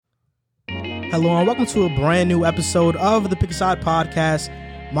Hello and welcome to a brand new episode of the Pick a Side Podcast.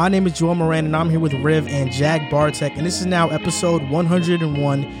 My name is Joel Moran and I'm here with Riv and Jack Bartek, and this is now episode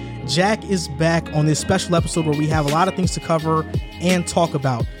 101. Jack is back on this special episode where we have a lot of things to cover and talk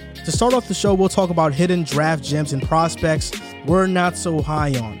about. To start off the show, we'll talk about hidden draft gems and prospects we're not so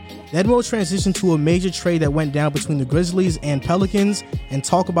high on. Then we'll transition to a major trade that went down between the Grizzlies and Pelicans and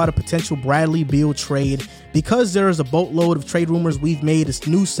talk about a potential Bradley Beal trade. Because there is a boatload of trade rumors, we've made a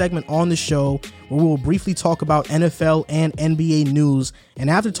new segment on the show where we will briefly talk about NFL and NBA news. And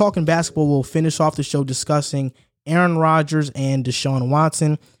after talking basketball, we'll finish off the show discussing Aaron Rodgers and Deshaun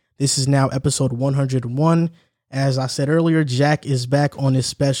Watson. This is now episode 101. As I said earlier, Jack is back on this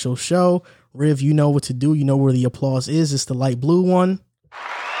special show. Riv, you know what to do. You know where the applause is. It's the light blue one.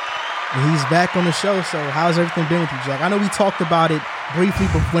 He's back on the show, so how's everything been with you, Jack? I know we talked about it briefly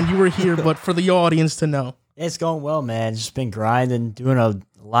when you were here, but for the audience to know. It's going well, man. Just been grinding, doing a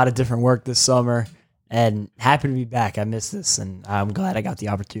lot of different work this summer, and happy to be back. I missed this, and I'm glad I got the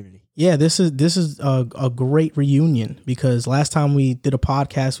opportunity. Yeah, this is a great reunion because last time we did a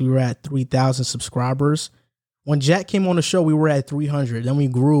podcast, we were at 3,000 subscribers. When Jack came on the show, we were at 300. Then we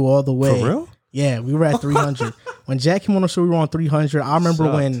grew all the way. For real? Yeah, we were at 300. When Jack came on the show, we were on 300. I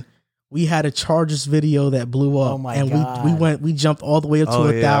remember when we had a Chargers video that blew up, we jumped all the way up to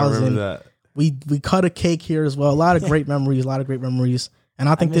 1,000. Yeah, I remember that. We cut a cake here as well. A lot of great memories, and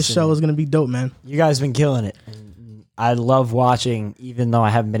I think this show is going to be dope, man. You guys have been killing it. I love watching, even though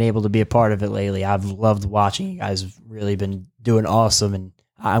I haven't been able to be a part of it lately. I've loved watching. You guys have really been doing awesome, and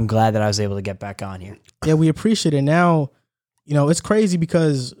I'm glad that I was able to get back on here. Yeah, we appreciate it. Now, it's crazy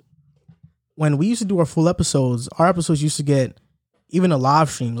because when we used to do our full episodes, our episodes used to get even the live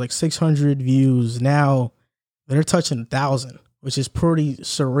streams, like 600 views. Now they're touching 1,000, which is pretty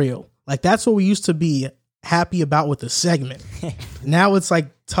surreal. Like, that's what we used to be happy about with the segment. Now it's like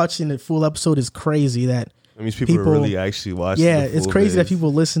touching the full episode is crazy. That means people are really actually watching. Yeah, it's crazy that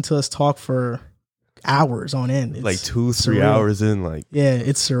people listen to us talk for hours on end. It's like 2-3 hours in. Yeah,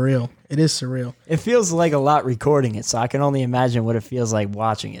 it's surreal. It is surreal. It feels like a lot recording it, so I can only imagine what it feels like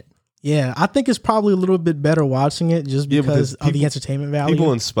watching it. Yeah, I think it's probably a little bit better watching it just because of the entertainment value.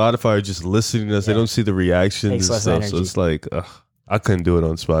 People on Spotify are just listening to us. Yeah. They don't see the reactions and stuff. Energy. So it's like, I couldn't do it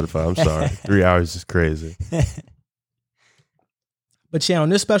on Spotify. I'm sorry. 3 hours is crazy. But yeah, on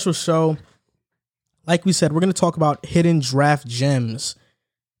this special show, like we said, we're going to talk about hidden draft gems.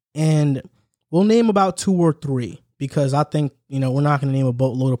 And we'll name about 2 or 3 because I think, we're not going to name a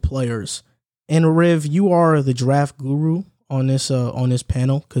boatload of players. And Riv, you are the draft guru on this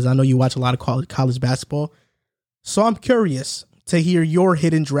panel because I know you watch a lot of college basketball. So I'm curious to hear your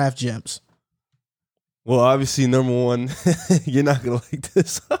hidden draft gems. Well, obviously, number one, you're not going to like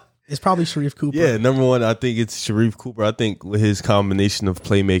this. It's probably Sharife Cooper. Yeah, number one, I think it's Sharife Cooper. I think with his combination of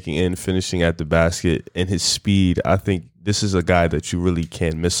playmaking and finishing at the basket and his speed, I think this is a guy that you really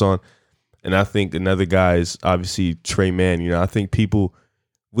can't miss on. And I think another guy is obviously Trey Mann. I think people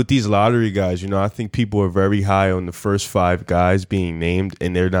with these lottery guys, I think people are very high on the first 5 guys being named,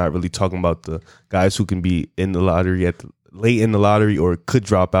 and they're not really talking about the guys who can be in the lottery late in the lottery or could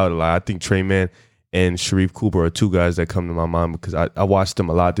drop out a lot. I think Trey Mann and Sharife Cooper are 2 guys that come to my mind because I watched them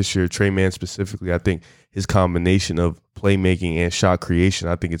a lot this year. Trey Mann specifically, I think his combination of playmaking and shot creation,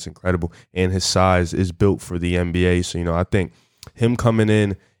 I think it's incredible, and his size is built for the NBA. So, I think him coming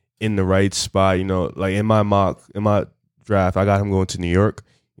in the right spot, like in my draft, I got him going to New York.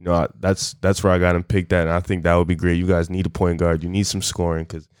 That's where I got him picked at, and I think that would be great. You guys need a point guard. You need some scoring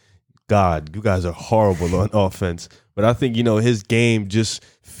because, God, you guys are horrible on offense. But I think, his game just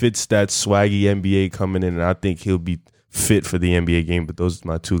fits that swaggy NBA coming in, and I think he'll be fit for the NBA game. But those are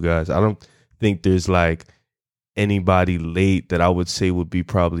my 2 guys. I don't think there's, anybody late that I would say would be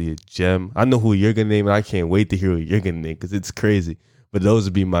probably a gem. I know who you're going to name, and I can't wait to hear who you're going to name because it's crazy. But those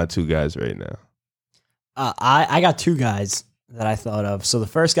would be my 2 guys right now. I got 2 guys that I thought of. So the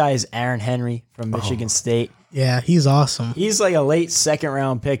first guy is Aaron Henry from Michigan State. Yeah, he's awesome. He's like a late 2nd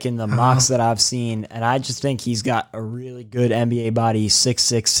round pick in the mocks that I've seen, and I just think he's got a really good NBA body,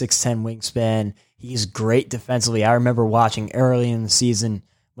 6'6", 6'10" wingspan. He's great defensively. I remember watching early in the season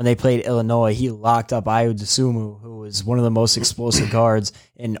when they played Illinois, he locked up Ayo Dosunmu, who was one of the most explosive guards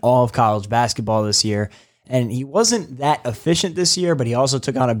in all of college basketball this year. And he wasn't that efficient this year, but he also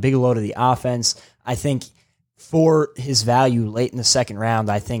took on a big load of the offense. I think for his value late in the 2nd round,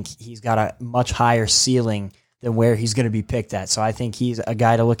 I think he's got a much higher ceiling than where he's going to be picked at. So I think he's a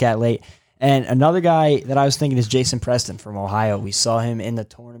guy to look at late. And another guy that I was thinking is Jason Preston from Ohio. We saw him in the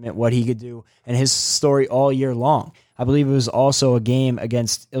tournament, what he could do, and his story all year long. I believe it was also a game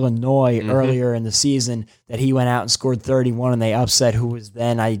against Illinois earlier in the season that he went out and scored 31, and they upset who was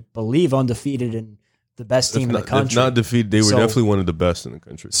then, I believe, undefeated and the best team in the country. If not defeated, they were definitely one of the best in the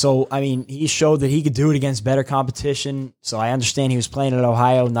country. So, I mean, he showed that he could do it against better competition. So I understand he was playing at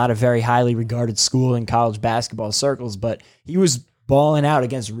Ohio, not a very highly regarded school in college basketball circles, but he was balling out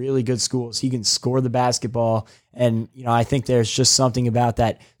against really good schools. He can score the basketball. And, you know, I think there's just something about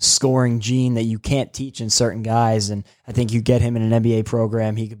that scoring gene that you can't teach in certain guys. And I think you get him in an NBA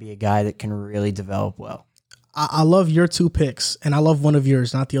program, he could be a guy that can really develop well. I love your 2 picks, and I love one of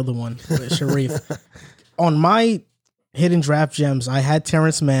yours, not the other one, Sharif. On my hidden draft gems, I had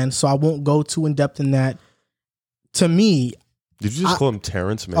Terrence Mann, so I won't go too in-depth in that. To me... Did you just call him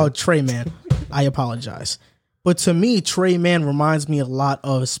Terrence Mann? Oh, Trey Mann. I apologize. But to me, Trey Mann reminds me a lot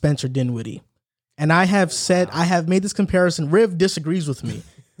of Spencer Dinwiddie. And I have made this comparison. Riv disagrees with me.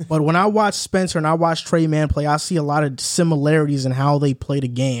 But when I watch Spencer and I watch Trey Mann play, I see a lot of similarities in how they play the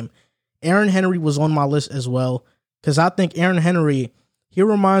game. Aaron Henry was on my list as well, because I think Aaron Henry, he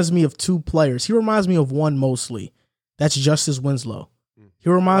reminds me of 2 players. He reminds me of one mostly. That's Justice Winslow.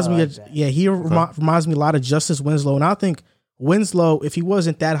 He reminds me reminds me a lot of Justice Winslow. And I think Winslow, if he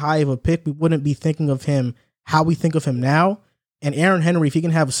wasn't that high of a pick, we wouldn't be thinking of him how we think of him now. And Aaron Henry, if he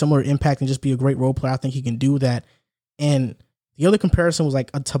can have a similar impact and just be a great role player, I think he can do that. And the other comparison was like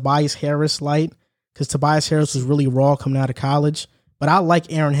a Tobias Harris light, because Tobias Harris was really raw coming out of college. But I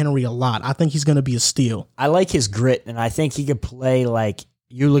like Aaron Henry a lot. I think he's going to be a steal. I like his grit, and I think he could play like,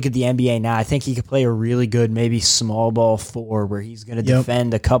 you look at the NBA now, I think he could play a really good, maybe small ball 4, where he's going to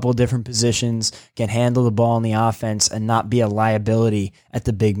defend a couple different positions, can handle the ball in the offense, and not be a liability at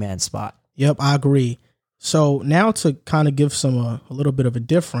the big man spot. Yep, I agree. So now to kind of give a little bit of a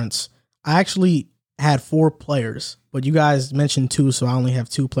difference, I actually had 4 players, but you guys mentioned 2, so I only have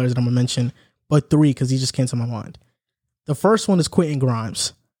 2 players that I'm going to mention, but 3 because he just came to my mind. The first one is Quentin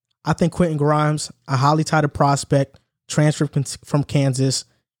Grimes. I think Quentin Grimes, a highly touted prospect, transferred from Kansas,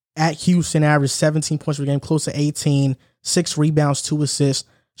 at Houston, averaged 17 points per game, close to 18, 6 rebounds, 2 assists,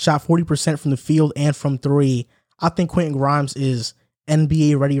 shot 40% from the field and from 3. I think Quentin Grimes is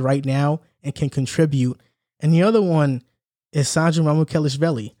NBA ready right now and can contribute. And the other one is Sandro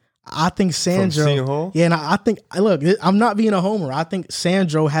Mamukelashvili. I think Sandro, and I think, look, I'm not being a homer. I think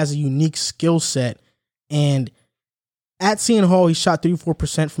Sandro has a unique skill set, and at Seton Hall, he shot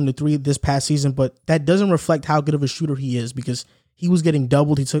 34% from the 3 this past season, but that doesn't reflect how good of a shooter he is, because he was getting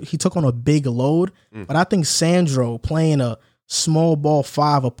doubled. He took on a big load, but I think Sandro, playing a small ball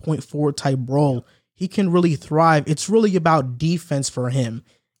 5, a point forward type role, he can really thrive. It's really about defense for him.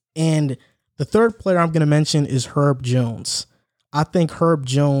 And the third player I'm going to mention is Herb Jones. I think Herb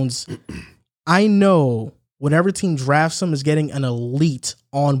Jones, I know whatever team drafts him is getting an elite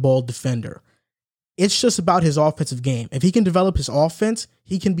on-ball defender. It's just about his offensive game. If he can develop his offense,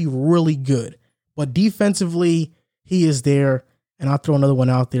 he can be really good. But defensively, he is there. And I'll throw another one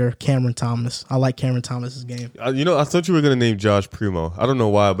out there, Cameron Thomas. I like Cameron Thomas's game. I thought you were going to name Josh Primo. I don't know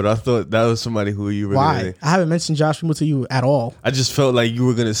why, but I thought that was somebody who you were going to name. I haven't mentioned Josh Primo to you at all. I just felt like you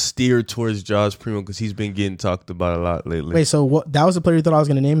were going to steer towards Josh Primo because he's been getting talked about a lot lately. Wait, so what? That was the player you thought I was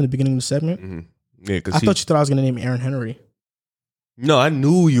going to name in the beginning of the segment? Mm-hmm. Yeah, I thought you thought I was going to name Aaron Henry. No, I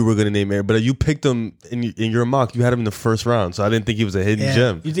knew you were going to name Aaron, but you picked him in your mock. You had him in the first round, so I didn't think he was a hidden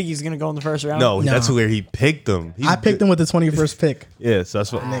gem. You think he's going to go in the first round? No, that's where he picked him. I picked him with the 21st pick. Yeah, so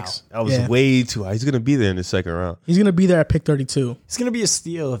that's what that was way too high. He's going to be there in the second round. He's going to be there at pick 32. It's going to be a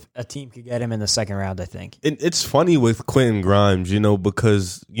steal if a team could get him in the second round, I think. It's funny with Quentin Grimes,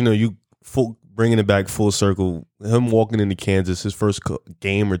 because, you bringing it back full circle, him walking into Kansas, his first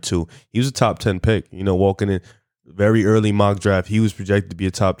game or 2, he was a top 10 pick, walking in. Very early mock draft, he was projected to be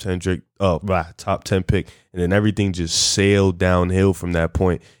a top 10 pick, and then everything just sailed downhill from that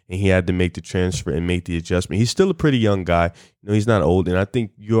point, and he had to make the transfer and make the adjustment. He's still a pretty young guy. He's not old, and I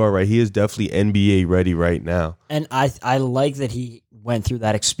think you are right. He is definitely NBA ready right now. And I like that he went through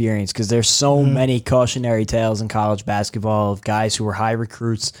that experience, because there's so many cautionary tales in college basketball of guys who were high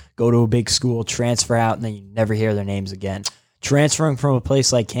recruits, go to a big school, transfer out, and then you never hear their names again. Transferring from a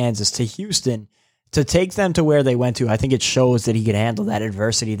place like Kansas to Houston, to take them to where they went to, I think it shows that he can handle that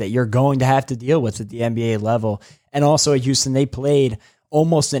adversity that you're going to have to deal with at the NBA level. And also at Houston, they played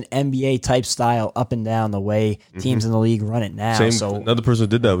almost an NBA type style up and down the way teams in the league run it now. Another person who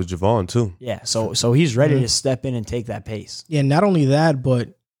did that was Javon too. Yeah, so he's ready to step in and take that pace. Yeah, not only that,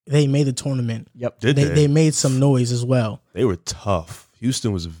 but they made the tournament. Yep. They made some noise as well. They were tough.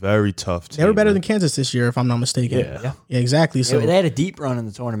 Houston was a very tough team. They were better than Kansas this year, if I'm not mistaken. Yeah, exactly. So they had a deep run in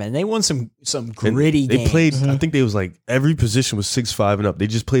the tournament, and they won some gritty games. They played, I think they was like every position was 6'5" and up. They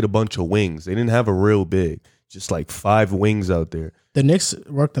just played a bunch of wings. They didn't have a real big. just like 5 wings out there. The Knicks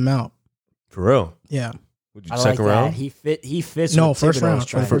worked them out. For real. Yeah. Would you I second like that. round? He fits. No, what first Thibodeau's round.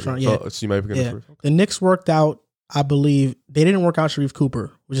 trying to First do. round. Yeah. Oh, so you might be picking Yeah. the first. The Knicks worked out, I believe. They didn't work out Sharif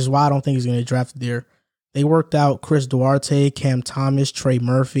Cooper, which is why I don't think he's going to get drafted there. They worked out Chris Duarte, Cam Thomas, Trey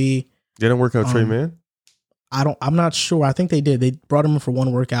Murphy. They didn't work out Trey Mann? I'm not sure. I think they did. They brought him in for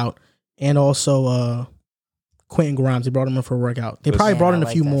one workout. And also Quentin Grimes. They brought him in for a workout. They probably brought in a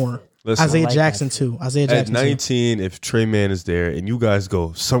few more. Listen, Isaiah like Jackson that. too. Isaiah at Jackson 19, if Trey Mann is there and you guys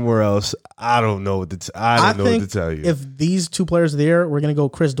go somewhere else, I don't know what to I don't know what to tell you. If these two players are there, we're gonna go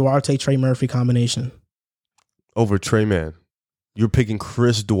Chris Duarte, Trey Murphy combination. Over Trey Mann. You're picking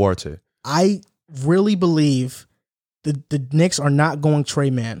Chris Duarte. I really believe the Knicks are not going Trey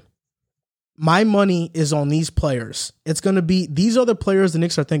Mann. My money is on these players. It's gonna be these are the players the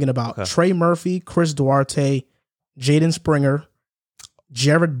Knicks are thinking about. Okay. Trey Murphy, Chris Duarte, Jaden Springer,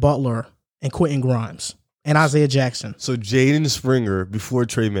 Jared Butler, and Quentin Grimes, and Isaiah Jackson. So Jaden Springer before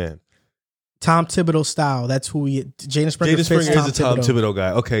Trey Mann. Tom Thibodeau style. That's who Jaden Springer. Jaden Springer fits is a Tom Thibodeau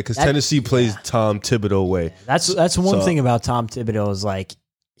guy. Okay, because Tennessee plays Tom Thibodeau way. That's one thing about Tom Thibodeau is like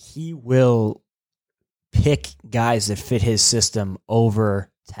he will pick guys that fit his system over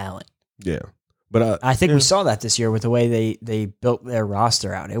talent. Yeah. But I think we saw that this year with the way they built their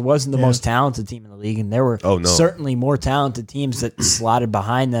roster out. It wasn't the most talented team in the league, and there were certainly more talented teams that slotted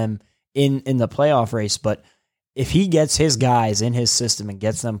behind them in the playoff race. But if he gets his guys in his system and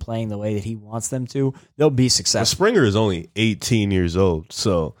gets them playing the way that he wants them to, they'll be successful. Springer is only 18 years old,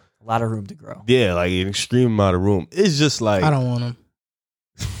 so a lot of room to grow. Yeah, like an extreme amount of room. It's just like I don't want him.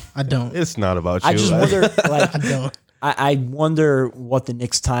 I don't. It's not about you. I just wonder, like, I don't. I wonder what the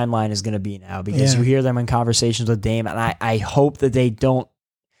Knicks timeline is going to be now because you hear them in conversations with Dame, and I hope that they don't.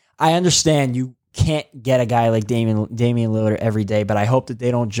 I understand you can't get a guy like Damian Lillard every day, but I hope that they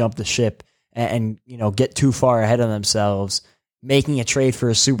don't jump the ship and get too far ahead of themselves, making a trade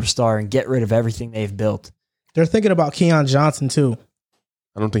for a superstar and get rid of everything they've built. They're thinking about Keon Johnson too.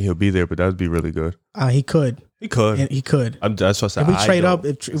 I don't think he'll be there, but that would be really good. He could. He could. He could. That's what I said. If we trade up,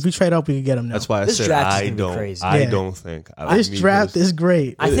 if we trade up, we could get him now. That's why I This said draft is I gonna be don't. crazy. I Yeah. don't think This draft is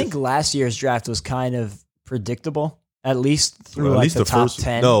great. I think last year's draft was kind of predictable, at least through like the top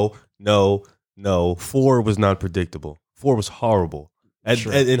 10. No. 4 was not predictable. 4 was horrible.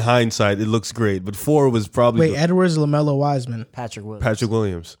 In hindsight, it looks great, but 4 was probably Edwards, LaMelo Wiseman, Patrick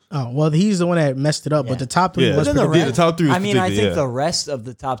Williams. Oh well, he's the one that messed it up. But the top 3 was the top 3 was I mean, I think predicted, the rest of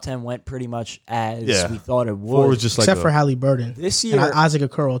the top 10 went pretty much as we thought it would. 4 was just like except for Halliburton this year. and Isaac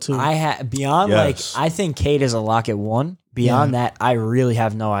Okoro too. Beyond I think Cade is a lock at 1. Beyond that, I really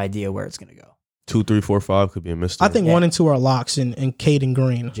have no idea where it's going to go. 2, 3, 4, 5 could be a mystery. I think 1 and 2 are locks in Cade and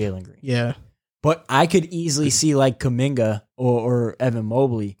Green. Jalen Green. Yeah. But I could easily see like Kuminga or Evan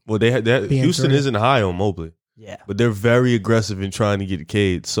Mobley. Well, Houston isn't high on Mobley. Yeah. But they're very aggressive in trying to get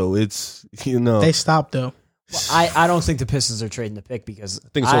Cade. So it's, They stopped though. Well, I don't think the Pistons are trading the pick because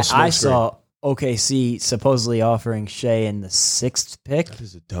I saw OKC supposedly offering Shea in the 6th pick. That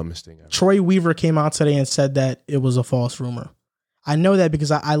is the dumbest thing ever. Troy Weaver came out today and said that it was a false rumor. I know that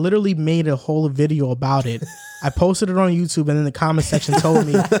because I literally made a whole video about it. I posted it on YouTube, and then the comment section told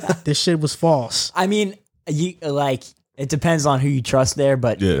me this shit was false. I mean, it depends on who you trust there,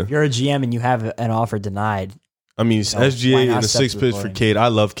 but if you're a GM and you have an offer denied. I mean, SGA in the 6th pitch for voting? Cade. I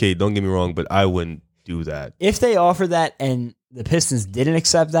love Cade. Don't get me wrong, but I wouldn't do that. If they offer that and the Pistons didn't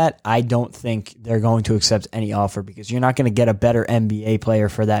accept that, I don't think they're going to accept any offer because you're not going to get a better NBA player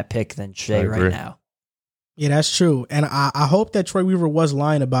for that pick than Shea right now. Yeah, that's true. And I hope that Troy Weaver was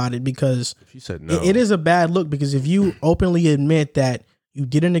lying about it because if you said no, it is a bad look because if you openly admit that you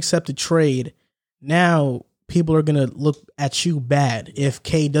didn't accept a trade, now people are going to look at you bad if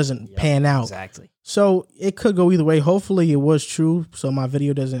K doesn't pan out. Exactly. So it could go either way. Hopefully it was true so my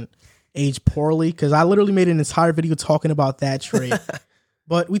video doesn't age poorly because I literally made an entire video talking about that trade.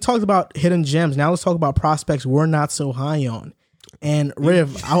 But we talked about hidden gems. Now let's talk about prospects we're not so high on. And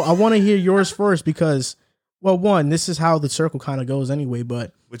Riv, I want to hear yours first because... Well, one, this is how the circle kind of goes anyway,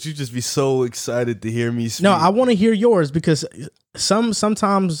 but you just be so excited to hear me speak. No, I want to hear yours because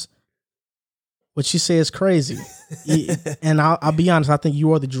sometimes what you say is crazy. And I'll be honest, I think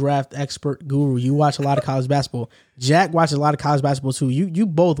you are the draft expert guru. You watch a lot of college basketball. Jack watches a lot of college basketball too. You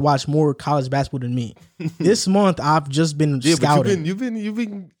both watch more college basketball than me. This month I've just been scouting. But you've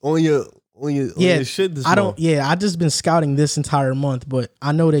been on your shit this month. I just been scouting this entire month, but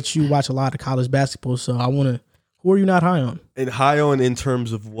I know that you watch a lot of college basketball, so I want to. Who are you not high on? And high on in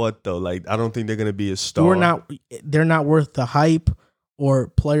terms of what though? Like I don't think they're gonna be a star. They're not worth the hype or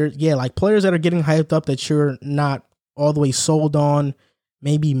players. Yeah, like players that are getting hyped up that you're not all the way sold on.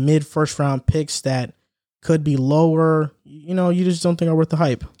 Maybe mid first round picks that could be lower, you just don't think are worth the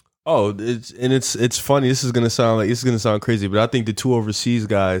hype. Oh, it's funny. This is gonna sound crazy, but I think the two overseas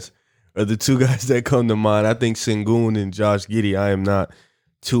guys are the two guys that come to mind. I think Sengun and Josh Giddey, I am not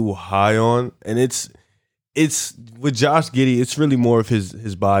too high on, and it's with Josh Giddey, it's really more of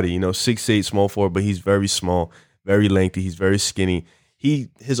his body. 6'8", small forward, but he's very small, very lengthy. He's very skinny.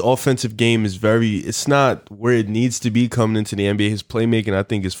 His offensive game is it's not where it needs to be coming into the NBA. His playmaking, I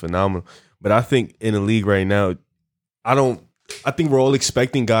think, is phenomenal. But I think in the league right now, I think we're all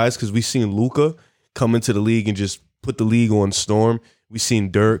expecting guys because we've seen Luka come into the league and just put the league on storm. We've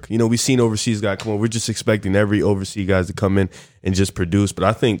seen Dirk. We've seen overseas guys come on. We're just expecting every overseas guys to come in and just produce. But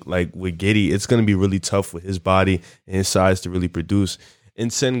I think like with Giddey, it's going to be really tough with his body and his size to really produce. And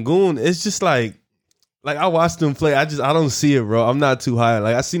Sengun, it's just like I watched him play. I don't see it, bro. I'm not too high.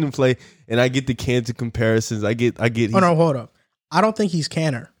 Like I seen him play, and I get the Cantor comparisons. I get. Oh no, hold up. I don't think he's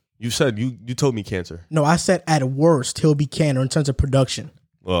Cantor. You said you told me Cantor. No, I said at worst he'll be Cantor in terms of production.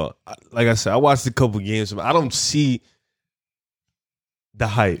 Well, like I said, I watched a couple games. I don't see the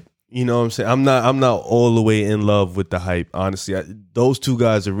hype. You know what I'm saying? I'm not all the way in love with the hype. Honestly, those two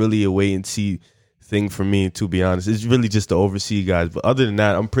guys are really a wait and see thing for me. To be honest, it's really just the overseas guys. But other than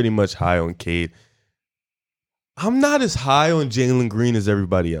that, I'm pretty much high on Cade. I'm not as high on Jalen Green as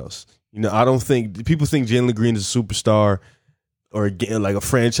everybody else. I don't think people think Jalen Green is a superstar or like a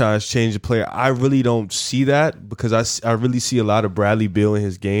franchise changing player. I really don't see that because I really see a lot of Bradley Beal in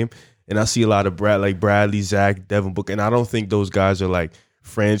his game, and I see a lot of Bradley, Zach, Devin Booker, and I don't think those guys are like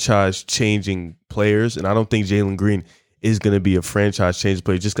franchise changing players, and I don't think Jalen Green is going to be a franchise changing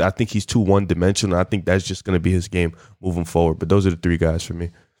player. I think he's too one dimensional. I think that's just going to be his game moving forward. But those are the three guys for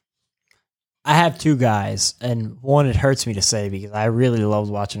me. I have two guys, and one it hurts me to say because I really loved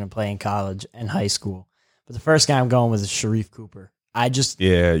watching him play in college and high school. But the first guy I'm going with is Sharif Cooper.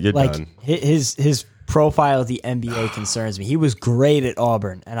 You're done. His profile at the NBA concerns me. He was great at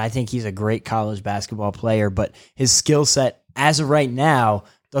Auburn, and I think he's a great college basketball player, but his skill set, as of right now,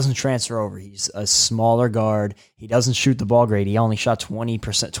 doesn't transfer over. He's a smaller guard. He doesn't shoot the ball great. He only shot 20%,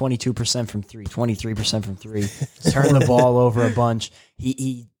 22% from three, 23% from three. Turned the ball over a bunch.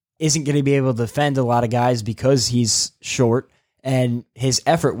 He isn't going to be able to defend a lot of guys because he's short, and his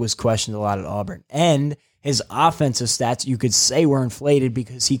effort was questioned a lot at Auburn. And his offensive stats, you could say, were inflated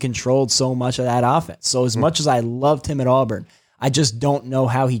because he controlled so much of that offense. So as much as I loved him at Auburn, I just don't know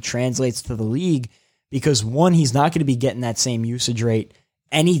how he translates to the league because, one, he's not going to be getting that same usage rate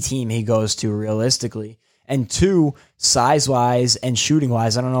any team he goes to realistically. And two, size-wise and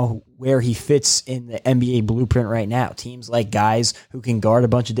shooting-wise, I don't know where he fits in the NBA blueprint right now. Teams like guys who can guard a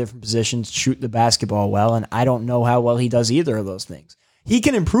bunch of different positions, shoot the basketball well, and I don't know how well he does either of those things. He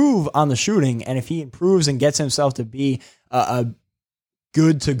can improve on the shooting, and if he improves and gets himself to be a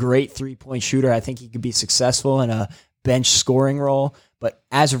good to great three-point shooter, I think he could be successful in a bench scoring role. But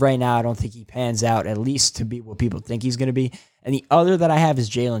as of right now, I don't think he pans out, at least to be what people think he's going to be. And the other that I have is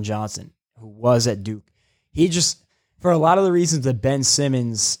Jalen Johnson, who was at Duke. He just, for a lot of the reasons that Ben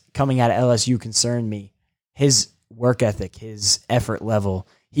Simmons coming out of LSU concerned me, his work ethic, his effort level.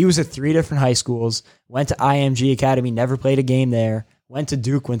 He was at 3 different high schools, went to IMG Academy, never played a game there, went to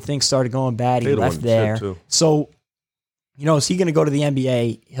Duke when things started going bad. He left there. So, is he going to go to the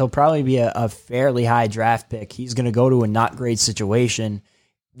NBA? He'll probably be a fairly high draft pick. He's going to go to a not great situation.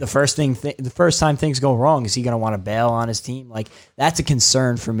 The first time things go wrong, is he going to want to bail on his team? Like, that's a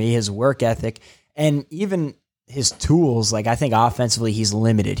concern for me, his work ethic. And even his tools, I think offensively he's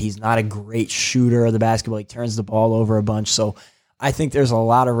limited. He's not a great shooter of the basketball. He turns the ball over a bunch. So I think there's a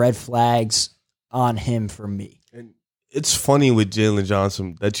lot of red flags on him for me. And it's funny with Jalen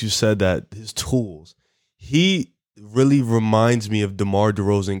Johnson that you said that his tools. He really reminds me of DeMar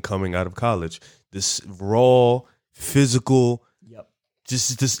DeRozan coming out of college. This raw, physical,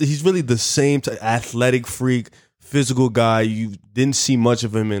 just he's really the same athletic freak, physical guy. You didn't see much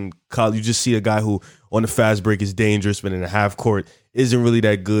of him in college. You just see a guy who on the fast break is dangerous, but in the half court isn't really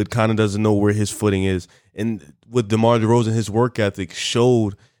that good, kind of doesn't know where his footing is. And with DeMar DeRozan, his work ethic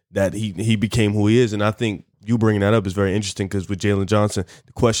showed that he became who he is. And I think you bringing that up is very interesting because with Jalen Johnson,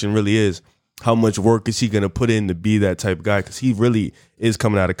 the question really is, how much work is he going to put in to be that type of guy? Because he really is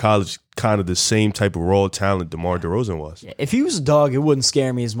coming out of college kind of the same type of raw talent DeMar DeRozan was. Yeah, if he was a dog, it wouldn't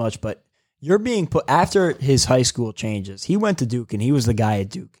scare me as much, but you're being put after his high school changes. He went to Duke, and he was the guy at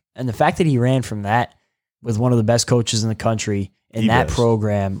Duke. And the fact that he ran from that with one of the best coaches in the country in that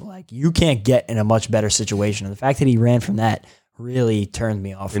program, you can't get in a much better situation. And the fact that he ran from that really turned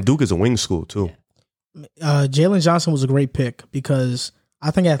me off. And Duke is a wing school, too. Yeah. Jalen Johnson was a great pick because I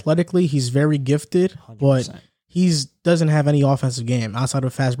think athletically he's very gifted, 100%. But he doesn't have any offensive game outside of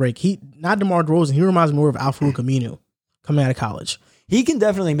a fast break. Not DeMar DeRozan. He reminds me more of Al-Farouq Aminu coming out of college. He can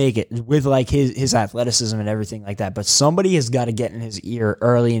definitely make it with like his athleticism and everything like that. But somebody has got to get in his ear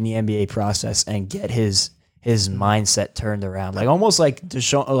early in the NBA process and get his mindset turned around. Like almost like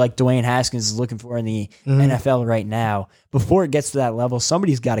Dwayne Haskins is looking for in the NFL right now. Before it gets to that level,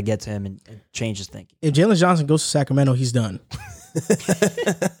 somebody's got to get to him and change his thinking. If Jalen Johnson goes to Sacramento, he's done.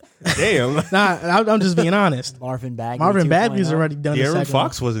 Damn. I'm just being honest. Marvin Bagley's already done. De'Aaron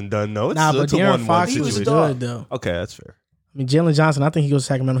Fox wasn't done though. But De'Aaron Fox situation. was good though. Okay, that's fair. I mean, Jalen Johnson, I think he goes to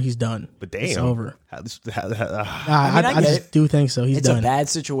Sacramento, he's done. But damn, it's over. I I just do think so. He's done. It's a bad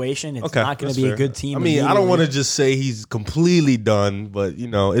situation. It's not going to be fair. a good team. I mean, I don't want to just say he's completely done, but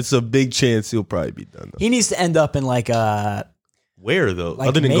it's a big chance he'll probably be done. Though. He needs to end up in like a where though,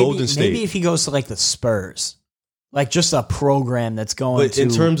 other than Golden State. Maybe if he goes to like the Spurs, like just a program that's going to in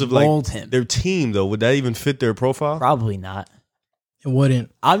terms of mold like him. Their team though, would that even fit their profile? Probably not. It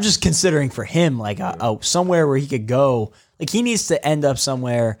wouldn't. I'm just considering for him like somewhere where he could go. Like he needs to end up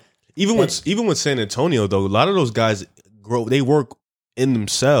somewhere. Even with San Antonio though, a lot of those guys grow. They work in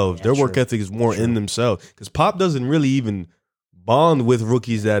themselves. Yeah, their work ethic is more in themselves. Because Pop doesn't really even bond with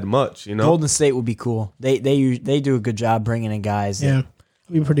rookies that much. Golden State would be cool. They do a good job bringing in guys. Yeah,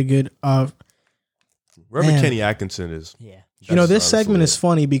 it'd be pretty good. Wherever Kenny Atkinson is. Yeah. This segment is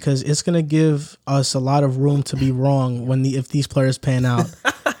funny because it's going to give us a lot of room to be wrong if these players pan out.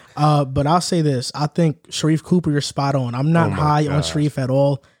 But I'll say this. I think Sharife Cooper, you're spot on. I'm not high on Sharife at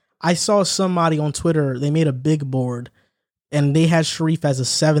all. I saw somebody on Twitter, they made a big board, and they had Sharife as the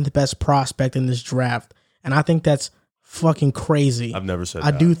 7th best prospect in this draft. And I think that's fucking crazy. I've never said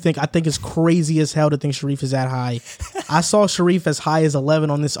that. I think it's crazy as hell to think Sharife is that high. I saw Sharife as high as 11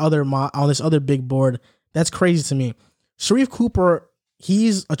 on this other big board. That's crazy to me. Sharife Cooper,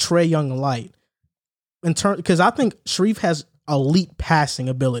 he's a Trae Young light. Because I think Sharife has elite passing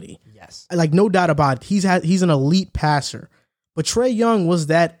ability. Yes. Like, no doubt about it. He's an elite passer. But Trae Young was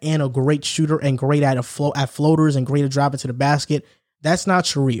that and a great shooter and great at floaters and great at driving to the basket. That's not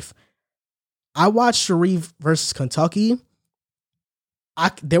Sharife. I watched Sharife versus Kentucky.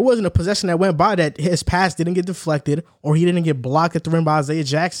 There wasn't a possession that went by that his pass didn't get deflected or he didn't get blocked at the rim by Isaiah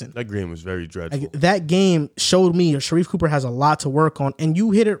Jackson. That game was very dreadful. Like, that game showed me Sharife Cooper has a lot to work on, and you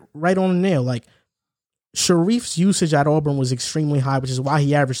hit it right on the nail. Like, Sharif's usage at Auburn was extremely high, which is why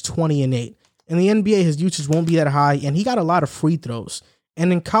he averaged 20 and 8. In the NBA, his usage won't be that high, and he got a lot of free throws.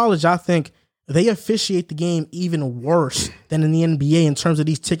 And in college, I think they officiate the game even worse than in the NBA in terms of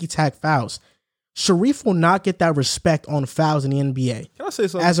these ticky-tack fouls. Sharife will not get that respect on fouls in the NBA. Can I say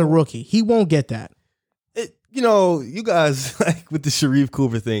something? As a rookie, he won't get that. You guys, like with the Sharife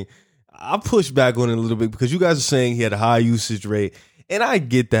Cooper thing, I'll push back on it a little bit because you guys are saying he had a high usage rate, and I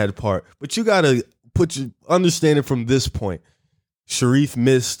get that part. But you got to understand it from this point. Sharife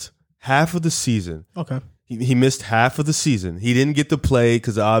missed half of the season. Okay. He missed half of the season. He didn't get to play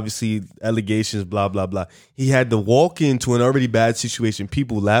because obviously allegations, blah, blah, blah. He had to walk into an already bad situation.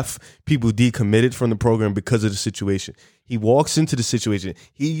 People left. People decommitted from the program because of the situation. He walks into the situation.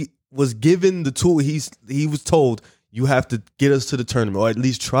 He was given the tool. He was told, you have to get us to the tournament, or at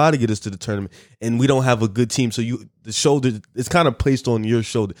least try to get us to the tournament, and we don't have a good team. So the shoulder, it's kind of placed on your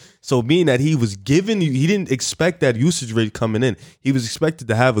shoulder. So being that he was given, he didn't expect that usage rate coming in. He was expected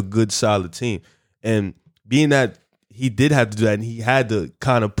to have a good, solid team. And being that he did have to do that, and he had to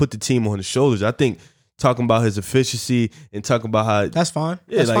kind of put the team on his shoulders, I think talking about his efficiency and talking about how... That's fine.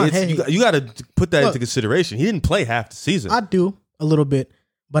 Yeah, That's fine. Hey, you got to put that into consideration. He didn't play half the season. I do, a little bit.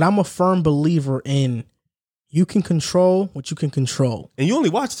 But I'm a firm believer in you can control what you can control. And you only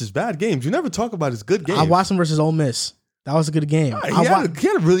watched his bad games. You never talk about his good games. I watched him versus Ole Miss. That was a good game. Right, he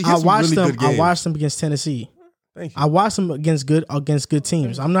had really good games. I watched him against Tennessee. Thank you. I watched him against good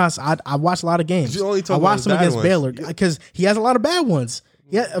teams. I watched a lot of games. You only talk I watched him about his against bad Baylor ones. because he has a lot of bad ones.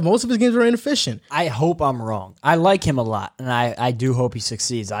 Yeah, most of his games are inefficient. I hope I'm wrong. I like him a lot, and I do hope he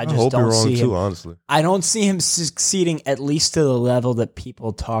succeeds. I just hope don't you're wrong see him. too, honestly. I don't see him succeeding at least to the level that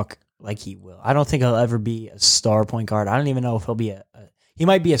people talk like he will. I don't think he'll ever be a star point guard. I don't even know if he'll be he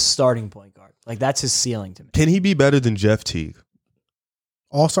might be a starting point guard. Like, that's his ceiling to me. Can he be better than Jeff Teague?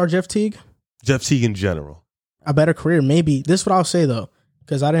 All-Star Jeff Teague? Jeff Teague in general. A better career, maybe. This is what I'll say, though,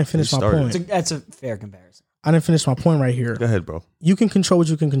 because I didn't finish my point. That's a fair comparison. I didn't finish my point right here. Go ahead, bro. You can control what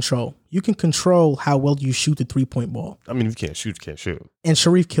you can control. You can control how well you shoot the three-point ball. I mean, if you can't shoot, you can't shoot. And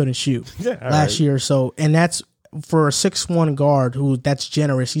Sharife couldn't shoot last year or so. And that's for a 6'1" guard that's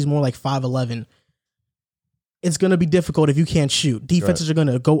generous. He's more like 5'11". It's going to be difficult if you can't shoot. Defenses are going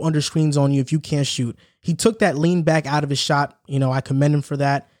to go under screens on you if you can't shoot. He took that lean back out of his shot. I commend him for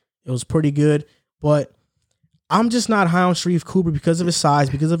that. It was pretty good. But I'm just not high on Sharif Cooper because of his size,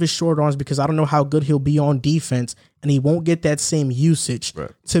 because of his short arms, because I don't know how good he'll be on defense, and he won't get that same usage.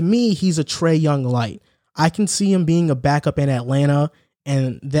 Right. To me, he's a Trae Young light. I can see him being a backup in Atlanta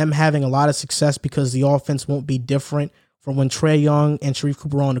and them having a lot of success because the offense won't be different from when Trae Young and Sharif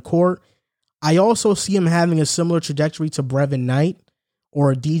Cooper are on the court. I also see him having a similar trajectory to Brevin Knight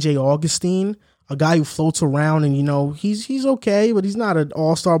or DJ Augustine, a guy who floats around and, he's okay, but he's not an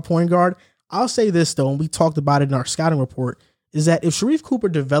all-star point guard. I'll say this, though, and we talked about it in our scouting report, is that if Sharif Cooper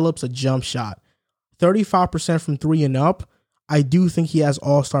develops a jump shot, 35% from 3 and up, I do think he has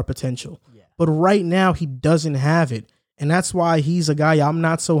all-star potential. Yeah. But right now, he doesn't have it, and that's why he's a guy I'm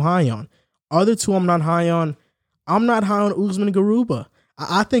not so high on. Other two I'm not high on Usman Garuba.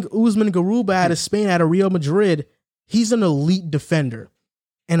 I think Usman Garuba out of Spain, out of Real Madrid, he's an elite defender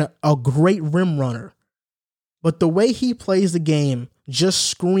and a great rim runner. But the way he plays the game just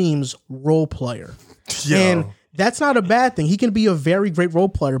screams role player. Yo. And that's not a bad thing. He can be a very great role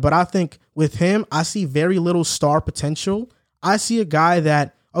player, but I think with him, I see very little star potential. I see a guy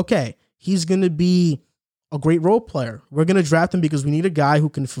that, okay, he's going to be a great role player. We're going to draft him because we need a guy who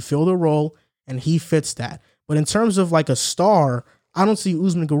can fulfill the role, and he fits that. But in terms of like a star, I don't see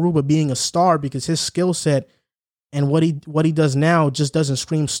Usman Garuba being a star because his skill set and what he does now just doesn't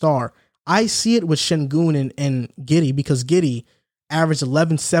scream star. I see it with Şengün and Giddey because Giddey averaged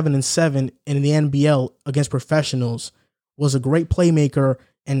 11, 7, and 7 in the NBL against professionals, was a great playmaker,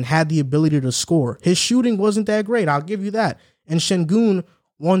 and had the ability to score. His shooting wasn't that great, I'll give you that. And Şengün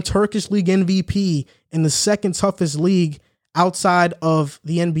won Turkish League MVP in the second toughest league outside of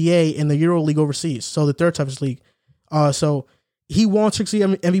the NBA in the Euro League overseas, so the third toughest league. So he won Turkish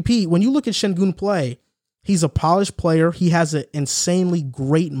League MVP. When you look at Şengün play, he's a polished player. He has an insanely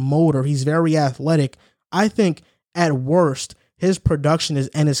great motor. He's very athletic. I think at worst, his production is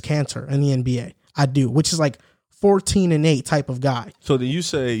Enes Kanter in the NBA. I do, which is like 14-8 type of guy. So then you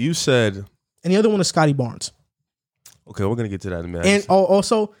said, and the other one is Scotty Barnes. Okay, we're gonna get to that in a minute. And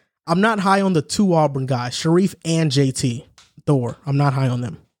also, I'm not high on the two Auburn guys, Sharif and JT Thor. I'm not high on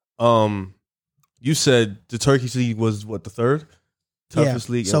them. You said the Turkish League was what, the third toughest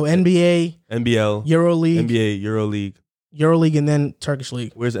league? So NBA, NBL, EuroLeague, NBA, EuroLeague, and then Turkish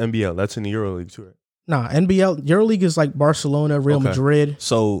League. Where's NBL? That's in the EuroLeague too, right? Nah, NBL, EuroLeague is like Barcelona, Real Madrid.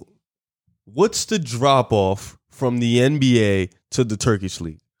 So, what's the drop off from the NBA to the Turkish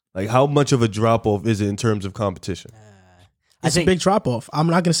League? Like, how much of a drop off is it in terms of competition? It's a big drop off. I'm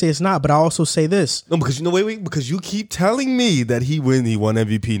not going to say it's not, but I also say this. No, because because you keep telling me that he won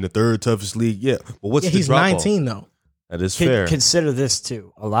MVP in the third toughest league. Yeah, but what's the he's drop 19 off? Though. That is fair. Consider this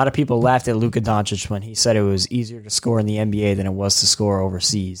too. A lot of people laughed at Luka Doncic when he said it was easier to score in the NBA than it was to score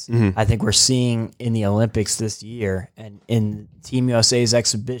overseas. Mm-hmm. I think we're seeing in the Olympics this year and in Team USA's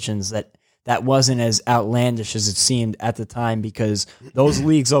exhibitions that wasn't as outlandish as it seemed at the time because those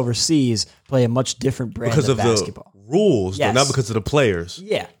leagues overseas play a much different brand because of the basketball. Rules, yes. Not because of the players.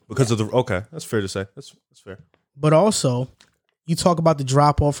 Yeah. Because of the okay, that's fair to say. That's fair. But also, you talk about the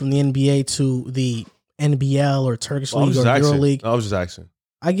drop off from the NBA to the NBL or Turkish League or EuroLeague. I was just asking.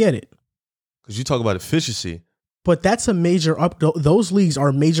 I get it. Because you talk about efficiency. But that's a major those leagues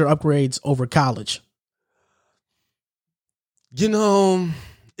are major upgrades over college.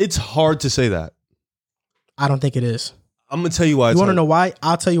 It's hard to say that. I don't think it is. I'm going to tell you why. You want to know why?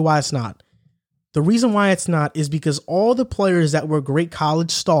 I'll tell you why it's not. The reason why it's not is because all the players that were great college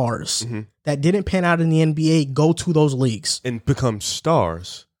stars that didn't pan out in the NBA go to those leagues. And become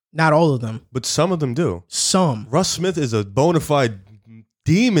stars. Not all of them. But some of them do. Some. Russ Smith is a bona fide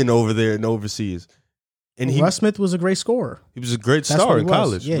demon over there and overseas. And Russ Smith was a great scorer. He was a great star in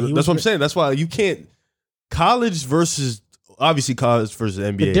college. Yeah, that's what I'm saying. That's why you can't... College versus... Obviously, college versus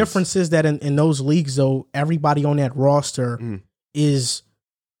NBA. The difference is that in those leagues, though, everybody on that roster is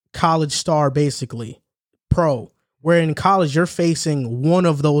college star, basically, pro. Where in college, you're facing one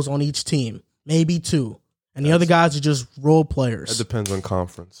of those on each team, maybe two. And the other guys are just role players. That depends on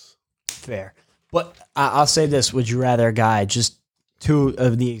conference. Fair. But I'll say this. Would you rather a guy just two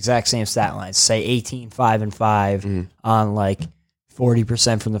of the exact same stat lines, say 18, 5, and 5 on like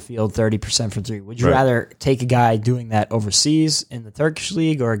 40% from the field, 30% from three? Would you rather take a guy doing that overseas in the Turkish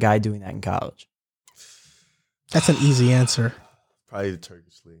League or a guy doing that in college? That's an easy answer. Probably the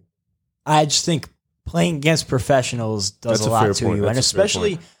Turkish League. I just think playing against professionals does a lot to you. And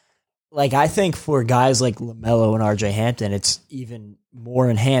especially, like, I think for guys like LaMelo and RJ Hampton, it's even more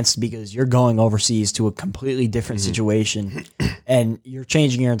enhanced because you're going overseas to a completely different situation and you're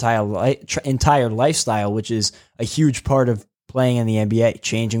changing your entire lifestyle, which is a huge part of playing in the NBA,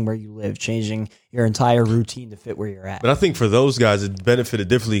 changing where you live, changing your entire routine to fit where you're at. But I think for those guys, it benefited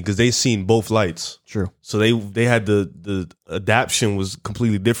differently because they seen both lights. True. So they had the adaptation was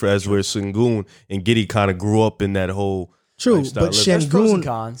completely different, as where Sengun and Giddey kind of grew up in that whole True, lifestyle. but There's pros and Şengün,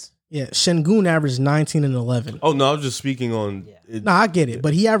 cons. yeah, Şengün averaged 19 and 11. Oh no, I was just speaking on. It, No, I get it,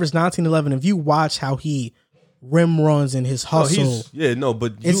 but he averaged 19 and 11. If you watch how he rim runs and his hustle,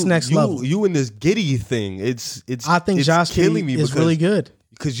 but it's next level. You in this Giddey thing, it's. I think it's Josh killing Giddey me is really good.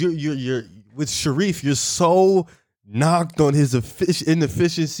 because you're with Sharif. You're so knocked on his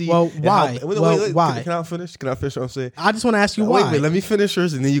inefficiency. Well, and why? Why? Can I finish? Can I finish what I'm saying? I just want to ask you why. Wait, let me finish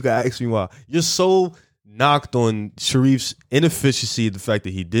first, and then you can ask me why. You're so knocked on Sharif's inefficiency, the fact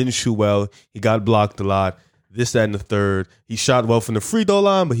that he didn't shoot well, he got blocked a lot, this, that, and the third. He shot well from the free throw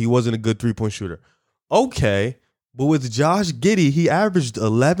line, but he wasn't a good 3-point shooter. Okay, but with Josh Giddey, he averaged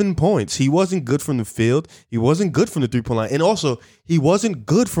 11 points. He wasn't good from the field. He wasn't good from the 3-point line. And also, he wasn't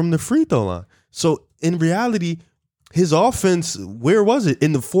good from the free throw line. So, in reality, his offense, where was it?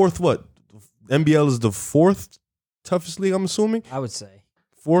 In the fourth, what? NBL is the fourth toughest league, I'm assuming? I would say.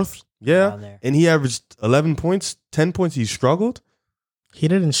 Fourth? Yeah. Around there. And he averaged 11 points, 10 points. He struggled. He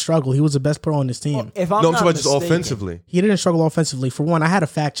didn't struggle. He was the best player on this team. Well, if I'm No, I'm not talking about just mistaken, offensively. He didn't struggle offensively. For one, I had to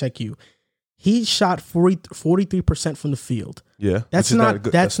fact check you. He shot 43% from the field. Yeah. That's which is not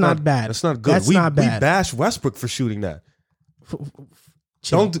good. that's not bad. That's not good. That's we, not bad. We bash Westbrook for shooting that.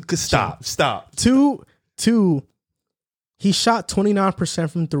 Chill. Stop. Two, he shot 29%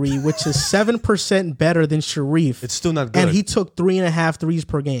 from three, which is 7% better than Sharif. It's still not good. And he took 3.5 threes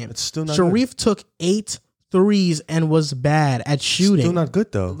per game. It's still not Sharif took 8 threes and was bad at shooting. Still not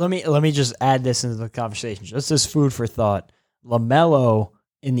good though. Let me just add this into the conversation. Just as food for thought. LaMelo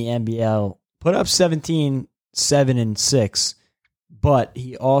in the NBL put up 17, 7, and 6, but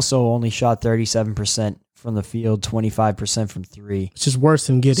he also only shot 37% from the field, 25% from three. It's just worse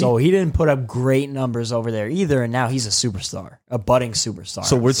than Giddey. So he didn't put up great numbers over there either, and now he's a superstar, a budding superstar.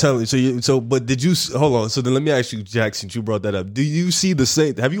 So we're telling but did you hold on? So then let me ask you, Jack, since you brought that up, do you see the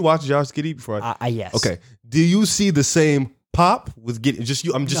same? Have you watched Josh Giddey before? Yes. Okay. Do you see the same pop with Giddey? Just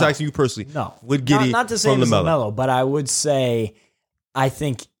you. I'm just No. asking you personally. No, with Giddey not the same from as LaMelo. LaMelo, but I would say, I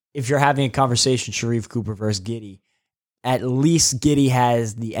think if you're having a conversation, Sharif Cooper versus Giddey, at least Giddey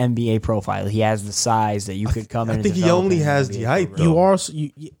has the NBA profile. He has the size that you could come in. I think and he develop only in has NBA the height, program. though. you also,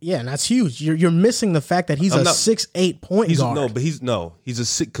 yeah, and that's huge. You're missing the fact that he's I'm a not- 6'8" point guard. He's a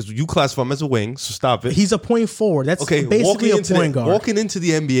six because you classify him as a wing. So stop it. He's a point forward. That's Okay, basically a point guard. Walking into the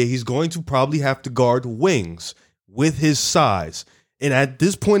NBA, he's going to probably have to guard wings with his size. And at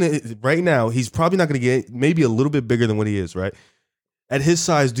this point, right now, he's probably not going to get maybe a little bit bigger than what he is, right? At his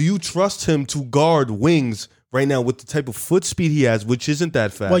size, do you trust him to guard wings right now with the type of foot speed he has, which isn't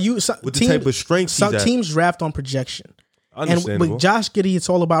that fast? Well, with the type of strength some he's at? teams draft on projection. And Understandable. with Josh Giddey, it's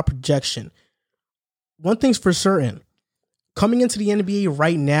all about projection. One thing's for certain. Coming into the NBA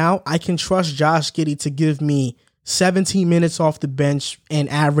right now, I can trust Josh Giddey to give me 17 minutes off the bench and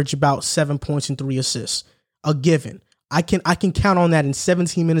average about 7 points and 3 assists. A given. I can count on that in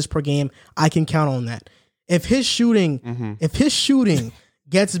 17 minutes per game. I can count on that. If his shooting,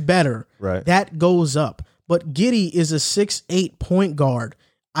 gets better, Right. that goes up. But Giddey is a 6'8" point guard.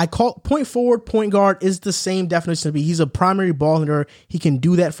 I call point forward, point guard is the same definition to be. He's a primary ball handler. He can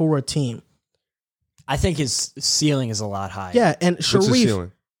do that for a team. I think his ceiling is a lot higher. Yeah, and What's the Sharif,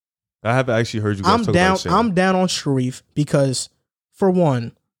 ceiling? I haven't actually heard you guys I'm talk down. about the ceiling. I'm down on Sharif because, for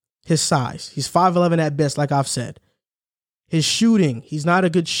one, his size. He's 5'11" at best, like I've said. His shooting, he's not a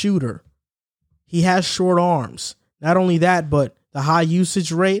good shooter. He has short arms. Not only that, but the high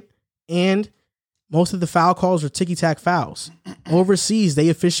usage rate and most of the foul calls are ticky-tack fouls. Overseas, they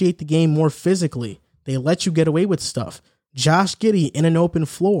officiate the game more physically. They let you get away with stuff. Josh Giddey in an open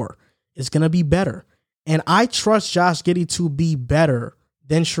floor is going to be better. And I trust Josh Giddey to be better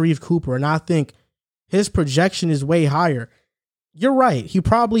than Sharif Cooper. And I think his projection is way higher. You're right. He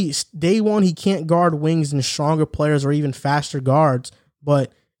probably, day one, he can't guard wings and stronger players or even faster guards,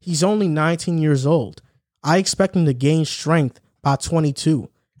 but he's only 19 years old. I expect him to gain strength by 22,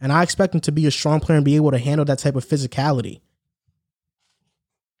 and I expect him to be a strong player and be able to handle that type of physicality.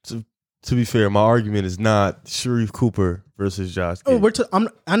 To be fair, my argument is not Sharif Cooper versus Josh Giddey.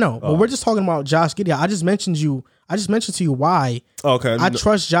 I know, but we're just talking about Josh Giddey. I just mentioned to you why Okay. I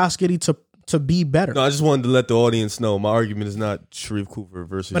trust Josh Giddey to be better. No, I just wanted to let the audience know my argument is not Sharif Cooper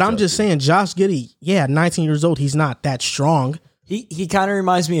versus. But I'm Josh just Giddey. saying, Josh Giddey, 19 years old, he's not that strong. He kind of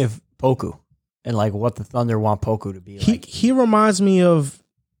reminds me of Poku and like what the Thunder want Poku to be like. He reminds me of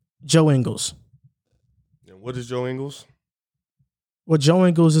Joe Ingles. And what is Joe Ingles? Well, Joe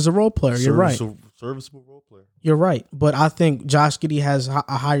Ingles is a role player. You're right. Serviceable role player. You're right, but I think Josh Giddey has a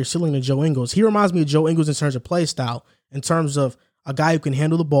higher ceiling than Joe Ingles. He reminds me of Joe Ingles in terms of play style, in terms of a guy who can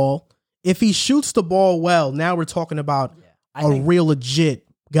handle the ball. If he shoots the ball well, now we're talking about real legit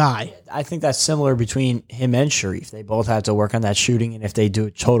guy. I think that's similar between him and Sharif. They both have to work on that shooting, and if they do,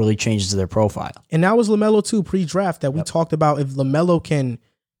 it totally changes their profile. And that was LaMelo too, pre-draft, that we talked about. If LaMelo can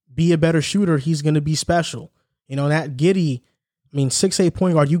be a better shooter, he's going to be special. You know, that Giddey, 6'8"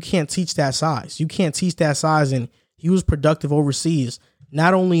 point guard, you can't teach that size. You can't teach that size, and he was productive overseas,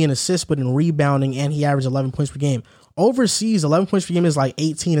 not only in assists, but in rebounding, and he averaged 11 points per game. Overseas, 11 points per game is like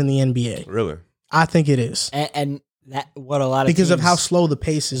 18 in the NBA. Really? I think it is. And that what a lot of because teams, of how slow the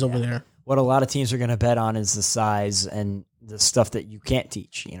pace is over there. What a lot of teams are going to bet on is the size and the stuff that you can't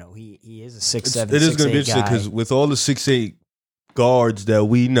teach. You know, he is a 6'7", It is going to be interesting because with all the 6'8" guards that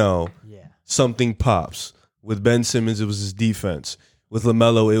we know, something pops. With Ben Simmons, it was his defense. With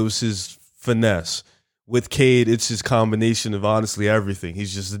LaMelo, it was his finesse. With Cade, it's his combination of honestly everything.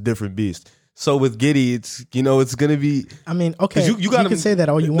 He's just a different beast. So with Giddey, it's going to be. Okay, you can say that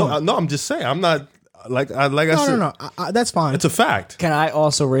all you want. No, I'm just saying. I'm not I said. No. That's fine. It's a fact. Can I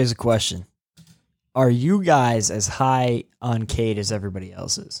also raise a question? Are you guys as high on Cade as everybody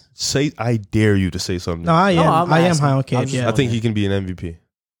else is? I dare you to say something. No, I am. I am high on Cade. I think he can be an MVP.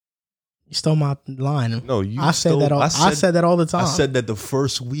 You stole my line. No, I said that all the time. I said that the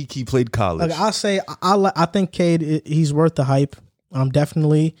first week he played college. Like I think Cade, he's worth the hype.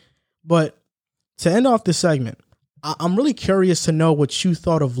 Definitely. But to end off this segment, I'm really curious to know what you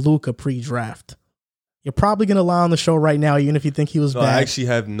thought of Luka pre-draft. You're probably going to lie on the show right now, even if you think he was bad. I actually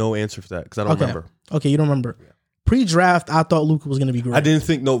have no answer for that because I don't remember. Okay, you don't remember. Yeah. Pre-draft, I thought Luka was going to be great. I didn't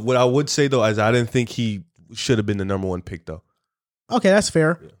think, what I would say, though, is I didn't think he should have been the number one pick, though. Okay, that's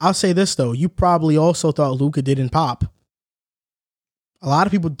fair. Yeah. I'll say this, though. You probably also thought Luka didn't pop. A lot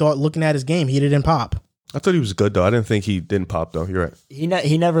of people thought, looking at his game, he didn't pop. I thought he was good, though. I didn't think he didn't pop, though. You're right.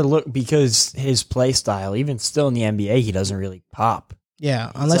 He never looked, because his play style, even still in the NBA, he doesn't really pop.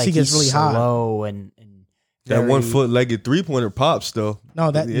 Yeah, unless he gets really high. Slow and that 1 foot-legged three-pointer pops, though. No,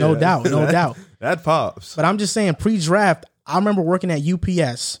 no doubt. That pops. But I'm just saying, pre-draft, I remember working at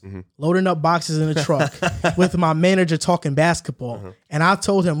UPS, loading up boxes in a truck with my manager talking basketball. And I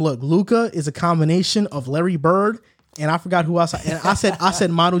told him, look, Luka is a combination of Larry Bird, and I forgot who else. And I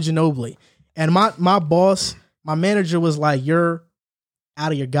said Manu Ginobili. And my boss, my manager was like, you're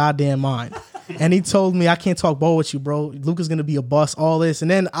out of your goddamn mind. And he told me, I can't talk ball with you, bro. Luka's going to be a bust, all this.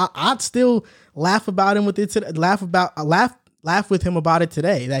 And then I'd still laugh about him with it, laugh with him about it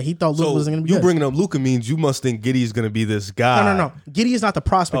today, that he thought Luka was going to be good. You bringing up Luka means you must think Giddey's going to be this guy. No. Giddey is not the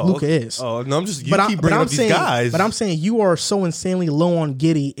prospect Luka is. Oh, no, keep bringing up these guys. But I'm saying you are so insanely low on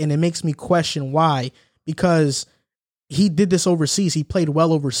Giddey, and it makes me question why. Because he did this overseas. He played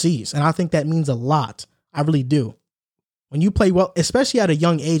well overseas. And I think that means a lot. I really do. When you play well, especially at a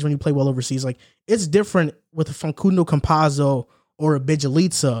young age, when you play well overseas, like it's different with a Facundo Campazzo or a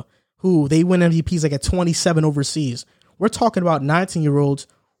Bjelica, who they win MVPs like at 27 overseas. We're talking about 19-year-olds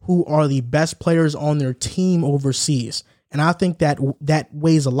who are the best players on their team overseas. And I think that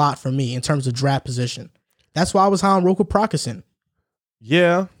weighs a lot for me in terms of draft position. That's why I was high on Roko Prakasin.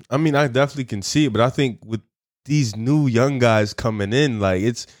 Yeah, I definitely can see it, but I think with these new young guys coming in, like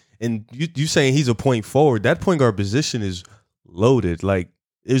it's, and you saying he's a point forward, that point guard position is loaded. Like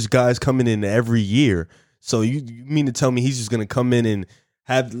there's guys coming in every year. So you mean to tell me he's just going to come in and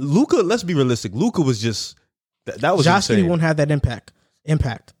have Luka? Let's be realistic. Luka was just that was Josh Giddey won't have that impact.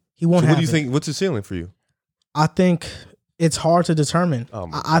 He won't. So what do you think? What's the ceiling for you? I think it's hard to determine.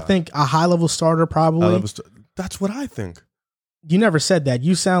 I think a high level starter probably. That's what I think. You never said that.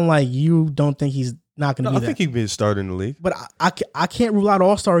 You sound like you don't think he's not going to be that. I think he'd be a starter in the league. But I can't rule out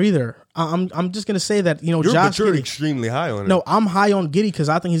all-star either. I'm just going to say that, Josh Giddey. You're extremely high on it. No, I'm high on Giddey because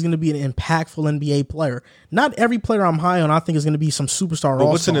I think he's going to be an impactful NBA player. Not every player I'm high on I think is going to be some superstar all-star.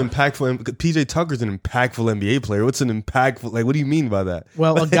 What's an impactful? PJ Tucker's an impactful NBA player. What's an impactful? Like, what do you mean by that?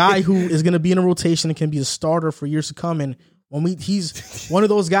 Well, a guy who is going to be in a rotation and can be a starter for years to come. And he's one of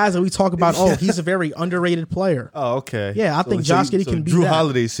those guys that we talk about, he's a very underrated player. Oh, okay. Yeah, I think Josh Giddey can be Drew that.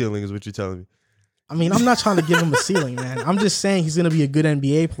 Holiday's ceiling is what you're telling me. I'm not trying to give him a ceiling, man. I'm just saying he's going to be a good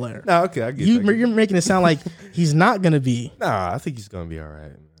NBA player. No, okay, I get you. You're making it sound like he's not going to be. Nah, I think he's going to be all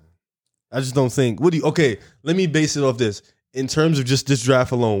right. I just don't think. Okay, let me base it off this. In terms of just this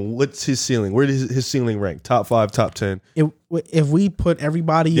draft alone, what's his ceiling? Where does his ceiling rank? Top 5, top 10? If we put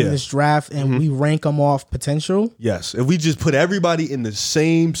everybody in this draft and we rank them off potential? Yes. If we just put everybody in the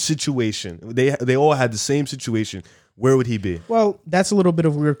same situation, they all had the same situation, where would he be? Well, that's a little bit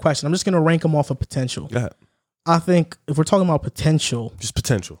of a weird question. I'm just going to rank him off of potential. Go ahead. I think if we're talking about potential, Just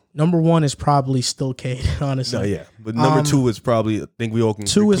potential. number one is probably still Cade, honestly. No, yeah. But number two is probably, I think we all can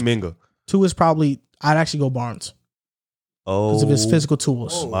Two agree, is- Kuminga. Two is probably, I'd actually go Barnes because of his physical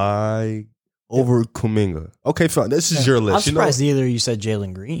tools. Over Kuminga. Okay, fine. This is your list. I'm surprised either of you said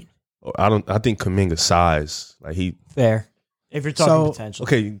Jalen Green. I think Kuminga's size. Like Fair. If you're talking So, potential.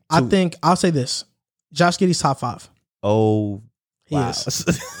 okay. I think, I'll say this. Josh Giddey's top 5. Oh, He wow. is.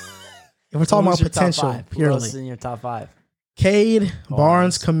 If we're talking about Who's your top potential, five? Who else is purely. in your top 5? Cade,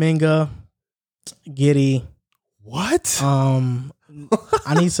 Barnes, Kuminga, Giddey. What?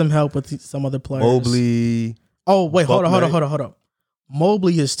 I need some help with some other players. Mobley. Oh, wait, hold Buck Knight. on.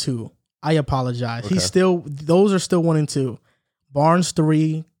 Mobley is 2. I apologize. Okay. Those are still 1 and 2. Barnes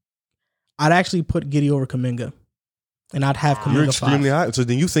 3. I'd actually put Giddey over Kuminga. And I'd have Kuminga You're extremely 5. high. So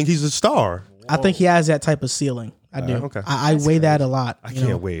then you think he's a star? I think he has that type of ceiling. I do. Okay. I weigh that a lot. I you know.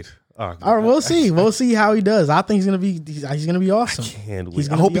 can't wait. Oh, All right, we'll see. We'll see how he does. I think he's gonna be awesome. Can't wait. He's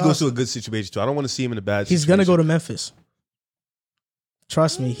I gonna hope be he goes awesome. to a good situation too. I don't want to see him in a bad He's situation. gonna go to Memphis.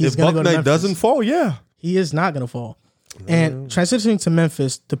 Trust me, he's if gonna Buck go to Knight Memphis. doesn't fall, yeah. He is not gonna fall. And transitioning to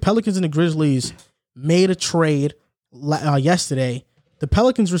Memphis, the Pelicans and the Grizzlies made a trade yesterday. The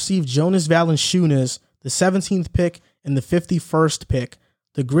Pelicans received Jonas Valanciunas, the 17th pick and the 51st pick.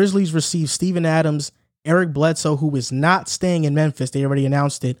 The Grizzlies received Steven Adams, Eric Bledsoe, who is not staying in Memphis. They already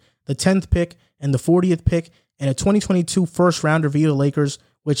announced it. The 10th pick and the 40th pick, and a 2022 first rounder via the Lakers,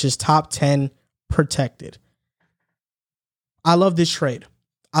 which is top 10 protected. I love this trade.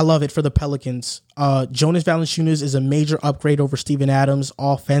 I love it for the Pelicans. Jonas Valanciunas is a major upgrade over Steven Adams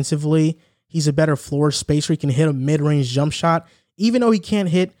offensively. He's a better floor spacer. He can hit a mid-range jump shot. Even though he can't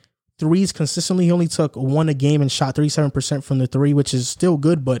hit threes consistently, he only took 1 a game and shot 37% from the 3, which is still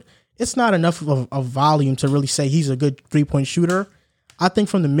good, but it's not enough of volume to really say he's a good 3-point shooter. I think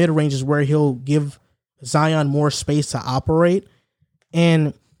from the mid-range is where he'll give Zion more space to operate.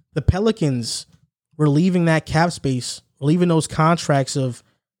 And the Pelicans relieving that cap space, relieving those contracts of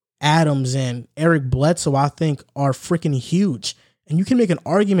Adams and Eric Bledsoe, I think are freaking huge. And you can make an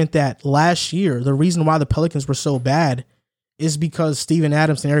argument that last year, the reason why the Pelicans were so bad is because Steven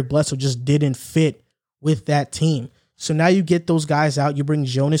Adams and Eric Bledsoe just didn't fit with that team. So now you get those guys out. You bring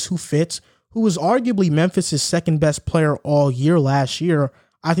Jonas, who fits, who was arguably Memphis' second best player all year last year.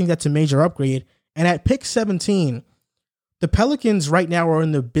 I think that's a major upgrade. And at pick 17, the Pelicans right now are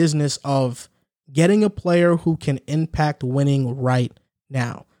in the business of getting a player who can impact winning right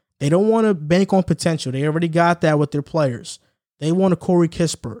now. They don't want to bank on potential. They already got that with their players. They want a Corey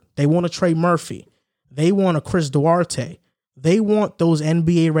Kispert. They want a Trey Murphy. They want a Chris Duarte. They want those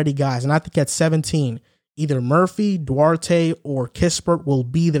NBA-ready guys. And I think at 17, either Murphy, Duarte, or Kispert will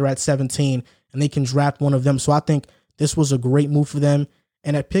be there at 17, and they can draft one of them. So I think this was a great move for them.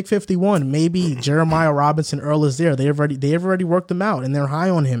 And at pick 51, maybe Jeremiah Robinson Earl is there. They've already worked him out, and they're high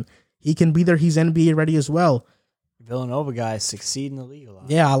on him. He can be there. He's NBA-ready as well. Villanova guys succeed in the league a lot.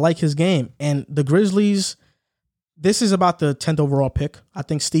 Yeah, I like his game. And the Grizzlies, this is about the 10th overall pick. I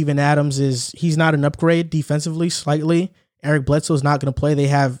think Steven Adams he's not an upgrade defensively, slightly. Eric Bledsoe's not going to play. They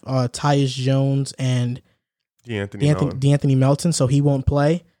have Tyus Jones and D'Anthony Melton, so he won't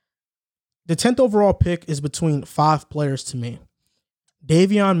play. The 10th overall pick is between 5 players to me.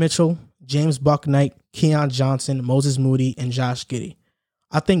 Davion Mitchell, James Bucknight, Keon Johnson, Moses Moody, and Josh Giddey.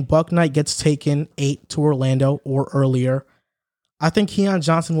 I think Bucknight gets taken 8 to Orlando or earlier. I think Keon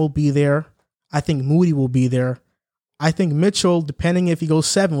Johnson will be there. I think Moody will be there. I think Mitchell, depending if he goes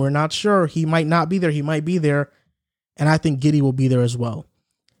 7, we're not sure. He might not be there. He might be there. And I think Giddey will be there as well.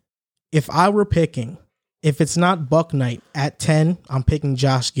 If I were picking, if it's not Bucknight at 10, I'm picking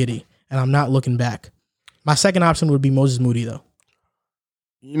Josh Giddey, and I'm not looking back. My second option would be Moses Moody, though.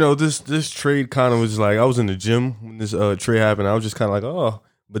 You know, this trade kind of was like, I was in the gym when this trade happened. I was just kind of like, oh.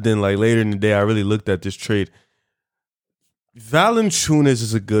 But then like later in the day, I really looked at this trade. Valanciunas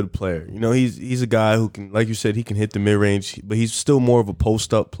is a good player. You know, he's a guy who can, like you said, he can hit the mid-range, but he's still more of a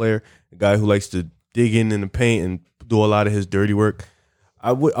post-up player, a guy who likes to dig in the paint and do a lot of his dirty work.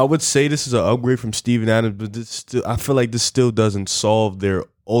 I would say this is an upgrade from Steven Adams, but I feel like this still doesn't solve their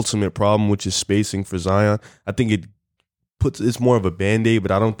ultimate problem, which is spacing for Zion. I think it's more of a Band-Aid,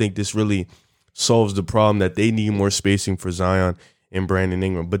 but I don't think this really solves the problem that they need more spacing for Zion and Brandon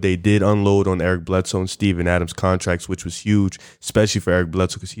Ingram. But they did unload on Eric Bledsoe and Steven Adams contracts, which was huge, especially for Eric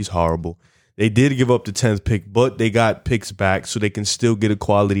Bledsoe because he's horrible. They did give up the 10th pick, but they got picks back so they can still get a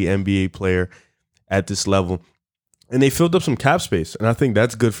quality NBA player at this level. And they filled up some cap space, and I think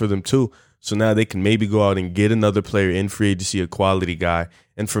that's good for them too. So now they can maybe go out and get another player in free agency, a quality guy.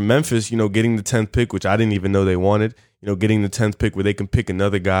 And for Memphis, you know, getting the 10th pick, which I didn't even know they wanted, you know, getting the 10th pick where they can pick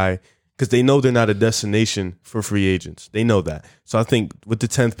another guy because they know they're not a destination for free agents. They know that. So I think with the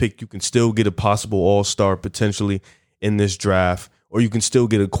 10th pick, you can still get a possible all-star potentially in this draft, or you can still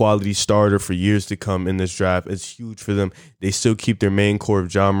get a quality starter for years to come in this draft. It's huge for them. They still keep their main core of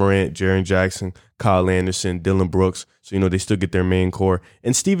John Morant, Jaren Jackson, Kyle Anderson, Dylan Brooks. So, they still get their main core.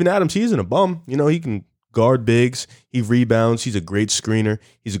 And Steven Adams, he isn't a bum. He can guard bigs. He rebounds. He's a great screener.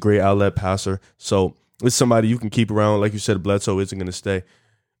 He's a great outlet passer. So it's somebody you can keep around. Like you said, Bledsoe isn't going to stay.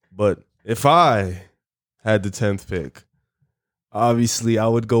 But if I had the 10th pick, obviously I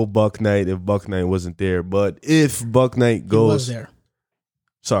would go Buck Knight if Buck Knight wasn't there. But if Buck Knight goes... He was there.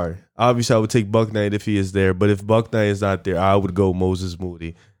 Sorry. Obviously I would take Buck Knight if he is there. But if Buck Knight is not there, I would go Moses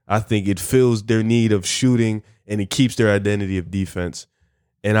Moody. I think it fills their need of shooting and it keeps their identity of defense.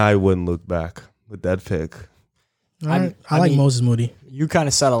 And I wouldn't look back with that pick. I like Moses Moody. You kind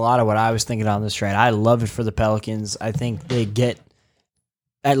of said a lot of what I was thinking on this trade. I love it for the Pelicans. I think they get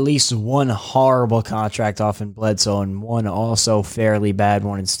at least one horrible contract off in Bledsoe and one also fairly bad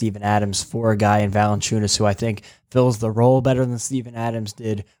one in Steven Adams for a guy in Valanciunas who I think fills the role better than Steven Adams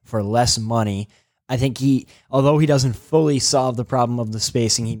did for less money. I think although he doesn't fully solve the problem of the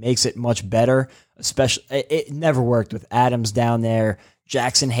spacing, he makes it much better. Especially, it never worked with Adams down there.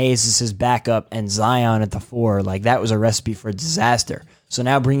 Jackson Hayes is his backup, and Zion at the 4. Like, that was a recipe for disaster. So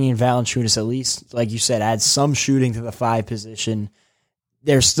now bringing in Valanciunas, at least, like you said, adds some shooting to the 5 position.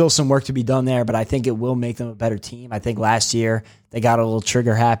 There's still some work to be done there, but I think it will make them a better team. I think last year they got a little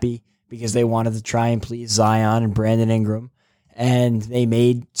trigger happy because they wanted to try and please Zion and Brandon Ingram, and they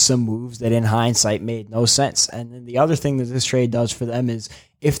made some moves that in hindsight made no sense. And then the other thing that this trade does for them is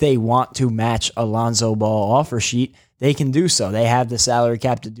if they want to match Alonzo Ball offer sheet, they can do so. They have the salary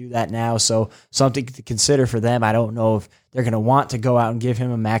cap to do that now, so something to consider for them. I don't know if they're going to want to go out and give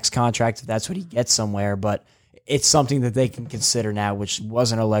him a max contract if that's what he gets somewhere, but it's something that they can consider now, which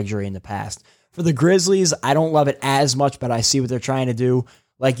wasn't a luxury in the past. For the Grizzlies, I don't love it as much, but I see what they're trying to do.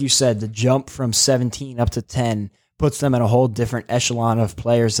 Like you said, the jump from 17 up to 10 puts them in a whole different echelon of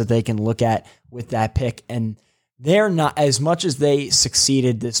players that they can look at with that pick. And they're not, as much as they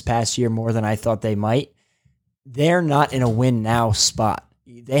succeeded this past year more than I thought they might, they're not in a win now spot.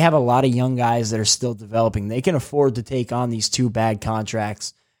 They have a lot of young guys that are still developing. They can afford to take on these 2 bad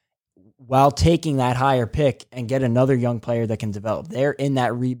contracts while taking that higher pick and get another young player that can develop. They're in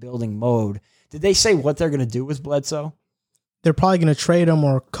that rebuilding mode. Did they say what they're going to do with Bledsoe? They're probably going to trade him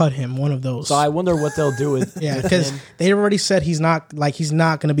or cut him, one of those. So I wonder what they'll do with yeah, because they already said he's not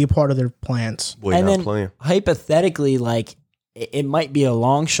going to be part of their plans. Boy, and not then playing. Hypothetically, like, it might be a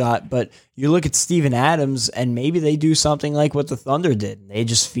long shot, but you look at Steven Adams and maybe they do something like what the Thunder did. They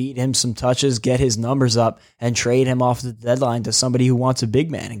just feed him some touches, get his numbers up, and trade him off the deadline to somebody who wants a big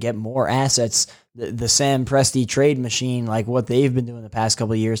man and get more assets. The Sam Presti trade machine, like what they've been doing the past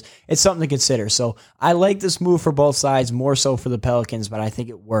couple of years, it's something to consider. So I like this move for both sides, more so for the Pelicans, but I think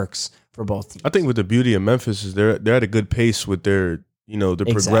it works for both teams. I think with the beauty of Memphis is they're at a good pace with their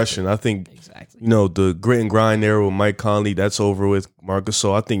progression. I think the grit and grind era with Mike Conley, that's over with. Marcus.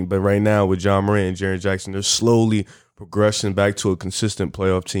 So I think, but right now with John Morant and Jaren Jackson, they're slowly progressing back to a consistent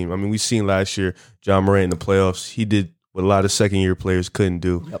playoff team. I mean, we seen last year John Morant in the playoffs. He did what a lot of second-year players couldn't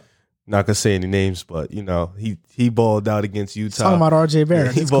do. Yep. Not gonna say any names, but he balled out against Utah. Talking about RJ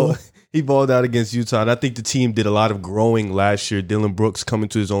Barrett, he balled out against Utah, and I think the team did a lot of growing last year. Dylan Brooks coming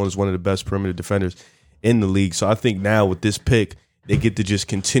to his own as one of the best perimeter defenders in the league. So I think now with this pick, they get to just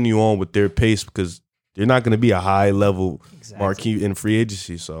continue on with their pace because they're not going to be a high-level marquee in free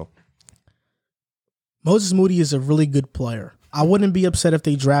agency. So Moses Moody is a really good player. I wouldn't be upset if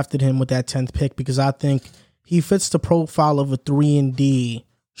they drafted him with that 10th pick because I think he fits the profile of a 3-and-D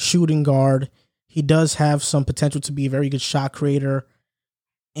shooting guard. He does have some potential to be a very good shot creator.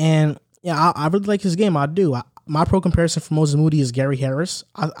 And yeah, I really like his game. I do. My pro comparison for Moses Moody is Gary Harris.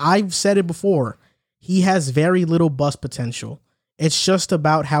 I've said it before. He has very little bust potential. It's just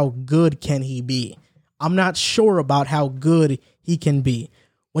about how good can he be. I'm not sure about how good he can be.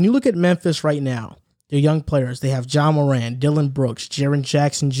 When you look at Memphis right now, they're young players. They have John Morant, Dylan Brooks, Jaren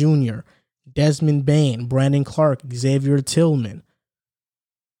Jackson Jr., Desmond Bane, Brandon Clark, Xavier Tillman.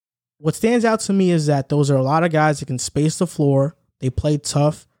 What stands out to me is that those are a lot of guys that can space the floor. They play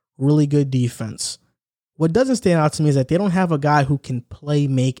tough, really good defense. What doesn't stand out to me is that they don't have a guy who can play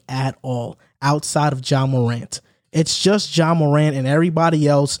make at all outside of John Morant. It's just John Morant and everybody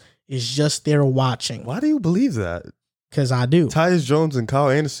else is just there watching. Why do you believe that? Because I do. Tyus Jones and Kyle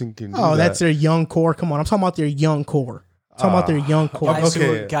Anderson can do that. Oh, that's their young core. Come on. I'm talking about their young core.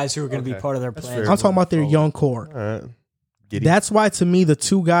 Guys who are going to be part of their plans. I'm talking about their young core. All right. That's why, to me, the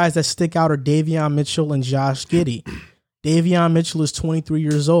 2 guys that stick out are Davion Mitchell and Josh Giddey. Davion Mitchell is 23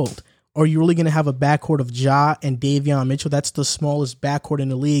 years old. Are you really going to have a backcourt of Ja and Davion Mitchell? That's the smallest backcourt in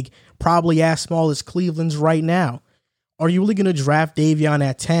the league, probably as small as Cleveland's right now. Are you really going to draft Davion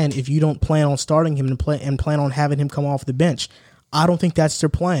at 10 if you don't plan on starting him and plan on having him come off the bench? I don't think that's their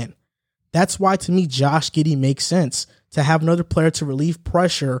plan. That's why, to me, Josh Giddey makes sense, to have another player to relieve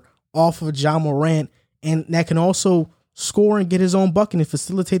pressure off of Ja Morant, and that can also score and get his own bucket and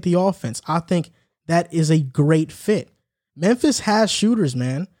facilitate the offense. I think that is a great fit. Memphis has shooters,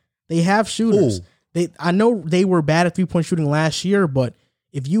 man. They have shooters. I know they were bad at three-point shooting last year, but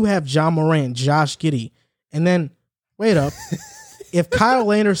if you have Ja Morant, Josh Giddey, and then, wait up, if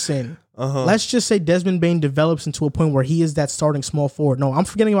Kyle Anderson, let's just say Desmond Bane develops into a point where he is that starting small forward. No, I'm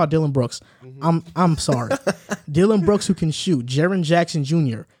forgetting about Dylan Brooks. I'm sorry. Dylan Brooks, who can shoot, Jaren Jackson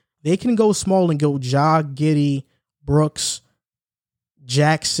Jr., they can go small and go Ja, Giddey, Brooks,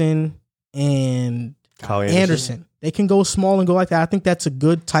 Jackson, and Kyle Anderson. They can go small and go like that. I think that's a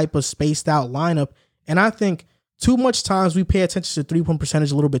good type of spaced out lineup. And I think too much times we pay attention to three-point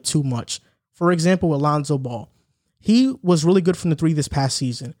percentage a little bit too much. For example, with Lonzo Ball. He was really good from the three this past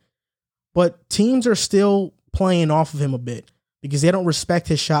season. But teams are still playing off of him a bit because they don't respect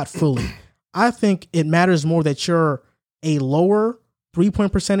his shot fully. I think it matters more that you're a lower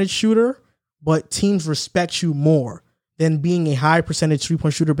three-point percentage shooter, but teams respect you more than being a high percentage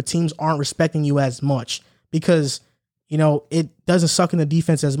three-point shooter, but teams aren't respecting you as much because, you know, it doesn't suck in the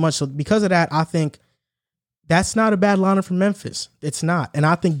defense as much. So because of that, I think that's not a bad lineup for Memphis. It's not. And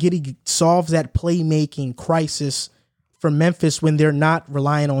I think Giddey solves that playmaking crisis for Memphis when they're not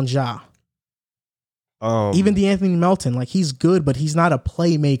relying on Ja. Even DeAnthony Melton, like, he's good, but he's not a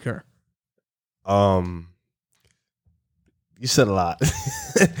playmaker. You said a lot.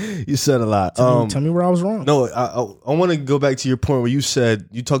 You said a lot. Tell me where I was wrong. No, I want to go back to your point where you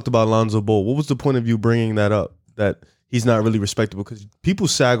talked about Lonzo Ball. What was the point of you bringing that up? That he's not really respectable, because people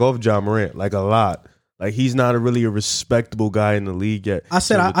sag off Ja Morant like a lot. Like, he's not really a respectable guy in the league yet. I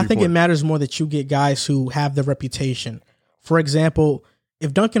said I think it matters more that you get guys who have the reputation. For example,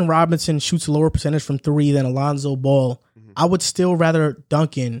 if Duncan Robinson shoots a lower percentage from three than Alonzo Ball, I would still rather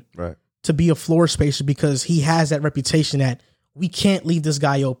Duncan to be a floor spacer because he has that reputation that we can't leave this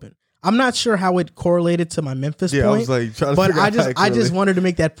guy open. I'm not sure how it correlated to my Memphis point. I was like trying to but figure out I just wanted to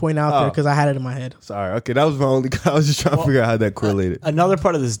make that point out there because I had it in my head. Sorry. Okay, that was my only. I was just trying to figure out how that correlated. Another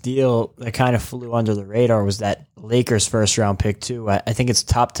part of this deal that kind of flew under the radar was that Lakers first round pick too. I think it's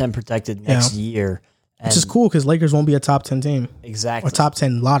top 10 protected next year. Which is cool because Lakers won't be a top 10 team. Exactly. Or top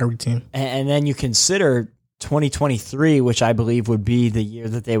 10 lottery team. And then you consider 2023, which I believe would be the year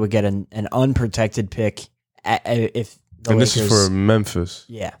that they would get an unprotected pick if the Lakers. This is for Memphis.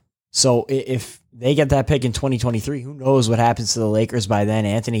 Yeah. So if they get that pick in 2023, who knows what happens to the Lakers by then?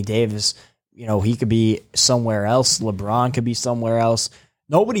 Anthony Davis, he could be somewhere else. LeBron could be somewhere else.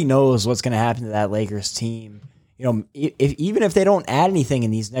 Nobody knows what's going to happen to that Lakers team. Even if they don't add anything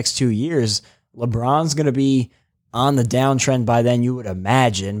in these next 2 years, LeBron's going to be on the downtrend by then, you would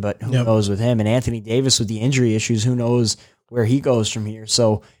imagine, but who knows with him? And Anthony Davis with the injury issues, who knows where he goes from here?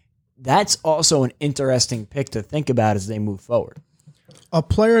 So that's also an interesting pick to think about as they move forward. A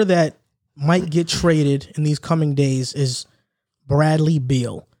player that might get traded in these coming days is Bradley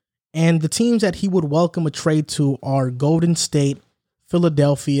Beal. And the teams that he would welcome a trade to are Golden State,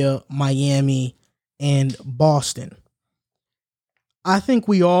 Philadelphia, Miami, and Boston. I think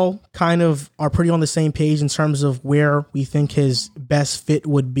we all kind of are pretty on the same page in terms of where we think his best fit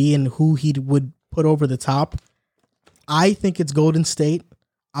would be and who he would put over the top. I think it's Golden State.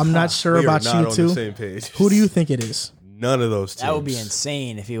 I'm not sure about you two. The same page. Who do you think it is? None of those teams. That would be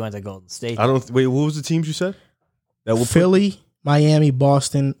insane if he went to Golden State. Wait, what was the teams you said? Philly, Miami,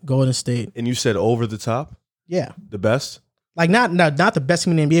 Boston, Golden State. And you said over the top? Yeah. The best? Like not the best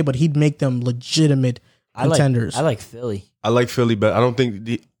team in the NBA, but he'd make them legitimate contenders. I like Philly. I like Philly, but I don't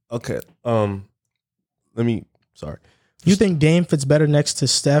think sorry. You think Dame fits better next to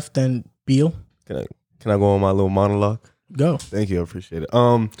Steph than Beal? Can I go on my little monologue? Go. Thank you, I appreciate it.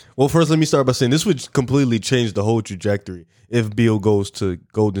 Well, first let me start by saying this would completely change the whole trajectory if Beal goes to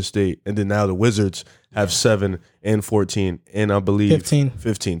Golden State, and then now the Wizards have 7 and 14, and I believe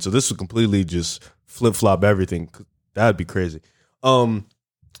 15. So this would completely just flip flop everything. That'd be crazy. The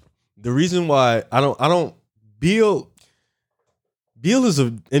reason why I don't Beal is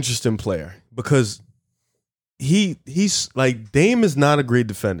an interesting player because he's like, Dame is not a great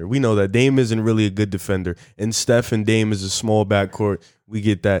defender. We know that Dame isn't really a good defender, and Steph and Dame is a small backcourt. We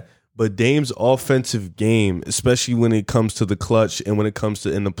get that. But Dame's offensive game, especially when it comes to the clutch and when it comes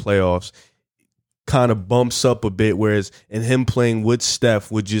to in the playoffs, kind of bumps up a bit, whereas in him playing with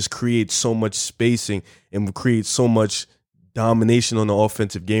Steph would just create so much spacing and would create so much domination on the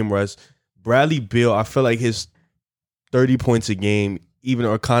offensive game. Whereas Bradley Beal, I feel like his 30 points a game even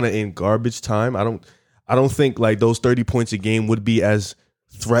are kind of in garbage time. I don't think like those 30 points a game would be as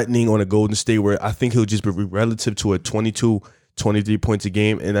threatening on a Golden State, where I think he'll just be relative to a 22, 23 points a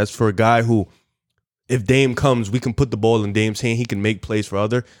game. And that's for a guy who, if Dame comes, we can put the ball in Dame's hand. He can make plays for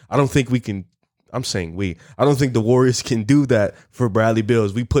other. I don't think we can. I'm saying I don't think the Warriors can do that for Bradley Beal.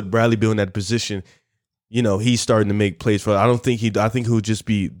 As we put Bradley Beal in that position, he's starting to make plays for. I think he'll just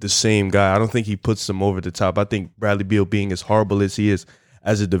be the same guy. I don't think he puts them over the top. I think Bradley Beal, being as horrible as he is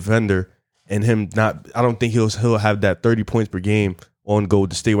as a defender, and him not, I don't think he'll have that 30 points per game on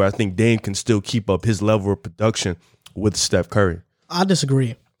Golden State, where I think Dame can still keep up his level of production with Steph Curry. I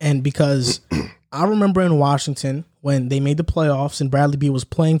disagree. And because I remember in Washington when they made the playoffs and Bradley Beal was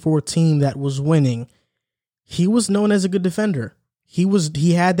playing for a team that was winning, he was known as a good defender.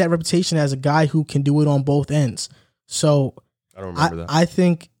 He had that reputation as a guy who can do it on both ends. So I don't remember that. I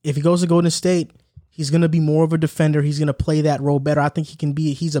think if he goes to Golden State, he's going to be more of a defender. He's going to play that role better. I think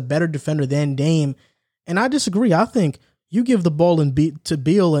he's a better defender than Dame. And I disagree. I think you give the ball to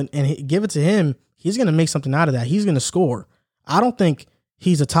Beal and give it to him, he's going to make something out of that. He's going to score. I don't think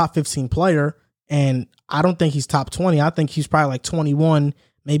he's a top 15 player, and I don't think he's top 20. I think he's probably like 21,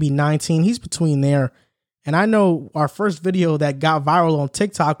 maybe 19. He's between there. And I know our first video that got viral on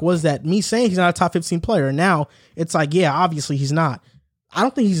TikTok was that me saying he's not a top 15 player. And now it's like, yeah, obviously he's not. I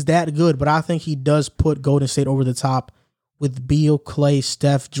don't think he's that good, but I think he does put Golden State over the top with Beal, Clay,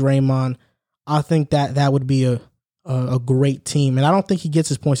 Steph, Draymond. I think that would be a great team. And I don't think he gets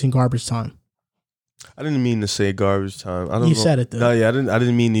his points in garbage time. I didn't mean to say garbage time. I don't You know. said it though. No, yeah, I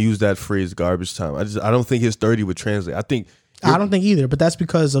didn't mean to use that phrase, garbage time. I don't think his 30 would translate. I don't think either, but that's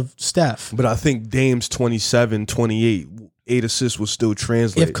because of Steph. But I think Dame's 27, 28, 8 assists will still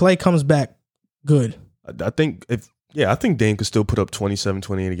translate. If Clay comes back, good. I think Dame could still put up 27,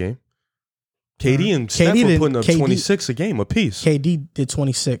 28 a game. KD and Steph KD were putting up 26 a game apiece. KD did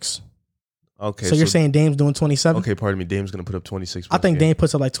 26. Okay, So you're saying Dame's doing 27? Okay, pardon me. Dame's going to put up 26. I think Dame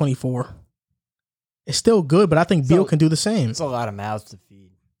puts up like 24. It's still good, but I think Beal can do the same. It's a lot of mouths to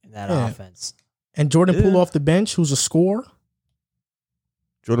feed in that offense. And Jordan Poole off the bench, who's a scorer.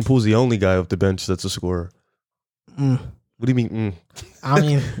 Jordan Poole's the only guy off the bench that's a scorer. What do you mean? I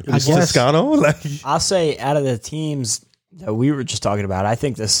mean, I guess. Toscano? I'll say out of the teams that we were just talking about, I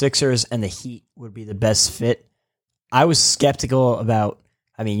think the Sixers and the Heat would be the best fit. I was skeptical about,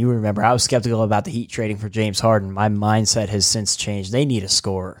 you remember, I was skeptical about the Heat trading for James Harden. My mindset has since changed. They need a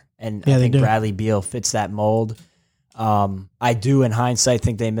scorer. And I think Bradley Beal fits that mold. I do, in hindsight,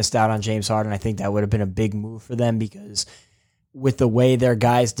 think they missed out on James Harden. I think that would have been a big move for them because with the way their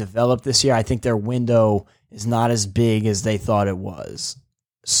guys developed this year, I think their window is not as big as they thought it was.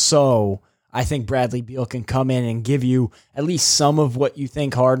 So I think Bradley Beal can come in and give you at least some of what you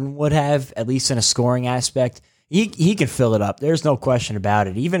think Harden would have, at least in a scoring aspect. He can fill it up. There's no question about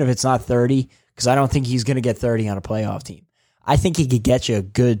it, even if it's not 30, because I don't think he's going to get 30 on a playoff team. I think he could get you a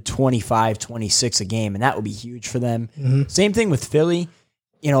good 25, 26 a game, and that would be huge for them. Mm-hmm. Same thing with Philly.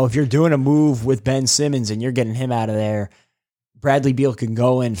 If you're doing a move with Ben Simmons and you're getting him out of there, Bradley Beal can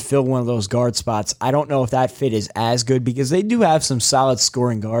go and fill one of those guard spots. I don't know if that fit is as good because they do have some solid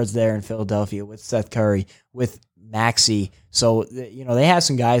scoring guards there in Philadelphia with Seth Curry, with Maxey. So, they have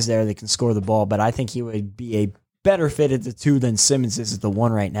some guys there that can score the ball, but I think he would be a better fit at the two than Simmons is at the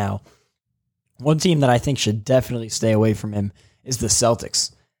one right now. One team that I think should definitely stay away from him is the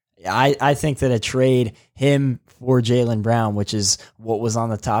Celtics. I think that a trade him for Jaylen Brown, which is what was on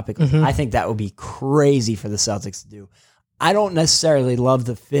the topic, I think that would be crazy for the Celtics to do. I don't necessarily love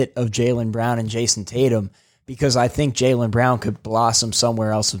the fit of Jaylen Brown and Jason Tatum because I think Jaylen Brown could blossom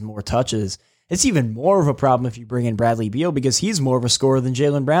somewhere else with more touches. It's even more of a problem if you bring in Bradley Beal because he's more of a scorer than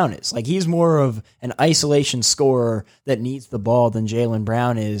Jaylen Brown is. He's more of an isolation scorer that needs the ball than Jaylen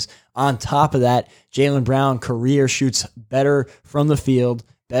Brown is. On top of that, Jaylen Brown career shoots better from the field,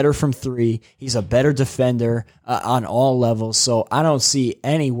 better from three. He's a better defender on all levels. So I don't see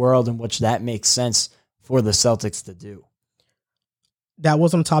any world in which that makes sense for the Celtics to do. That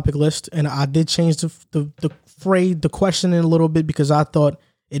was on the topic list, and I did change the question in a little bit because I thought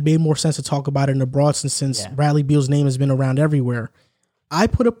it made more sense to talk about it in a broad sense since Bradley Beal's name has been around everywhere. I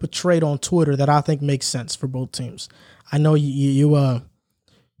put up a trade on Twitter that I think makes sense for both teams. I know you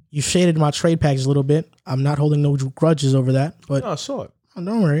shaded my trade package a little bit. I'm not holding no grudges over that. But I saw it.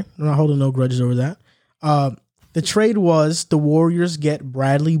 Don't worry. I'm not holding no grudges over that. The trade was the Warriors get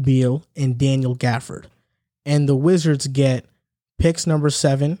Bradley Beal and Daniel Gafford, and the Wizards get picks number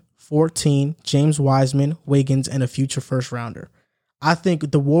 7, 14, James Wiseman, Wiggins, and a future first rounder. I think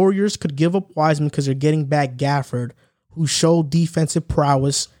the Warriors could give up Wiseman because they're getting back Gafford, who showed defensive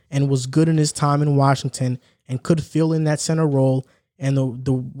prowess and was good in his time in Washington and could fill in that center role. And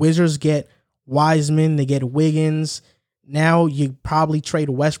the Wizards get Wiseman, they get Wiggins. Now you probably trade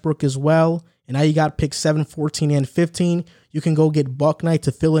Westbrook as well. And now you got picks 7, 14, and 15. You can go get Bucknight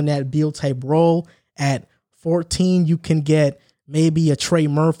to fill in that Beal-type role. At 14, you can get maybe a Trey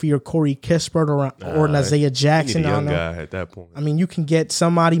Murphy or Corey Kispert or Isaiah Jackson. You need a young guy at that point. I mean, you can get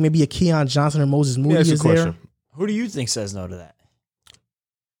somebody, maybe a Keon Johnson or Moses Moody is there. Who do you think says no to that?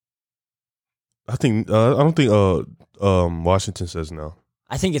 I don't think Washington says no.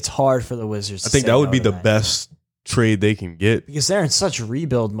 I think it's hard for the Wizards. I think that would be the best trade they can get because they're in such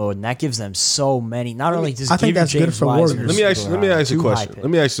rebuild mode, and that gives them so many. Not only does I think that's good for Warriors. Let me ask you a question. Let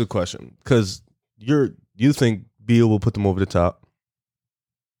me ask you a question because you think Beal will put them over the top?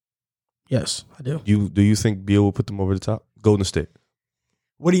 Yes, I do. Do you think Beal will put them over the top? Golden State.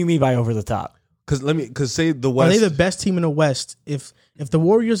 What do you mean by over the top? Because say the West. Are they the best team in the West? If the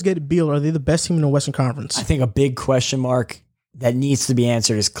Warriors get Beal, are they the best team in the Western Conference? I think a big question mark that needs to be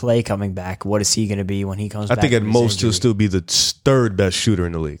answered is Klay coming back. What is he going to be when he comes back? I think at most he'll still be the third best shooter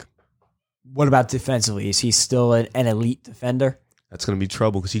in the league. What about defensively? Is he still an elite defender? That's going to be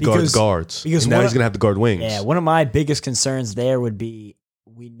trouble because he guards guards. Because now he's going to have to guard wings. Yeah, one of my biggest concerns there would be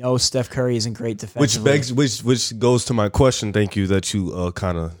we know Steph Curry isn't great defensively. Which goes to my question. Thank you that you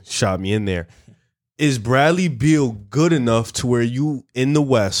kind of shot me in there. Is Bradley Beal good enough to where you in the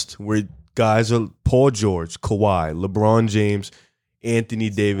West where guys are Paul George, Kawhi, LeBron James, Anthony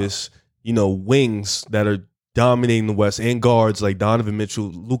Davis, wings that are dominating the West and guards like Donovan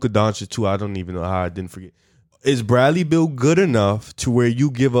Mitchell, Luka Doncic too. I don't even know how I didn't forget. Is Bradley Beal good enough to where you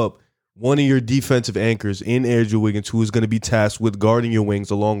give up one of your defensive anchors in Andrew Wiggins, who is going to be tasked with guarding your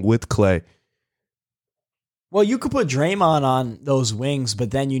wings along with Klay? Well, you could put Draymond on those wings,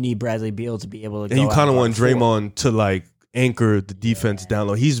 but then you need Bradley Beal to be able to. And you kind of want Draymond to anchor the defense down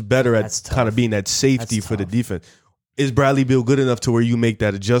low. He's better at kind of being that safety for the defense. Is Bradley Beal good enough to where you make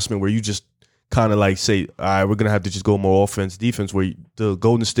that adjustment where you just kind of say, all right, we're going to have to just go more offense, defense, where the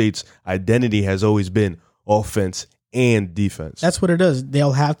Golden State's identity has always been offense and defense. That's what it is.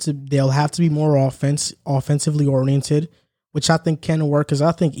 They'll have to be more offensively oriented, which I think can work because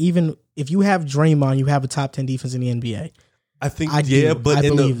I think even if you have Draymond, you have a top 10 defense in the NBA. I think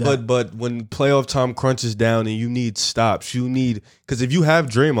but but when playoff time crunches down and you need stops, because if you have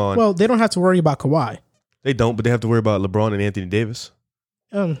Draymond, well, they don't have to worry about Kawhi. They don't, but they have to worry about LeBron and Anthony Davis.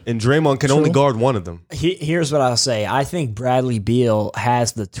 And Draymond can only guard one of them. Here's what I'll say. I think Bradley Beal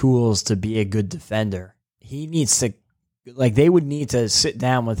has the tools to be a good defender. He needs to, they would need to sit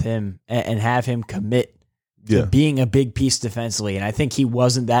down with him and have him commit to being a big piece defensively. And I think he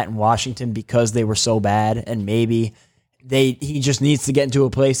wasn't that in Washington because they were so bad. And maybe he just needs to get into a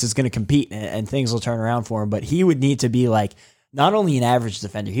place that's going to compete and things will turn around for him. But he would need to be not only an average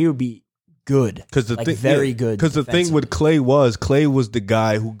defender, he would be good. Very good. Because the thing with Klay was the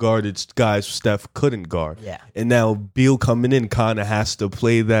guy who guarded guys Steph couldn't guard. Yeah. And now Beal coming in kind of has to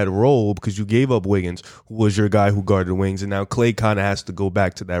play that role because you gave up Wiggins, who was your guy who guarded wings, and now Klay kind of has to go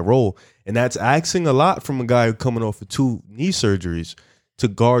back to that role. And that's asking a lot from a guy who coming off of 2 knee surgeries to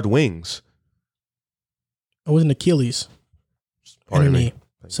guard wings. It was an Achilles and a knee.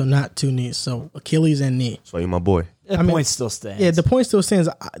 So not 2 knees. So Achilles and knee. So you're my boy. The point still stands. Yeah, the point still stands.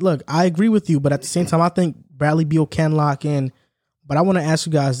 Look, I agree with you, but at the same time, I think Bradley Beal can lock in. But I want to ask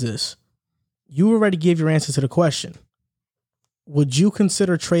you guys this. You already gave your answer to the question. Would you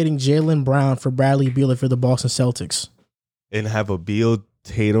consider trading Jaylen Brown for Bradley Beal if you're the Boston Celtics? And have a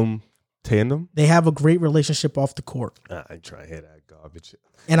Beal-Tatum tandem? They have a great relationship off the court. I try to hit that garbage.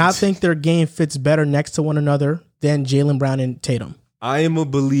 And I think their game fits better next to one another than Jaylen Brown and Tatum. I am a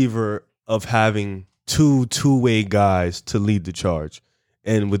believer of having two-way guys to lead the charge.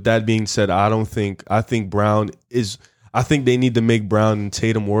 And with that being said, I think they need to make Brown and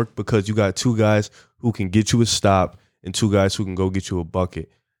Tatum work because you got 2 guys who can get you a stop and 2 guys who can go get you a bucket.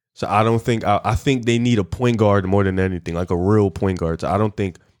 So I think they need a point guard more than anything, like a real point guard. So I don't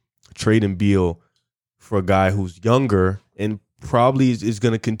think trading Beal for a guy who's younger and probably is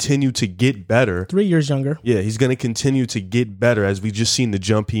going to continue to get better. 3 years younger. Yeah, he's going to continue to get better as we just seen the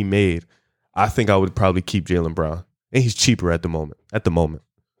jump he made. I think I would probably keep Jaylen Brown. And he's cheaper at the moment.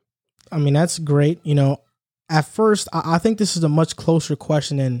 I mean, that's great. At first, I think this is a much closer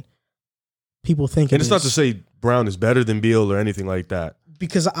question than people think and it's not to say Brown is better than Beal or anything like that.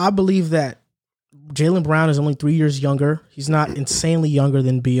 Because I believe that Jaylen Brown is only 3 years younger. He's not insanely younger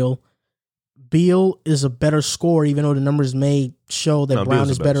than Beal. Beal is a better scorer, even though the numbers may show that Brown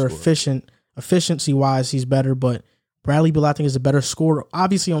is better efficiency-wise. He's better, but Bradley Beal, I think, is a better scorer.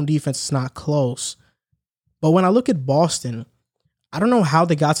 Obviously, on defense, it's not close. But when I look at Boston, I don't know how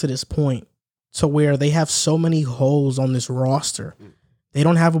they got to this point to where they have so many holes on this roster. They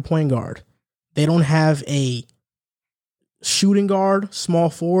don't have a point guard. They don't have a shooting guard, small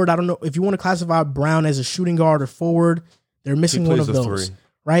forward. I don't know if you want to classify Brown as a shooting guard or forward. They're missing one of those,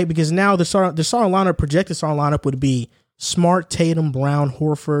 right? Because now the starting lineup, projected starting lineup would be Smart, Tatum, Brown,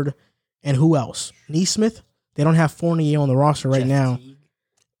 Horford, and who else? Nesmith. They don't have Fournier on the roster right now.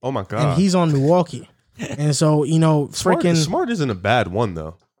 Oh my God! And he's on Milwaukee, and so Smart isn't a bad one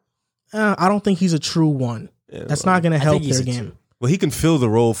though. I don't think he's a true one. Yeah, That's not going to help their game. Well, he can fill the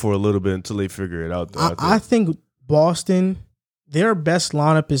role for a little bit until they figure it out. Though, I think Boston, their best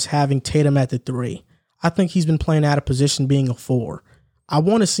lineup is having Tatum at the 3. I think he's been playing out of position being a 4. I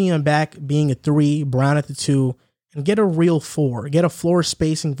want to see him back being a 3, Brown at the 2, and get a real 4. Get a floor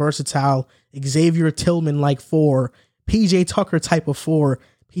spacing, versatile, Xavier Tillman-like 4, PJ Tucker type of 4.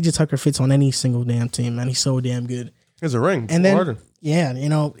 PJ Tucker fits on any single damn team, man. He's so damn good. There's a ring. And then, Harden. Yeah,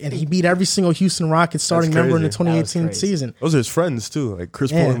 and he beat every single Houston Rockets starting member in the 2018 season. Those are his friends, too. Like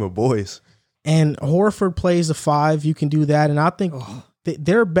Chris Paul and my boys. And Horford plays the 5. You can do that. And I think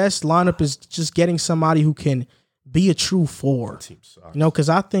their best lineup is just getting somebody who can be a true 4. Because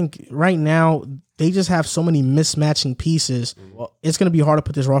I think right now they just have so many mismatching pieces. Well, it's going to be hard to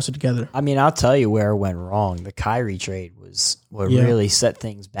put this roster together. I mean, I'll tell you where it went wrong. The Kyrie trade was what really set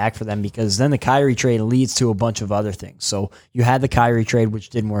things back for them, because then the Kyrie trade leads to a bunch of other things. So you had the Kyrie trade, which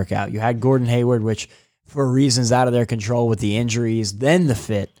didn't work out. You had Gordon Hayward, which for reasons out of their control with the injuries, then the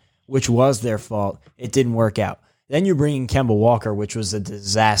fit, which was their fault. It didn't work out. Then you bring in Kemba Walker, which was a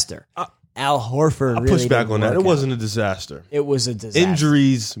disaster. Al Horford really pushed back on that. It wasn't a disaster. It was a disaster.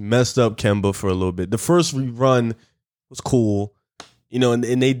 Injuries messed up Kemba for a little bit. The first run was cool, and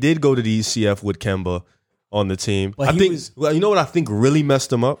they did go to the ECF with Kemba on the team. But you know what I think really messed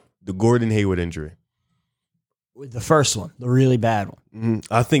them up? The Gordon Hayward injury. The first one, the really bad one.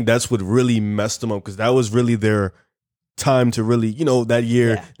 Mm-hmm. I think that's what really messed them up, because that was really their time to really, that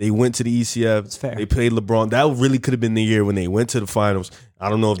year they went to the ECF. That's fair. They played LeBron. That really could have been the year when they went to the finals. I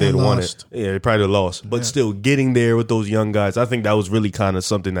don't know if they'd won it. Yeah, they probably lost. But still, getting there with those young guys, I think that was really kind of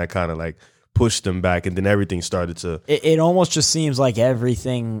something that kind of like pushed them back, and then everything started to. It almost just seems like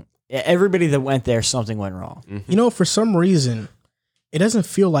everybody that went there, something went wrong. Mm-hmm. For some reason, it doesn't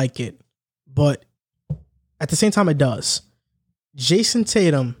feel like it, but at the same time, it does. Jason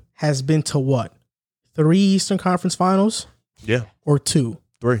Tatum has been to what? 3 Eastern Conference Finals? Yeah. Or 2?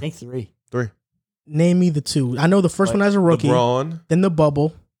 3. I think 3. 3. Name me the 2. I know the first one as a rookie. LeBron. Then the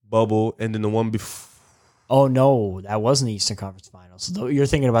bubble, and then the one before. Oh, no. That wasn't the Eastern Conference Finals. You're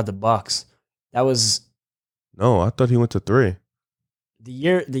thinking about the Bucks. That was... No, I thought he went to 3. The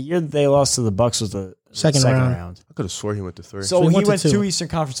year that they lost to the Bucks was the second round. I could have swore he went to 3. So he went to 2 Eastern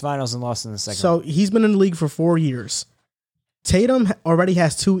Conference Finals and lost in the second round. So he's been in the league for 4 years. Tatum already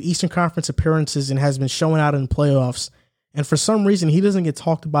has 2 Eastern Conference appearances and has been showing out in playoffs. And for some reason, he doesn't get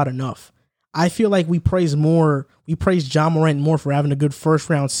talked about enough. I feel like we praise Ja Morant more for having a good first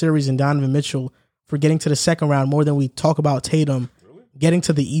round series and Donovan Mitchell for getting to the second round more than we talk about Tatum getting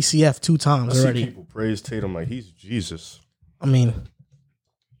to the ECF 2 times already. People praise Tatum like he's Jesus. I mean,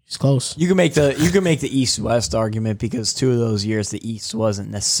 he's close. You can make the East-West argument, because 2 of those years the East wasn't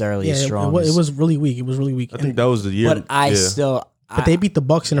necessarily as strong. It was really weak. It was really weak. I think that was the year. But But they beat the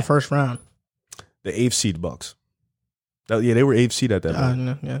Bucks in the first round. The 8th seed Bucks. They were 8th seed at that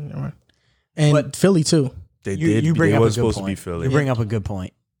point. Yeah, you're right. And Philly too. They did. You bring they up was a good supposed point. to be Philly. You bring up a good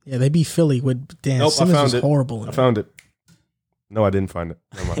point. Yeah, they beat Philly with Dan Simmons was horrible. I found it. No, I didn't find it.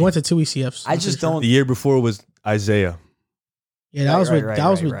 He went to 2 ECFs. I just don't. The year before was Isaiah. Yeah, that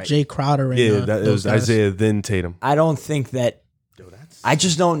was with Jay Crowder. And, it was guys. Isaiah then Tatum. I don't think that. I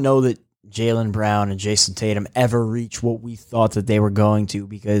just don't know that Jaylen Brown and Jason Tatum ever reach what we thought that they were going to,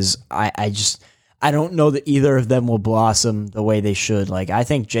 because I don't know that either of them will blossom the way they should. Like, I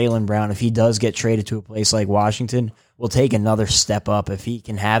think Jaylen Brown, if he does get traded to a place like Washington, will take another step up if he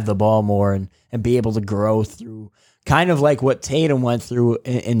can have the ball more and be able to grow through kind of like what Tatum went through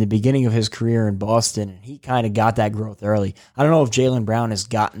in the beginning of his career in Boston. And he kind of got that growth early. I don't know if Jaylen Brown has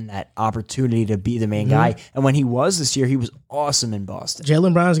gotten that opportunity to be the main guy. And when he was this year, he was awesome in Boston.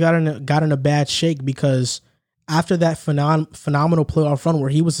 Jaylen Brown's got in a bad shake, because after that phenomenal playoff run where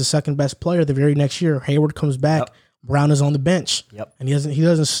he was the second best player, the very next year, Hayward comes back. Yep. Brown is on the bench. Yep. And he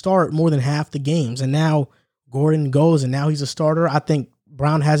doesn't start more than half the games. And now Gordon goes, and now he's a starter. I think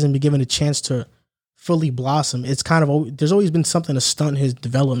Brown hasn't been given a chance to fully blossom. It's kind of, there's always been something to stunt his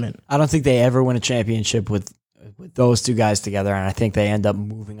development. I don't think they ever win a championship with those 2 guys together, and I think they end up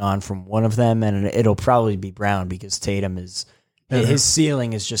moving on from one of them, and it'll probably be Brown, because Tatum his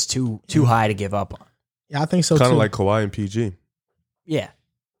ceiling is just too high to give up on. Yeah, I think so Kind too. of like Kawhi and PG. Yeah.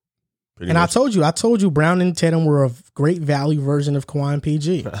 And I told you, Brown and Tatum were a great value version of Kawhi and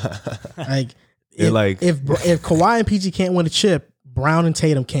PG. If Kawhi and PG can't win a chip, Brown and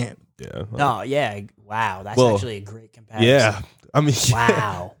Tatum can't. Yeah. No, yeah. Wow. That's actually a great comparison. Yeah. I mean,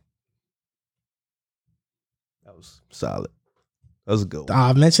 wow. That was solid. That was a good one.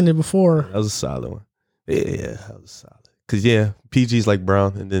 I've mentioned it before. That was a solid one. Yeah, that was solid. Because, yeah, PG's like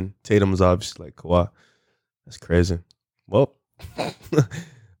Brown, and then Tatum is obviously like Kawhi. That's crazy. Well,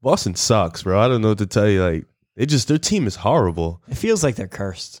 Boston sucks, bro. I don't know what to tell you. Like, their team is horrible. It feels like they're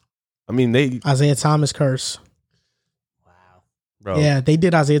cursed. I mean, Isaiah Thomas curse. Wow. Bro. Yeah, they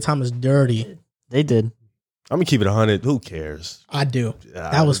did Isaiah Thomas dirty. They did. I'm going to keep it 100. Who cares? I do.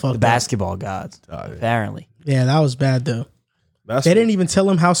 That was fucked The up. basketball gods, apparently. Yeah, that was bad, though. They didn't even tell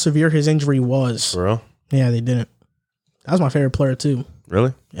him how severe his injury was. For real? Yeah, they didn't. That was my favorite player, too.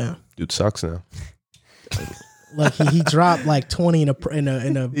 Really? Yeah. Dude sucks now. Like he dropped like 20 in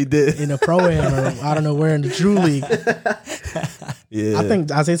a He did. in a pro-am or I don't know where in the Drew League. Yeah. I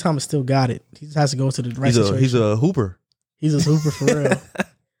think Isaiah Thomas still got it. He just has to go to the right situation. He's a hooper. He's a hooper for real.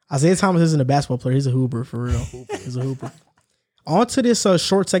 Isaiah Thomas isn't a basketball player. He's a hooper for real. He's a hooper. On to this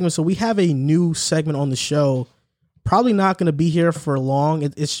short segment. So we have a new segment on the show. Probably not going to be here for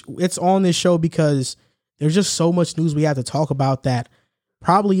long. It's on this show because there's just so much news we have to talk about that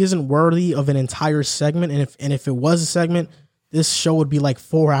probably isn't worthy of an entire segment. And if it was a segment, this show would be like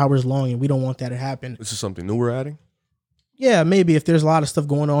 4 hours long, and we don't want that to happen. This is something new we're adding? Yeah, maybe if there's a lot of stuff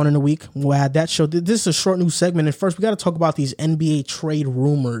going on in a week, we'll add that show. This is a short news segment. And first, we got to talk about these NBA trade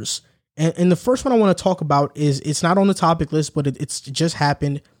rumors. And the first one I want to talk about is, it's not on the topic list, but it just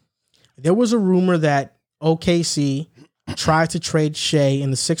happened. There was a rumor that OKC tried to trade Shea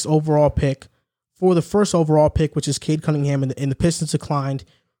in the 6th overall pick for the 1st overall pick, which is Cade Cunningham, and the Pistons declined.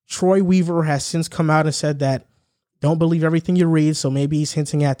 Troy Weaver has since come out and said that don't believe everything you read, so maybe he's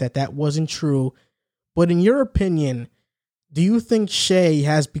hinting at that wasn't true. But in your opinion, do you think Shea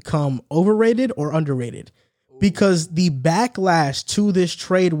has become overrated or underrated? Because the backlash to this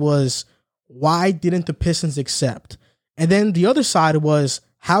trade was, why didn't the Pistons accept? And then the other side was,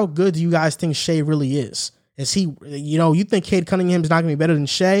 how good do you guys think Shea really is? Is he, you think Cade Cunningham is not going to be better than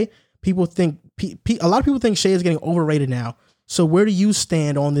Shea? People think, a lot of people think Shea is getting overrated now. So where do you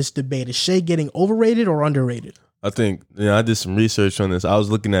stand on this debate? Is Shea getting overrated or underrated? I think, I did some research on this. I was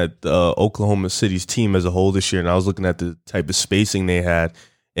looking at Oklahoma City's team as a whole this year, and I was looking at the type of spacing they had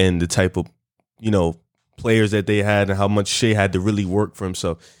and the type of, players that they had and how much Shea had to really work for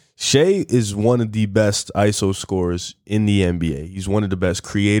himself. Shea is one of the best ISO scorers in the NBA. He's one of the best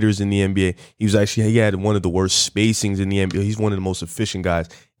creators in the NBA. He had one of the worst spacings in the NBA. He's one of the most efficient guys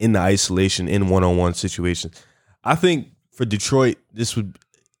in the isolation, in one-on-one situations. I think for Detroit,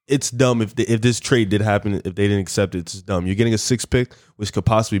 it's dumb if this trade did happen. If they didn't accept it, it's dumb. You're getting a 6th pick, which could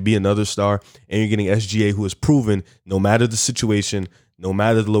possibly be another star, and you're getting SGA, who has proven no matter the situation, no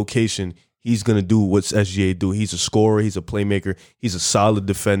matter the location, he's going to do what's SGA do. He's a scorer. He's a playmaker. He's a solid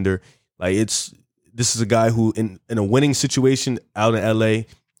defender. This is a guy who, in a winning situation out in LA,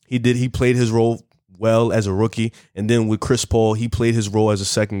 he played his role well as a rookie. And then with Chris Paul, he played his role as a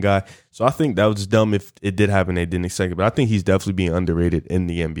second guy. So I think that was dumb if it did happen. They didn't accept it. But I think he's definitely being underrated in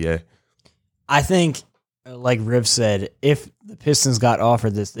the NBA. I think, like Riv said, if the Pistons got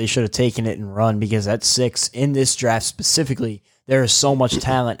offered this, they should have taken it and run, because at 6 in this draft specifically, there is so much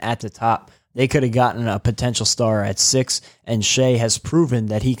talent at the top. They could have gotten a potential star at 6, and Shea has proven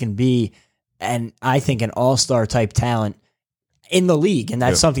that he can be, and I think, an all-star type talent in the league, and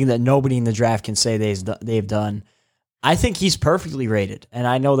that's something that nobody in the draft can say they've done. I think he's perfectly rated, and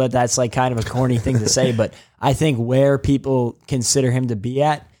I know that that's like kind of a corny thing to say, but I think where people consider him to be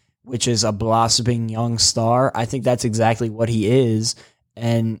at, which is a blossoming young star, I think that's exactly what he is,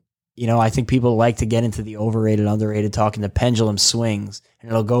 and I think people like to get into the overrated, underrated talk, and the pendulum swings,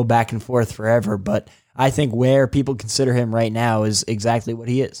 and it'll go back and forth forever. But I think where people consider him right now is exactly what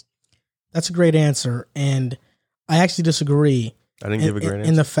he is. That's a great answer, and I actually disagree. I didn't give a great answer.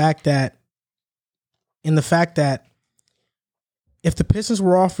 In the fact that if the Pistons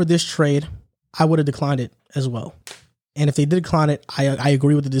were offered this trade, I would have declined it as well. And if they did decline it, I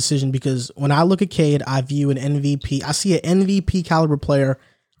agree with the decision, because when I look at Cade, I view an MVP. I see an MVP caliber player.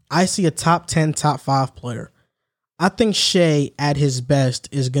 I see a top 10, top 5 player. I think Shea at his best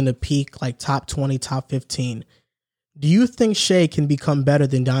is going to peak like top 20, top 15. Do you think Shea can become better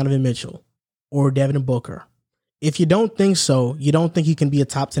than Donovan Mitchell or Devin Booker? If you don't think so, you don't think he can be a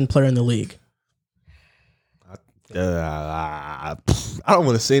top 10 player in the league? I don't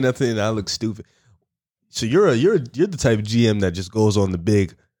want to say nothing. I look stupid. So you're the type of GM that just goes on the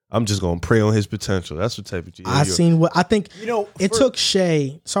big, I'm just gonna prey on his potential. That's what type of GA. I seen what I think. It for- took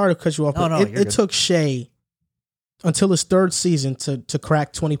Shea. Sorry to cut you off. No, but you're it good. took Shea until his third season to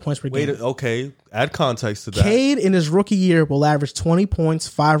crack 20 points per game. Okay. Add context to that. Cade in his rookie year will average 20 points,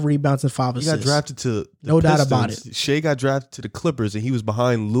 5 rebounds, and 5 He assists. got drafted to the No doubt Pistons. about it. Shea got drafted to the Clippers, and he was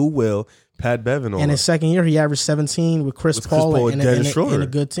behind Lou Will, Pat Bevan on And him. his second year, he averaged 17 with Chris With Chris Paul, Paul and, and Dennis Schroeder. and a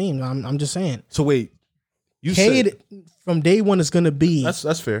good team. I'm just saying. So wait, you Cade said from day one is going to be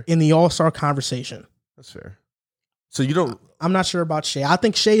that's fair. in the All-Star conversation. That's fair. So you don't. I'm not sure about Shea. I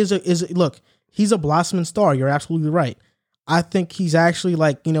think Shea is look, he's a blossoming star. You're absolutely right. I think he's actually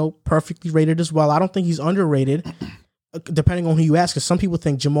perfectly rated as well. I don't think he's underrated, depending on who you ask. Because some people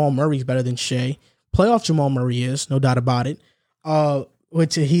think Jamal Murray is better than Shea. Playoff Jamal Murray is, no doubt about it.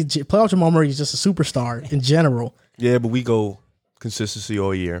 Playoff Jamal Murray is just a superstar in general. Yeah, but we go consistency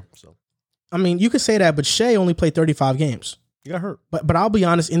all year. So I mean, you could say that, but Shea only played 35 games. he got hurt. But I'll be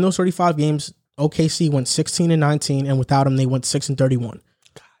honest, in those 35 games, OKC went 16-19, and without him, they went 6-31.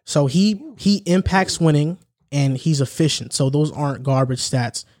 So he impacts winning, and he's efficient. So those aren't garbage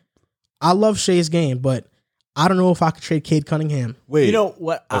stats. I love Shea's game, but I don't know if I could trade Cade Cunningham. Wait, You know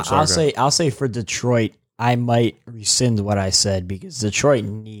what? Oh, sorry, I'll say for Detroit, I might rescind what I said because Detroit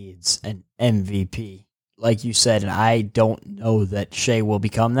needs an MVP, like you said, and I don't know that Shea will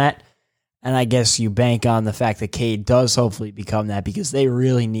become that. And I guess you bank on the fact that Cade does hopefully become that because they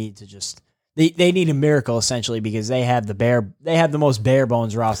really need to just they need a miracle essentially because they have the most bare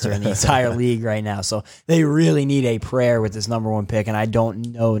bones roster in the entire league right now. So they really need a prayer with this number 1 pick, and I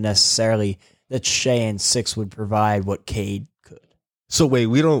don't know necessarily that Shea and 6 would provide what Cade could. So wait,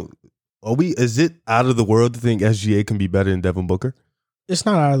 we don't. Are we? Is it out of the world to think SGA can be better than Devin Booker? It's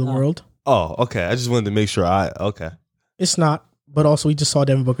not out of the No. world. Oh, okay. I just wanted to make sure. Okay. It's not. But also, we just saw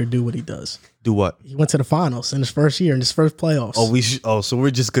Devin Booker do what he does. Do what? He went to the finals in his first year, in his first playoffs. So we're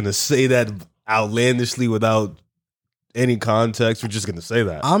just gonna say that outlandishly without any context. We're just gonna say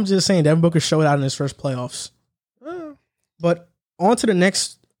that. I'm just saying Devin Booker showed out in his first playoffs. But on to the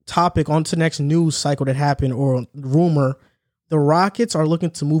next topic, on to the next news cycle that happened or rumor. The Rockets are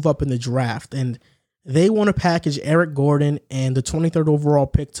looking to move up in the draft, and they want to package Eric Gordon and the 23rd overall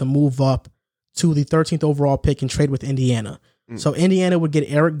pick to move up to the 13th overall pick and trade with Indiana. So Indiana would get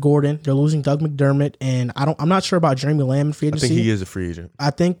Eric Gordon. They're losing Doug McDermott, and I'm not sure about Jeremy Lamb in free I agency. think he is a free agent. I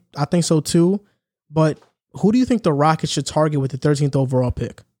think so too. But who do you think the Rockets should target with the 13th overall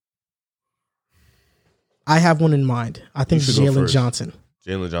pick? I have one in mind. I think You should go Jalen first. Johnson,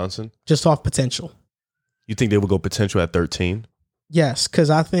 Jalen Johnson. just off potential. You think they would go potential at 13? Yes, because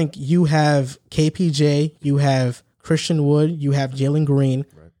I think you have KPJ, you have Christian Wood, you have Jalen Green.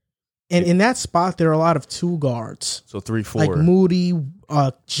 Right. And in that spot, there are a lot of 2 guards. So 3, 4. Like Moody,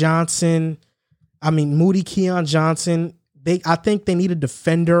 Johnson. I mean, Moody, Keon Johnson. I think they need a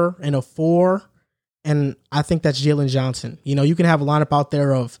defender and a 4. And I think that's Jalen Johnson. You can have a lineup out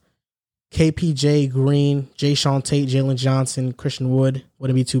there of KPJ, Green, Jay Sean Tate, Jalen Johnson, Christian Wood.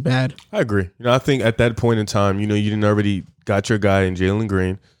 Wouldn't be too bad. I agree. I think at that point in time, you didn't already got your guy in Jalen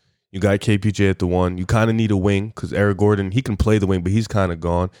Green. You got KPJ at the 1. You kind of need a wing because Eric Gordon, he can play the wing, but he's kind of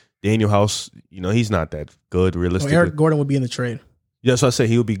gone. Daniel House, he's not that good realistically. Eric Gordon would be in the trade. Yeah, so I say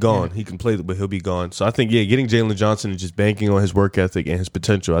he'll be gone. He can play, but he'll be gone. So I think, getting Jalen Johnson and just banking on his work ethic and his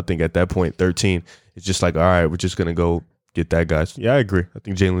potential, I think at that point, 13, it's just like, all right, we're just going to go get that guy. So, yeah, I agree. I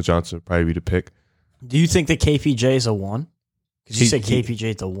think Jalen Johnson would probably be the pick. Do you think that KPJ is a 1? Because you He- said he-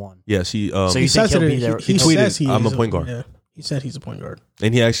 KPJ is a 1. Yes, he So He you says think he'll it. be there? He tweeted, says he "I'm is a point guard." Yeah, he said he's a point guard.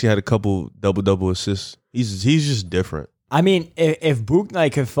 and he actually had a couple double assists. He's just different. I mean, if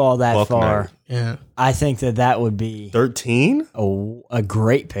Bouknight could fall that Bouknight. far, Yeah. I think that would be 13? a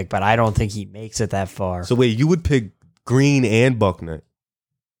great pick, but I don't think he makes it that far. So wait, you would pick Green and Buckner?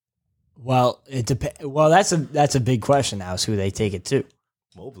 Well, it depends. Well, that's a big question now. Is who they take it to?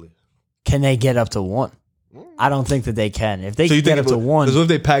 Mobley. Can they get up to 1? I don't think that they can. If they can get up to 1, Because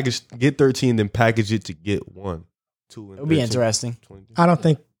if they get 13, then package it to get 1, 2, and it would be 13, interesting. 22. I don't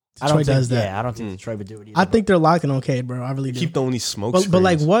think Detroit does that. Yeah, I don't think Detroit would do it either. I think they're locking on Cade, bro. I really do. Keep the only smoke. But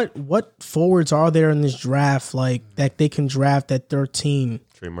like, screens. what forwards are there in this draft like that they can draft at 13?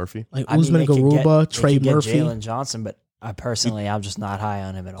 Trey Murphy. Like I mean, Usman they could get- Garuba, they Trey could get Murphy, Jalen Johnson, but I'm just not high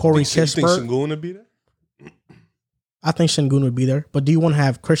on him at all. Corey You think Kispert. Sengun would be there? I think Şengün would be there. But do you want to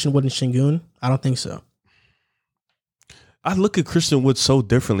have Christian Wood and Şengün? I don't think so. I look at Christian Wood so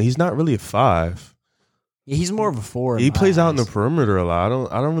differently. He's not really a 5. Yeah, he's more of a 4. He in my plays out in the eyes. perimeter a lot.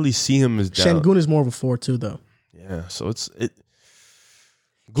 I don't really see him as down. Şengün is more of a 4 too, though. Yeah, so it's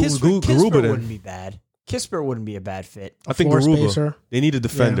Kispert Garuba. wouldn't be bad. Kispert wouldn't be a bad fit. I think Floor Garuba. spacer. They need a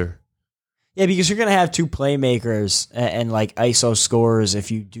defender. Yeah, because you're going to have two playmakers and like ISO scorers.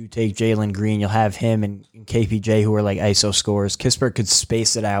 If you do take Jalen Green, you'll have him and KPJ who are like ISO scorers. Kispert could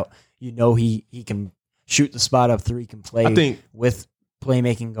space it out. You know he can shoot the spot up three, can play with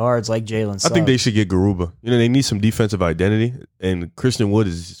playmaking guards like Jalen Suggs. I think they should get Garuba. They need some defensive identity. And Christian Wood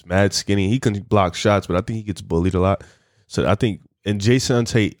is just mad skinny. He can block shots, but I think he gets bullied a lot. So I think, and Jason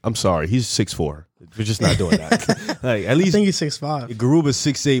Tate, I'm sorry, he's 6'4". We're just not doing that. Like at least I think he's 6'5". Garuba's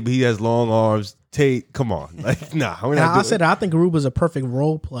 6'8", but he has long arms. Tate, come on, like nah. We're not. I said I think Garuba's a perfect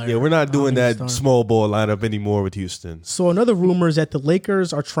role player. Yeah, we're not doing that small ball lineup anymore with Houston. So another rumor is that the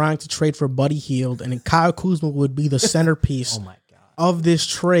Lakers are trying to trade for Buddy Hield, and Kyle Kuzma would be the centerpiece of this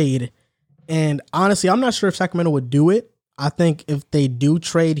trade. And honestly, I'm not sure if Sacramento would do it. I think if they do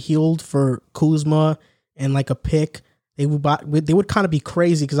trade Hield for Kuzma and like a pick, they would kind of be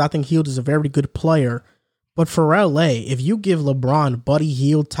crazy because I think Hield is a very good player. But for LA, if you give LeBron Buddy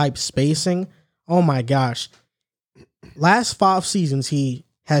Hield type spacing, oh my gosh. Last 5 seasons, he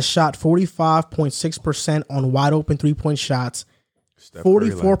has shot 45.6% on wide open 3-point shots,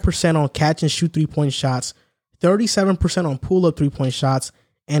 44% on catch and shoot 3-point shots, 37% on pull up 3-point shots,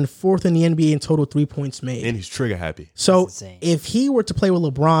 and 4th in the NBA in total 3 points made. And he's trigger happy. So if he were to play with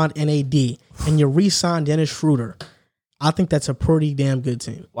LeBron and AD and you re-sign Dennis Schroeder, I think that's a pretty damn good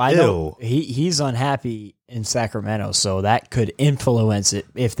team. Well, I know he's unhappy in Sacramento, so that could influence it.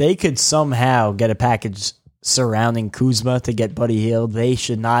 If they could somehow get a package surrounding Kuzma to get Buddy Hield, they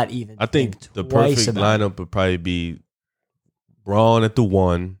should not even. I think the perfect lineup would probably be Braun at the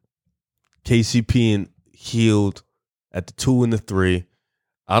 1, KCP and Hield at the 2 and the 3.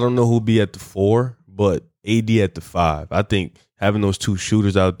 I don't know who'll be at the 4, but AD at the 5. I think having those two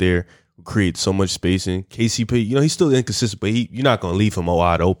shooters out there create so much spacing. KCP, he's still inconsistent, but you're not going to leave him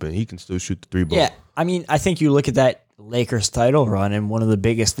wide open. He can still shoot the 3 ball. Yeah, I mean, I think you look at that Lakers title run, and one of the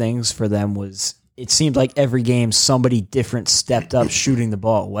biggest things for them was it seemed like every game somebody different stepped up shooting the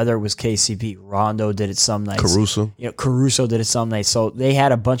ball, whether it was KCP, Rondo did it some nights. Caruso did it some nights. So they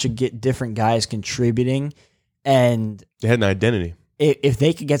had a bunch of different guys contributing, and they had an identity. If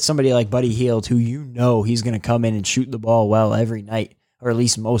they could get somebody like Buddy Hield, who he's going to come in and shoot the ball well every night, or at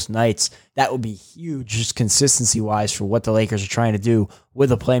least most nights, that would be huge just consistency-wise for what the Lakers are trying to do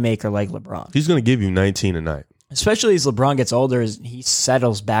with a playmaker like LeBron. He's going to give you 19 a night. Especially as LeBron gets older, as he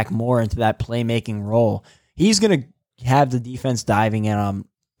settles back more into that playmaking role, he's going to have the defense diving in on him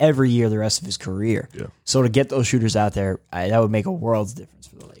every year the rest of his career. Yeah. So to get those shooters out there, that would make a world's difference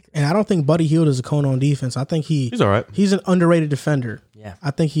for the Lakers. And I don't think Buddy Hield is a cone on defense. I think he's all right. He's an underrated defender. Yeah.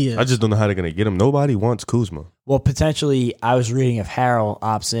 I think he is. I just don't know how they're going to get him. Nobody wants Kuzma. Well, potentially, I was reading if Harrell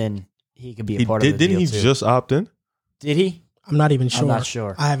opts in, he could be a part of the deal, Didn't he just opt in? Did he? I'm not even sure. I'm not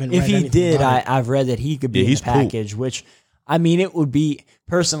sure. I haven't If read he did, about it. I've read that he could be in the package, which, I mean, it would be,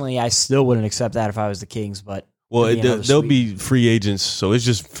 personally, I still wouldn't accept that if I was the Kings, but they'll be free agents, so it's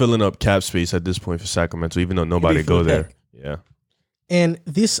just filling up cap space at this point for Sacramento, even though nobody go there. Yeah. And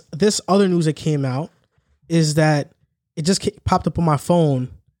this other news that came out is that it just popped up on my phone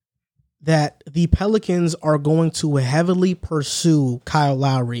that the Pelicans are going to heavily pursue Kyle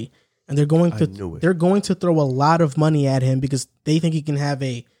Lowry, and they're going to throw a lot of money at him because they think he can have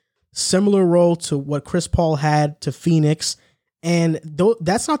a similar role to what Chris Paul had to Phoenix. And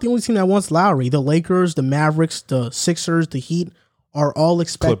that's not the only team that wants Lowry. The Lakers, the Mavericks, the Sixers, the Heat are all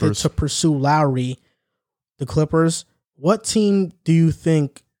expected to pursue Lowry. The Clippers. What team do you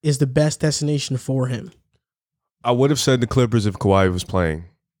think is the best destination for him? I would have said the Clippers if Kawhi was playing.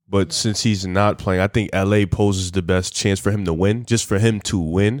 But since he's not playing, I think LA poses the best chance for him to win, just for him to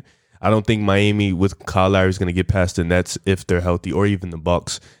win. I don't think Miami with Kyle Lowry is going to get past the Nets if they're healthy, or even the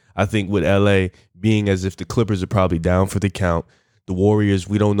Bucks. I think with LA being as if the Clippers are probably down for the count, the Warriors,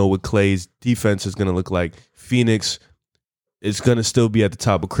 we don't know what Clay's defense is going to look like. Phoenix is going to still be at the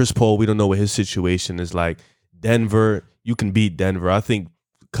top. But Chris Paul, we don't know what his situation is like. Denver, you can beat Denver. I think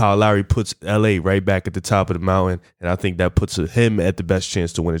Kyle Lowry puts LA right back at the top of the mountain, and I think that puts him at the best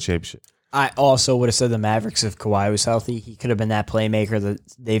chance to win a championship. I also would have said the Mavericks if Kawhi was healthy. He could have been that playmaker that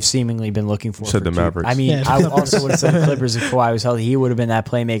they've seemingly been looking for. The Mavericks. I mean, I also would have said the Clippers if Kawhi was healthy. He would have been that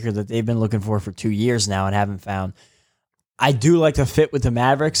playmaker that they've been looking for 2 years now and haven't found. I do like the fit with the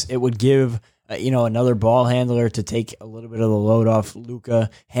Mavericks. It would give another ball handler to take a little bit of the load off Luka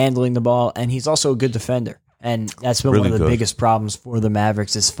handling the ball, and he's also a good defender. And that's been one of the biggest problems for the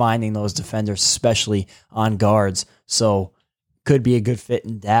Mavericks is finding those defenders, especially on guards. So could be a good fit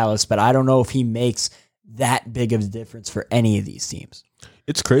in Dallas, but I don't know if he makes that big of a difference for any of these teams.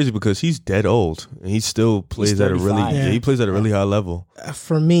 It's crazy because he's dead old and he still plays at a really he plays at a really high level.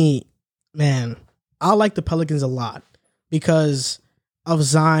 For me, man, I like the Pelicans a lot because of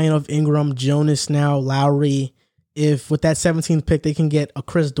Zion, of Ingram, Jonas now, Lowry. If with that 17th pick they can get a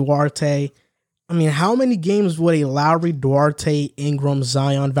Chris Duarte. I mean, how many games would a Lowry, Duarte, Ingram,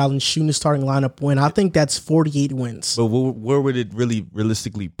 Zion, Valanciunas starting lineup win? I think that's 48 wins. But where would it really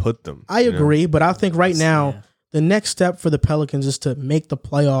realistically put them? I agree, but I think right now the next step for the Pelicans is to make the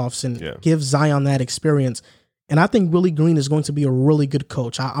playoffs and give Zion that experience. And I think Willie Green is going to be a really good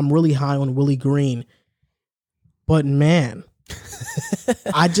coach. I'm really high on Willie Green. But man,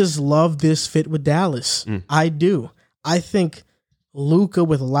 I just love this fit with Dallas. I do. I think Luka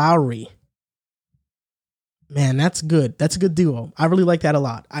with Lowry, man, that's good. That's a good duo. I really like that a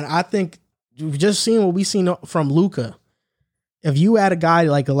lot. I think we've just seen what we've seen from Luka. If you add a guy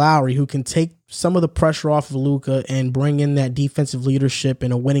like Lowry who can take some of the pressure off of Luka and bring in that defensive leadership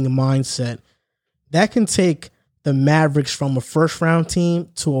and a winning mindset, that can take the Mavericks from a first-round team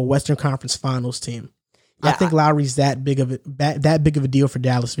to a Western Conference Finals team. Yeah, I think Lowry's that big of a deal for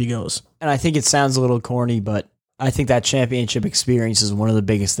Dallas if he goes. And I think it sounds a little corny, but I think that championship experience is one of the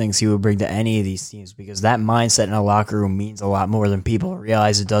biggest things he would bring to any of these teams, because that mindset in a locker room means a lot more than people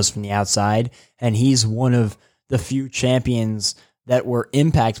realize it does from the outside. And he's one of the few champions that were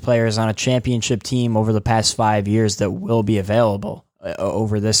impact players on a championship team over the past 5 years that will be available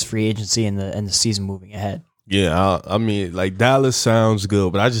over this free agency and the season moving ahead. Yeah, I mean, like, Dallas sounds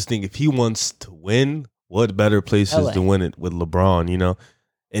good, but I just think if he wants to win, what better places to win it with LeBron, you know?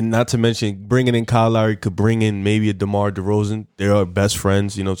 And not to mention, bringing in Kyle Lowry could bring in maybe a DeMar DeRozan. They are best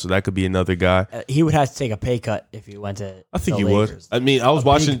friends, you know, so that could be another guy. He would have to take a pay cut if he went to I think the he Lakers. would. I mean, I was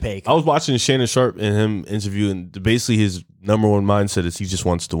watching Shannon Sharp and him interview, and basically his number one mindset is he just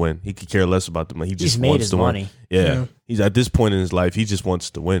wants to win. He could care less about the money. He just wants to win. Yeah. He's at this point in his life, he just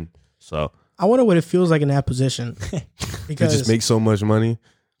wants to win. So I wonder what it feels like in that position. Because he just makes so much money.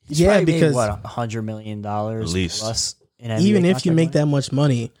 Because what, $100 million at least plus in NBA even if you make that much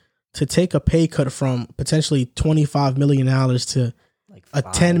money, to take a pay cut from potentially $25 million to like a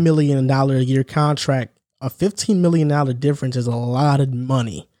 $10 million a year contract, a $15 million difference is a lot of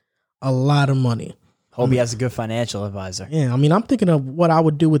money. A lot of money. Hope he has a good financial advisor. Yeah, I mean, I'm thinking of what I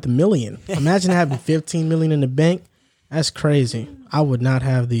would do with $1 million. Imagine having $15 million in the bank. That's crazy. I would not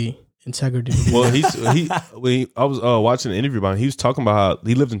have the integrity. Well, I was watching an interview about him. He was talking about how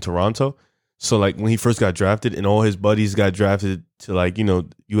he lived in Toronto. So, like, when he first got drafted and all his buddies got drafted to, like, you know,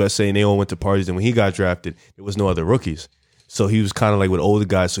 USA, and they all went to parties. And when he got drafted, there was no other rookies. So he was kind of like with older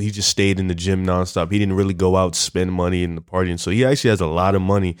guys. So he just stayed in the gym nonstop. He didn't really go out, spend money in the party. And so he actually has a lot of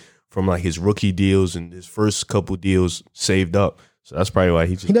money from, like, his rookie deals and his first couple deals saved up. So that's probably why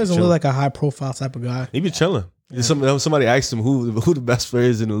he doesn't look like a high-profile type of guy. He be chilling. Yeah. Somebody asked him who the best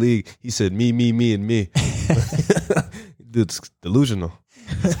players in the league. He said, me, and me. Dude's delusional.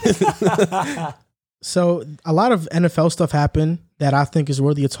 So a lot of NFL stuff happened that I think is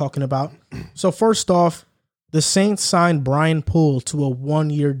worthy of talking about. So first off, the Saints signed Brian Poole to a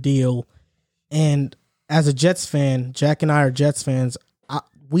 1-year deal. And as a Jets fan, Jack and I are Jets fans.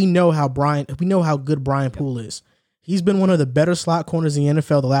 We know how good Brian Poole is. He's been one of the better slot corners in the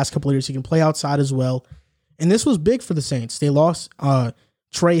NFL the last couple of years. He can play outside as well. And this was big for the Saints. They lost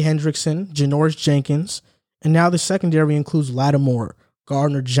Trey Hendrickson, Janoris Jenkins, and now the secondary includes Lattimore,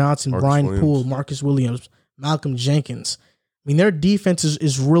 Gardner Johnson, Brian Poole, Marcus Williams, Malcolm Jenkins. I mean, their defense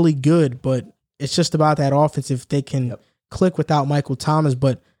is really good, but it's just about that offense if they can click without Michael Thomas.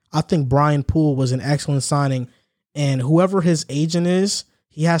 But I think Brian Poole was an excellent signing, and whoever his agent is,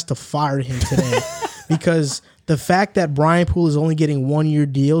 he has to fire him today because the fact that Brian Poole is only getting 1-year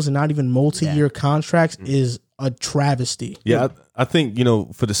deals and not even multi-year contracts is a travesty. Yeah, I think, you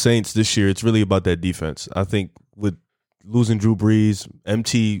know, for the Saints this year, it's really about that defense. I think with losing Drew Brees,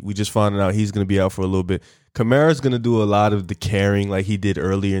 MT, we just found out he's going to be out for a little bit. Kamara's going to do a lot of the carrying like he did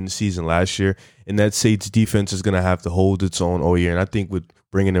earlier in the season last year, and that Saints defense is going to have to hold its own all year. And I think with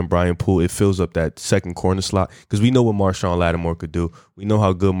bringing in Brian Poole, it fills up that second corner slot because we know what Marshawn Lattimore could do. We know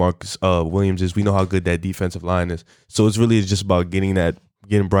how good Marcus Williams is. We know how good that defensive line is. So it's really just about getting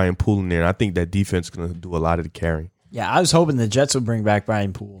Brian Poole in there. And I think that defense is going to do a lot of the carrying. Yeah, I was hoping the Jets would bring back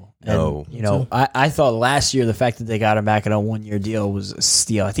Brian Poole. And, you know, I thought last year the fact that they got him back on a 1-year deal was a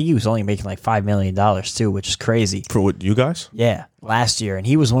steal. I think he was only making like $5 million too, which is crazy. For what, you guys? Yeah, last year. And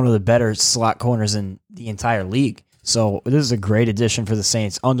he was one of the better slot corners in the entire league. So this is a great addition for the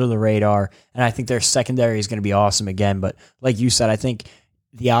Saints, under the radar. And I think their secondary is going to be awesome again. But like you said, I think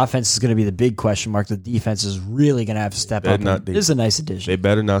the offense is going to be the big question mark. The defense is really going to have to step up. This is a nice addition. They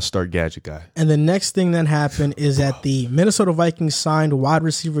better not start Gadget Guy. And the next thing that happened is that the Minnesota Vikings signed wide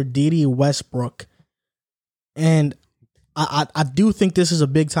receiver Dede Westbrook. And I do think this is a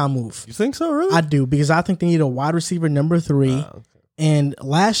big-time move. You think so, really? I do, because I think they need a wide receiver number 3. Okay. And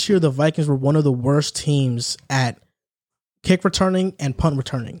last year, the Vikings were one of the worst teams at kick returning and punt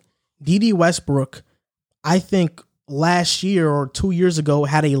returning. D.D. Westbrook, I think last year or 2 years ago,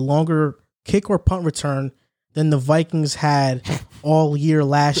 had a longer kick or punt return than the Vikings had all year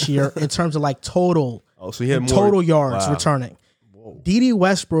last year in terms of like total yards returning. D.D.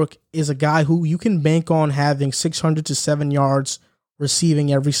 Westbrook is a guy who you can bank on having 600 to 7 yards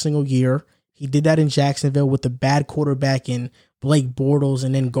receiving every single year. He did that in Jacksonville with the bad quarterback in Blake Bortles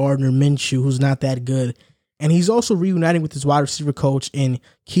and then Gardner Minshew, who's not that good. And he's also reuniting with his wide receiver coach in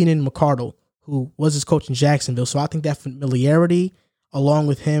Keenan McCardle, who was his coach in Jacksonville. So I think that familiarity, along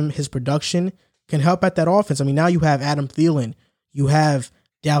with him, his production, can help at that offense. I mean, now you have Adam Thielen, you have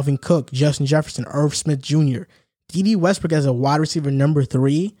Dalvin Cook, Justin Jefferson, Irv Smith Jr. D.D. Westbrook as a wide receiver number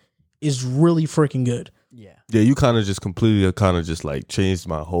 3 is really freaking good. Yeah, you kind of just completely just like changed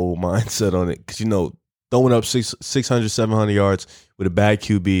my whole mindset on it. Because, throwing up 600, 700 yards with a bad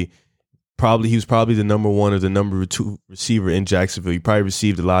QB, he was probably the number 1 or the number 2 receiver in Jacksonville. He probably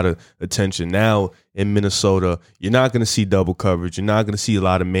received a lot of attention. Now in Minnesota, you're not going to see double coverage. You're not going to see a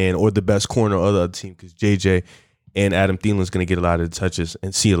lot of man or the best corner of the other team because JJ and Adam Thielen is going to get a lot of the touches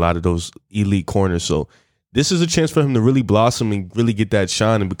and see a lot of those elite corners. So this is a chance for him to really blossom and really get that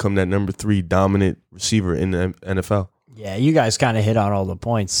shine and become that number 3 dominant receiver in the NFL. Yeah, you guys kind of hit on all the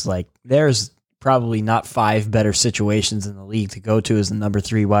points. Like, there's probably not 5 better situations in the league to go to as the number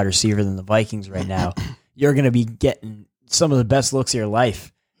 3 wide receiver than the Vikings right now. You're going to be getting some of the best looks of your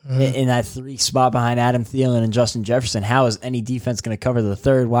life in that 3 spot behind Adam Thielen and Justin Jefferson. How is any defense going to cover the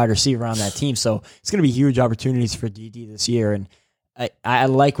 3rd wide receiver on that team? So it's going to be huge opportunities for DD this year, and I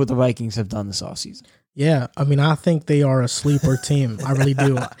like what the Vikings have done this offseason. Yeah, I mean, I think they are a sleeper team. I really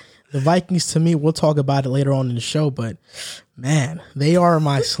do. The Vikings, to me, we'll talk about it later on in the show, but man, they are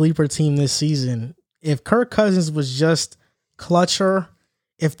my sleeper team this season. If Kirk Cousins was just clutcher,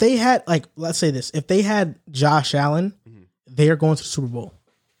 if they had, let's say this, if they had Josh Allen, they are going to the Super Bowl.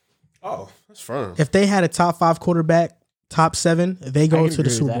 Oh, that's firm. If they had a top 5 quarterback, top 7, they go to the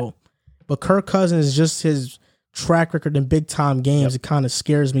Super Bowl. But Kirk Cousins, just his track record in big-time games, it kind of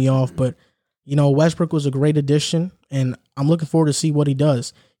scares me off, but Westbrook was a great addition, and I'm looking forward to see what he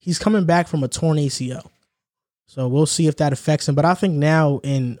does. He's coming back from a torn ACL, so we'll see if that affects him. But I think now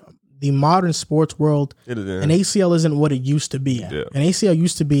in the modern sports world, an ACL isn't what it used to be. Yeah. An ACL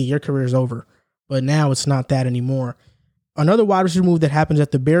used to be your career's over, but now it's not that anymore. Another wide receiver move that happens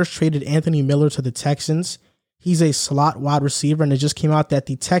that the Bears traded Anthony Miller to the Texans. He's a slot wide receiver, and it just came out that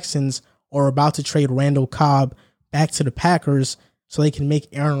the Texans are about to trade Randall Cobb back to the Packers so they can make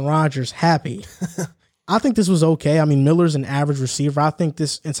Aaron Rodgers happy. I think this was okay. I mean, Miller's an average receiver. I think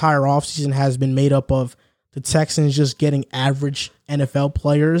this entire offseason has been made up of the Texans just getting average NFL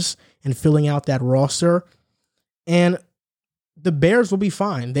players and filling out that roster. And the Bears will be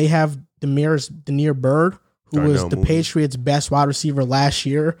fine. They have Denier Bird, who was the Patriots' best wide receiver last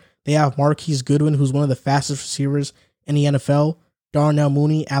year. They have Marquise Goodwin, who's one of the fastest receivers in the NFL. Darnell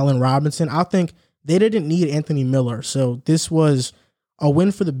Mooney, Allen Robinson. I think they didn't need Anthony Miller. So this was a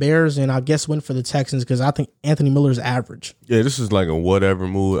win for the Bears, and I guess win for the Texans because I think Anthony Miller is average. Yeah, this is like a whatever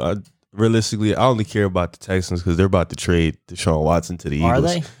move. Realistically, I only care about the Texans because they're about to trade Deshaun Watson to the Eagles. Are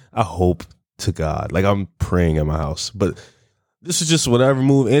they? I hope to God. Like, I'm praying at my house. But this is just whatever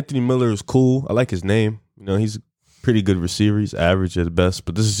move. Anthony Miller is cool. I like his name. He's a pretty good receiver. He's average at best.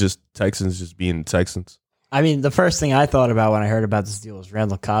 But this is just Texans just being the Texans. I mean, the first thing I thought about when I heard about this deal was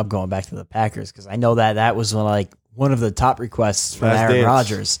Randall Cobb going back to the Packers because I know that was one of the top requests from Aaron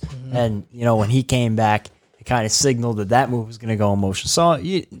Rodgers. Mm-hmm. And, when he came back, it kind of signaled that move was going to go in motion. So,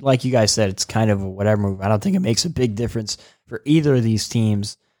 like you guys said, it's kind of a whatever move. I don't think it makes a big difference for either of these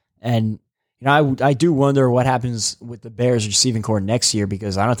teams. And, I do wonder what happens with the Bears receiving core next year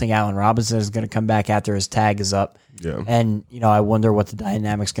because I don't think Allen Robinson is going to come back after his tag is up. Yeah. And, I wonder what the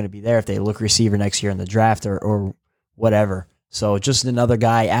dynamic's going to be there if they look receiver next year in the draft or whatever. So just another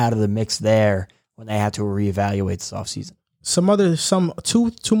guy out of the mix there when they have to reevaluate this offseason.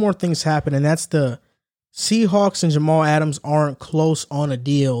 Two more things happen, and that's the Seahawks and Jamal Adams aren't close on a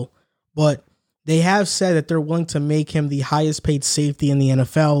deal, but they have said that they're willing to make him the highest paid safety in the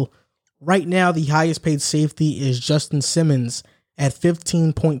NFL. Right now, the highest paid safety is Justin Simmons at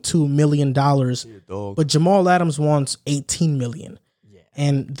 $15.2 million, but Jamal Adams wants $18 million. Yeah.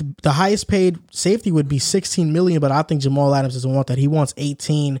 And the highest paid safety would be $16 million, but I think Jamal Adams doesn't want that. He wants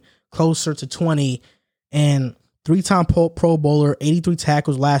 18, closer to 20, and 3-time Pro Bowler, 83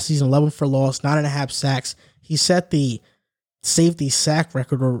 tackles last season, 11 for loss, 9.5 sacks. He set the safety sack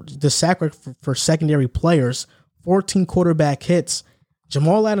record, or the sack record for secondary players, 14 quarterback hits.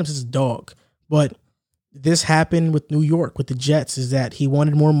 Jamal Adams is a dog, but this happened with New York, with the Jets, is that he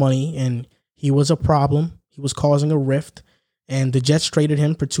wanted more money and he was a problem. He was causing a rift. And the Jets traded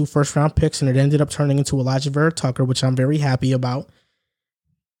him for 2 first-round picks, and it ended up turning into Elijah Vera Tucker, which I'm very happy about.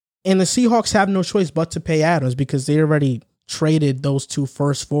 And the Seahawks have no choice but to pay Adams because they already traded those 2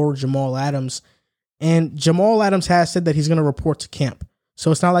 firsts for Jamal Adams. And Jamal Adams has said that he's going to report to camp.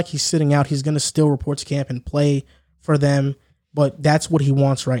 So it's not like he's sitting out. He's going to still report to camp and play for them. But that's what he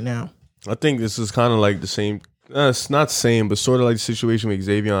wants right now. I think this is kind of like the same. It's not the same, but sort of like the situation with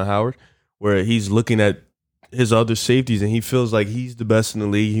Xavier Howard, where he's looking at his other safeties and he feels like he's the best in the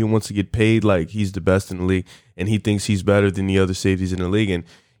league. He wants to get paid like he's the best in the league, and he thinks he's better than the other safeties in the league. And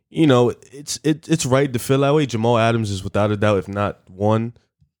you know, it's right to feel that way. Jamal Adams is without a doubt, if not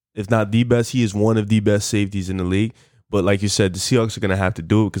the best, he is one of the best safeties in the league. But like you said, the Seahawks are going to have to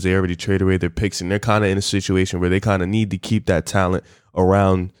do it because they already traded away their picks, and they're kind of in a situation where they kind of need to keep that talent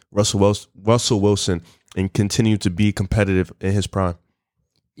around Russell Wilson and continue to be competitive in his prime.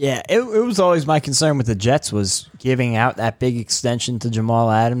 Yeah, it was always my concern with the Jets was giving out that big extension to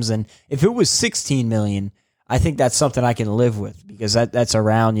Jamal Adams. And if it was $16 million, I think that's something I can live with because that's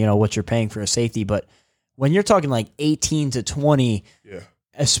around, what you're paying for a safety. But when you're talking like 18 to 20,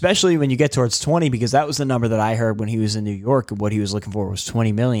 especially when you get towards 20, because that was the number that I heard when he was in New York, what he was looking for was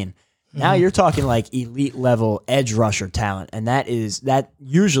 $20 million. Now you're talking like elite level edge rusher talent. And that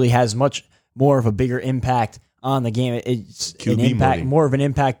usually has much more of a bigger impact on the game. It's an impact, more of an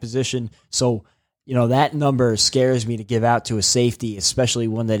impact position. So, that number scares me to give out to a safety, especially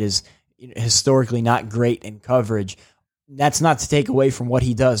one that is historically not great in coverage. That's not to take away from what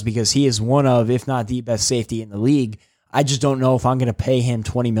he does because he is one of, if not the best safety in the league. I just don't know if I'm going to pay him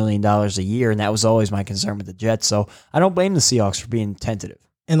 $20 million a year, and that was always my concern with the Jets. So I don't blame the Seahawks for being tentative.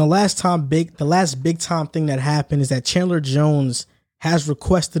 And the last big time thing that happened is that Chandler Jones has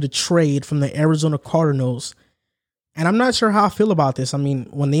requested a trade from the Arizona Cardinals. And I'm not sure how I feel about this. I mean,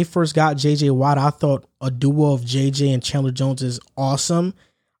 when they first got J.J. Watt, I thought a duo of J.J. and Chandler Jones is awesome.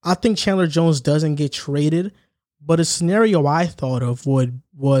 I think Chandler Jones doesn't get traded, but a scenario I thought of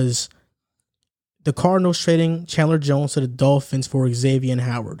was the Cardinals trading Chandler Jones to the Dolphins for Xavier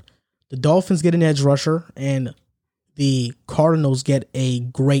Howard. The Dolphins get an edge rusher, and the Cardinals get a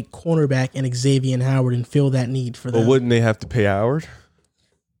great cornerback in Xavier Howard and fill that need for them. But wouldn't they have to pay Howard?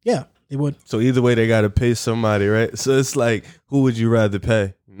 Yeah. They would. So either way, they got to pay somebody, right? So it's like, who would you rather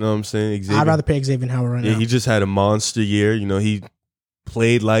pay? You know what I'm saying? I'd rather pay Xavier Howard right now. He just had a monster year. He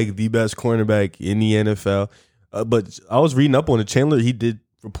played like the best cornerback in the NFL. But I was reading up on it. Chandler, he did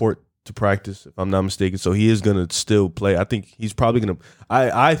report to practice, if I'm not mistaken. So he is going to still play. I think he's probably going to.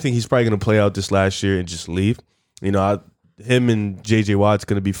 I think he's probably going to play out this last year and just leave. Him and J.J. Watt's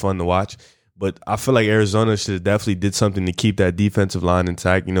going to be fun to watch. But I feel like Arizona should have definitely did something to keep that defensive line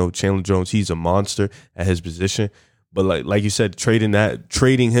intact. Chandler Jones, he's a monster at his position. But like you said, trading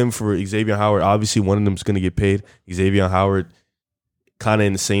him for Xavier Howard, obviously one of them is going to get paid. Xavier Howard, kind of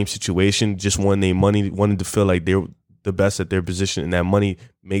in the same situation, just wanted to feel like they're the best at their position, and that money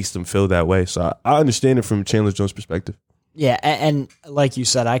makes them feel that way. So I understand it from Chandler Jones' perspective. Yeah, and like you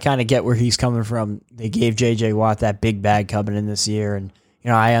said, I kind of get where he's coming from. They gave J.J. Watt that big bag coming in this year, and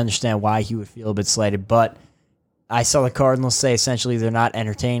I understand why he would feel a bit slighted, but I saw the Cardinals say essentially they're not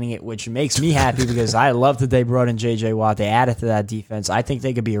entertaining it, which makes me happy because I love that they brought in J.J. Watt. They added to that defense. I think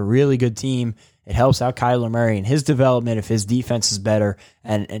they could be a really good team. It helps out Kyler Murray and his development if his defense is better,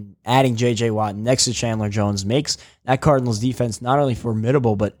 and adding J.J. Watt next to Chandler Jones makes that Cardinals defense not only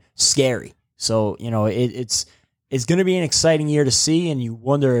formidable but scary. So, it's going to be an exciting year to see, and you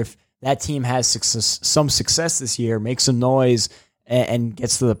wonder if that team has some success this year, makes some noise, and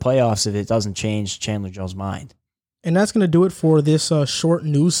gets to the playoffs if it doesn't change Chandler Jones' mind. And that's going to do it for this short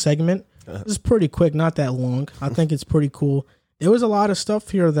news segment. This is pretty quick, not that long. I think it's pretty cool. There was a lot of stuff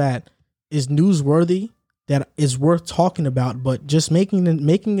here that is newsworthy, that is worth talking about, but just making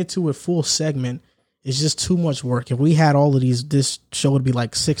it to a full segment is just too much work. If we had all of these, this show would be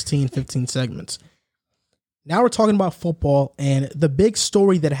like 16, 15 segments. Now we're talking about football, and the big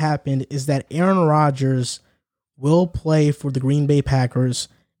story that happened is that Aaron Rodgers will play for the Green Bay Packers.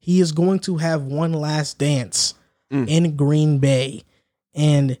 He is going to have one last dance in Green Bay.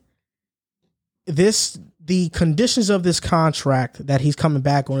 And the conditions of this contract that he's coming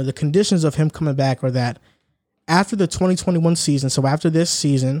back on, or the conditions of him coming back, are that after the 2021 season, so after this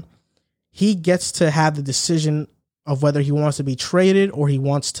season, he gets to have the decision of whether he wants to be traded or he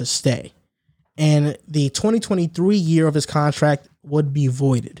wants to stay. And the 2023 year of his contract would be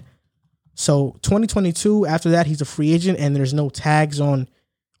voided. So 2022, after that, he's a free agent and there's no tags on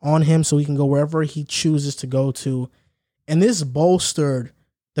him, so he can go wherever he chooses to go to. And this bolstered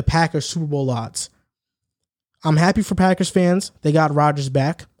the Packers Super Bowl odds. I'm happy for Packers fans. They got Rodgers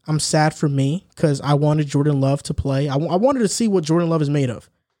back. I'm sad for me because I wanted Jordan Love to play. I wanted to see what Jordan Love is made of.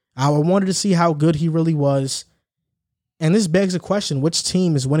 I wanted to see how good he really was. And this begs a question, which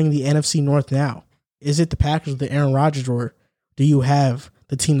team is winning the NFC North now? Is it the Packers with the Aaron Rodgers, or do you have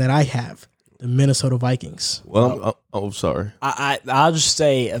the team that I have, the Minnesota Vikings? Well, sorry. I'll just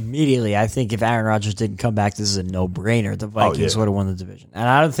say immediately, I think if Aaron Rodgers didn't come back, this is a no-brainer. The Vikings would have won the division. And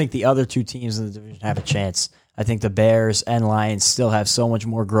I don't think the other two teams in the division have a chance. I think the Bears and Lions still have so much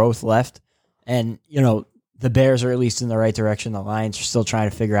more growth left. And, the Bears are at least in the right direction. The Lions are still trying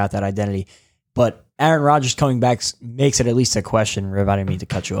to figure out that identity. But Aaron Rodgers coming back makes it at least a question. Riv, I didn't mean to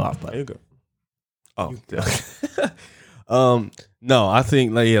cut you off. But there you go. Oh, yeah. No, I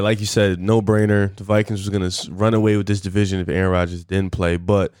think, like you said, no-brainer. The Vikings was going to run away with this division if Aaron Rodgers didn't play.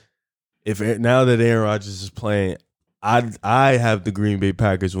 But now that Aaron Rodgers is playing, I have the Green Bay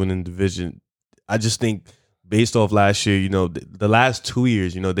Packers winning the division. I just think based off last year, the last 2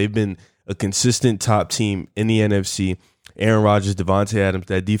 years, they've been a consistent top team in the NFC. Aaron Rodgers, Devontae Adams,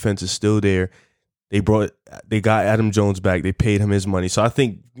 that defense is still there. They got Adam Jones back. They paid him his money. So I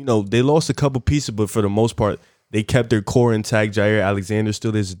think, they lost a couple pieces, but for the most part, they kept their core intact. Jair Alexander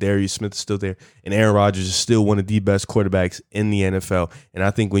still there. Darius Smith is still there. And Aaron Rodgers is still one of the best quarterbacks in the NFL. And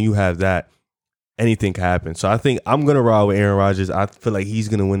I think when you have that, anything can happen. So I think I'm going to ride with Aaron Rodgers. I feel like he's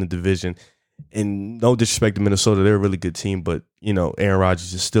going to win the division. And no disrespect to Minnesota. They're a really good team. But, Aaron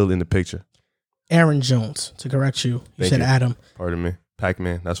Rodgers is still in the picture. Aaron Jones, to correct you. You said Adam. Pardon me.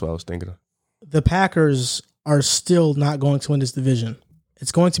 Pac-Man. That's what I was thinking of. The Packers are still not going to win this division.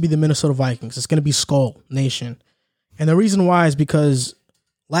 It's going to be the Minnesota Vikings. It's going to be Skull Nation. And the reason why is because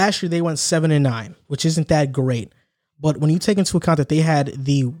last year they went 7-9, which isn't that great. But when you take into account that they had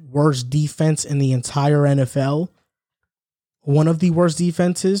the worst defense in the entire NFL, one of the worst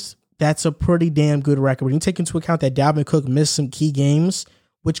defenses, that's a pretty damn good record. When you take into account that Dalvin Cook missed some key games,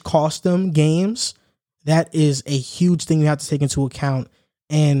 which cost them games, that is a huge thing you have to take into account.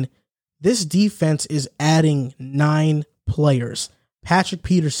 And this defense is adding 9 players. Patrick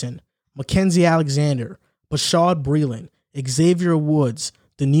Peterson, Mackenzie Alexander, Bashaud Breeland, Xavier Woods,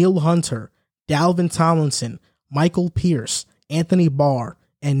 Danielle Hunter, Dalvin Tomlinson, Michael Pierce, Anthony Barr,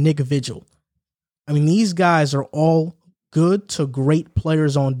 and Nick Vigil. I mean, these guys are all good to great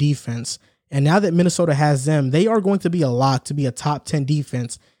players on defense. And now that Minnesota has them, they are going to be a lock to be a top 10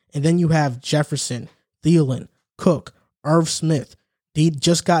 defense. And then you have Jefferson, Thielen, Cook, Irv Smith,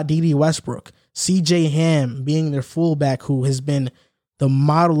 just got D.D. Westbrook, C.J. Ham being their fullback who has been the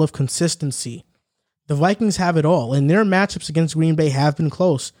model of consistency. The Vikings have it all, and their matchups against Green Bay have been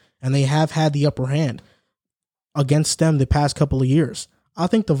close, and they have had the upper hand against them the past couple of years. I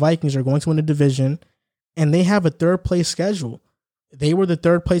think the Vikings are going to win the division, and they have a third-place schedule. They were the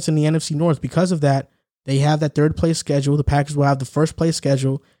third place in the NFC North. Because of that, they have that third-place schedule. The Packers will have the first-place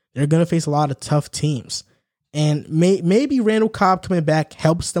schedule. They're going to face a lot of tough teams. And maybe Randall Cobb coming back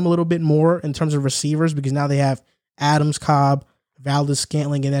helps them a little bit more in terms of receivers because now they have Adams, Cobb,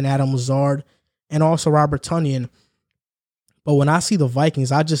 Valdez-Scantling, and then Adam Lazard, and also Robert Tonyan. But when I see the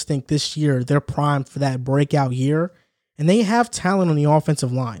Vikings, I just think this year they're primed for that breakout year, and they have talent on the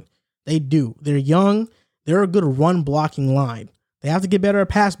offensive line. They do. They're young. They're a good run-blocking line. They have to get better at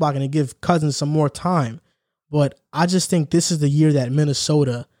pass blocking and give Cousins some more time. But I just think this is the year that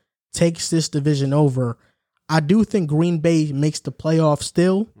Minnesota takes this division over. I do think Green Bay makes the playoffs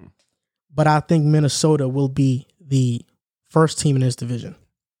still, but I think Minnesota will be the first team in this division.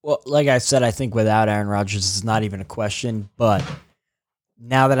 Well, like I said, I think without Aaron Rodgers, it's not even a question. But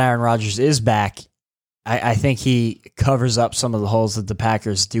now that Aaron Rodgers is back, I think he covers up some of the holes that the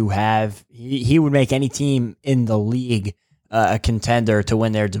Packers do have. He would make any team in the league a contender to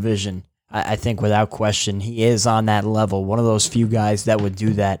win their division. I think without question, he is on that level, one of those few guys that would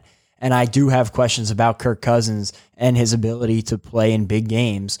do that. And I do have questions about Kirk Cousins and his ability to play in big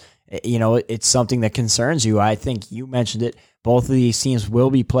games. It's something that concerns you. I think you mentioned it. Both of these teams will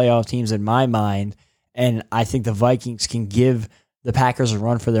be playoff teams in my mind. And I think the Vikings can give the Packers a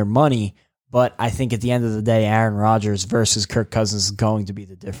run for their money. But I think at the end of the day, Aaron Rodgers versus Kirk Cousins is going to be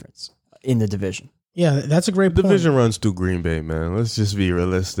the difference in the division. Yeah, that's a great point. Division runs through Green Bay, man. Let's just be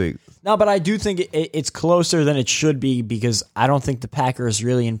realistic. No, but I do think it's closer than it should be because I don't think the Packers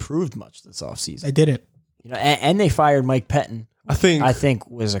really improved much this offseason. They didn't. And they fired Mike Pettin. I think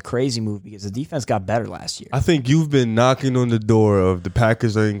was a crazy move because the defense got better last year. I think you've been knocking on the door of the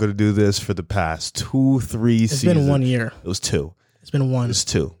Packers ain't going to do this for the past 2-3 seasons. It's been 1 year. It was 2. It's been 1. It's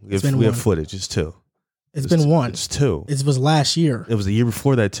 2. We have footage. It's 2. It's been 1. It's 2. It was last year. It was the year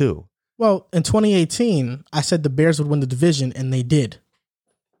before that, too. Well, in 2018, I said the Bears would win the division, and they did.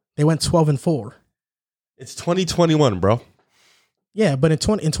 They went 12-4. It's 2021, bro. Yeah, but in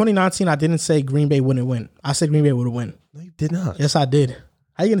 2019, I didn't say Green Bay wouldn't win. I said Green Bay would win. No, you did not. Yes, I did.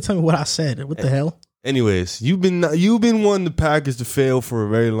 How you gonna tell me what I said? What the hell? Anyways, you've been wanting the Packers to fail for a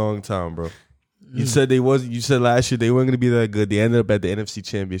very long time, bro. You said You said last year they weren't going to be that good. They ended up at the NFC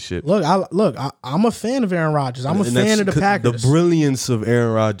Championship. Look, I'm a fan of Aaron Rodgers. I'm a fan of the Packers. The brilliance of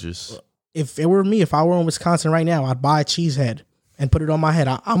Aaron Rodgers. If it were me, if I were in Wisconsin right now, I'd buy a cheesehead and put it on my head.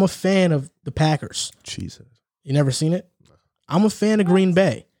 I'm a fan of the Packers. Cheesehead. You never seen it? I'm a fan of Green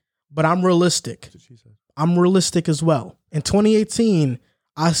Bay, but I'm realistic. I'm realistic as well. In 2018,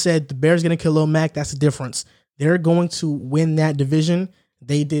 I said the Bears going to kill Lil Mac. That's the difference. They're going to win that division.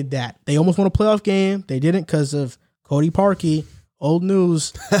 They did that. They almost won a playoff game. They didn't because of Cody Parkey. Old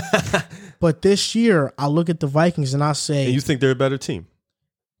news. But this year, I look at the Vikings and I say, and you think they're a better team?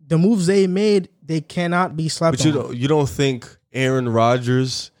 The moves they made, they cannot be slept on. But you don't think Aaron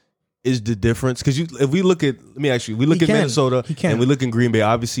Rodgers is the difference? Because if we look at, let me ask you, we look at Minnesota and we look in Green Bay.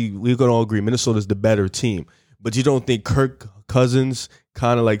 Obviously, we're going to all agree Minnesota's the better team. But you don't think Kirk Cousins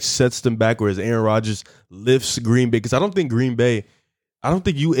kind of like sets them back, whereas Aaron Rodgers lifts Green Bay? Because I don't think Green Bay. I don't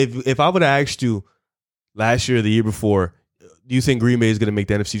think you. If I would have asked you last year or the year before, do you think Green Bay is going to make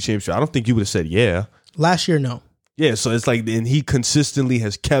the NFC Championship? I don't think you would have said yeah. Last year, no. Yeah, so it's like, and he consistently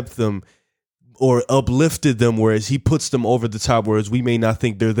has kept them or uplifted them, whereas he puts them over the top, whereas we may not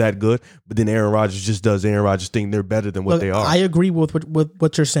think they're that good, but then Aaron Rodgers just does Aaron Rodgers thing. They're better than what they are. I agree with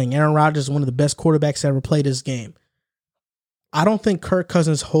what you're saying. Aaron Rodgers is one of the best quarterbacks that ever played this game. I don't think Kirk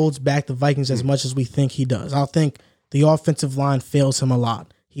Cousins holds back the Vikings as much as we think he does. I think the offensive line fails him a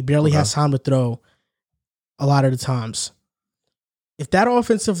lot. He barely has time to throw a lot of the times. If that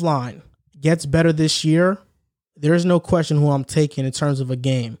offensive line gets better this year, there is no question who I'm taking in terms of a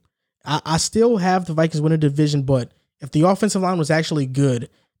game. I still have the Vikings win a division, but if the offensive line was actually good,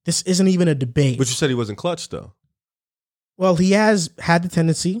 this isn't even a debate. But you said he wasn't clutch, though. Well, he has had the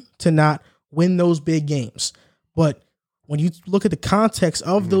tendency to not win those big games. But when you look at the context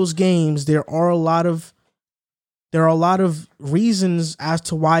of those games, there are a lot of reasons as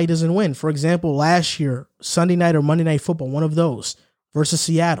to why he doesn't win. For example, last year, Sunday night or Monday Night Football, one of those, versus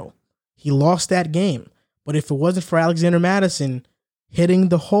Seattle. He lost that game. But if it wasn't for Alexander Mattison hitting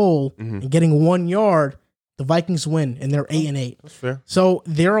the hole and getting 1 yard, the Vikings win, and they're 8-8. That's fair. So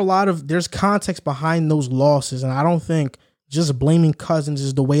there's context behind those losses, and I don't think just blaming Cousins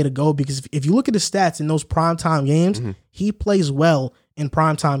is the way to go, because if you look at the stats in those primetime games, he plays well in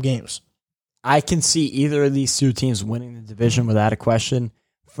primetime games. I can see either of these two teams winning the division without a question.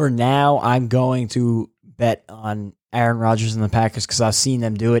 For now, I'm going to bet on Aaron Rodgers and the Packers because I've seen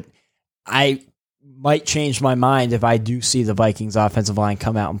them do it. I might change my mind if I do see the Vikings offensive line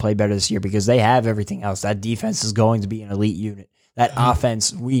come out and play better this year because they have everything else. That defense is going to be an elite unit. That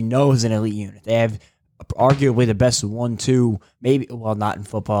offense we know is an elite unit. They have arguably the best 1-2, maybe, well, not in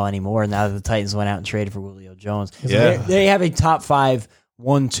football anymore now that the Titans went out and traded for Julio Jones. Yeah. They have a top 5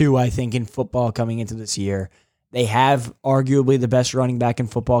 1-2, I think, in football coming into this year. They have arguably the best running back in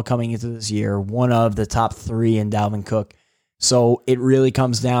football coming into this year, one of the top 3 in Dalvin Cook. So it really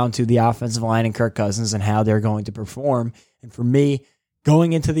comes down to the offensive line and Kirk Cousins and how they're going to perform. And for me,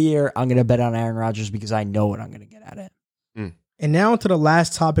 going into the year, I'm going to bet on Aaron Rodgers because I know what I'm going to get out of it. And now to the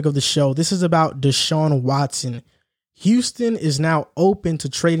last topic of the show. This is about Deshaun Watson. Houston is now open to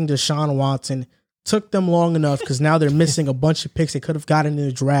trading Deshaun Watson. Took them long enough because now they're missing a bunch of picks they could have gotten in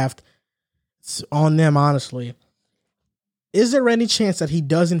the draft. It's on them, honestly. Is there any chance that he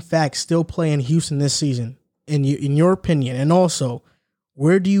does, in fact, still play in Houston this season, in your opinion? And also,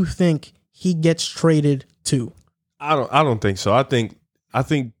 where do you think he gets traded to? I don't think so. I think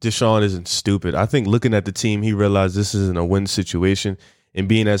Deshaun isn't stupid. I think looking at the team, he realized this isn't a win situation, and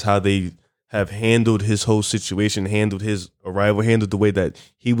being as how they have handled his whole situation, handled his arrival, handled the way that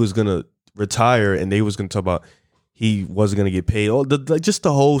he was gonna retire, and they was gonna talk about he wasn't gonna get paid. Just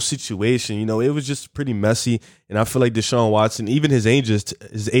the whole situation, it was just pretty messy. And I feel like Deshaun Watson, even his agent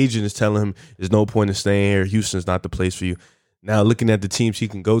is telling him there's no point in staying here. Houston's not the place for you. Now looking at the teams he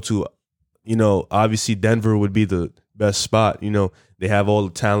can go to, obviously Denver would be the best spot. They have all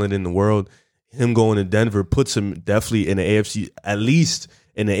the talent in the world. Him going to Denver puts him definitely in the AFC, at least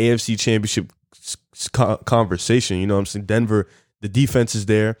in the AFC Championship conversation. You know what I'm saying? Denver, the defense is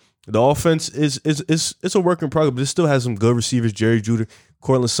there. The offense is a work in progress, but it still has some good receivers. Jerry Jeudy,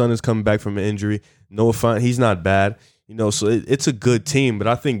 Cortland Sutton is coming back from an injury. Noah Fant, he's not bad. So it's a good team. But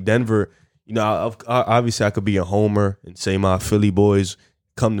I think Denver, obviously I could be a homer and say my Philly boys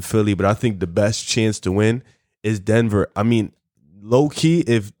come to Philly, but I think the best chance to win is Denver. I mean, low key,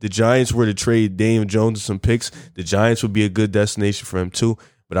 if the Giants were to trade Daniel Jones and some picks, the Giants would be a good destination for him too.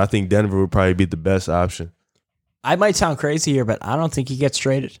 But I think Denver would probably be the best option. I might sound crazy here, but I don't think he gets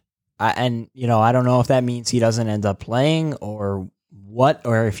traded. I don't know if that means he doesn't end up playing or what,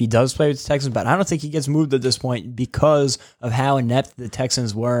 or if he does play with the Texans, but I don't think he gets moved at this point because of how inept the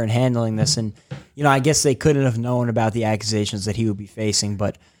Texans were in handling this. And, I guess they couldn't have known about the accusations that he would be facing,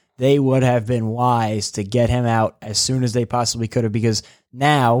 but they would have been wise to get him out as soon as they possibly could have, because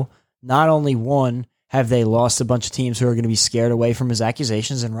now, not only one, have they lost a bunch of teams who are going to be scared away from his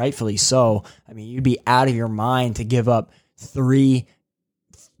accusations, and rightfully so. I mean, you'd be out of your mind to give up 3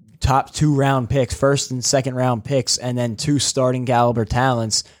 top 2-round picks, first and second round picks, and then 2 starting caliber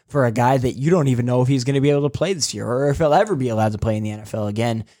talents for a guy that you don't even know if he's going to be able to play this year or if he'll ever be allowed to play in the NFL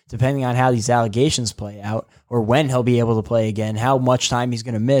again, depending on how these allegations play out or when he'll be able to play again, how much time he's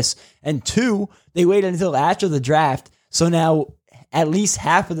going to miss. And 2, they waited until after the draft. So now at least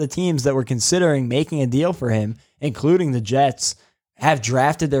half of the teams that were considering making a deal for him, including the Jets, have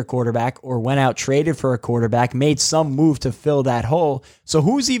drafted their quarterback or went out, traded for a quarterback, made some move to fill that hole. So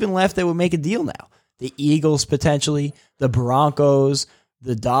who's even left that would make a deal now? The Eagles potentially, the Broncos,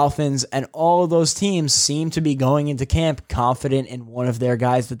 the Dolphins, and all of those teams seem to be going into camp confident in one of their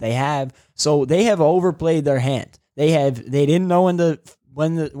guys that they have. So they have overplayed their hand. They didn't know when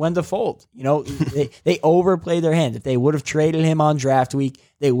to fold. They overplayed their hand. If they would have traded him on draft week,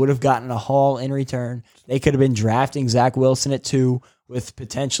 they would have gotten a haul in return. They could have been drafting Zach Wilson at 2 with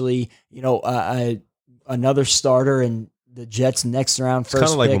potentially, another starter in the Jets' next round first. It's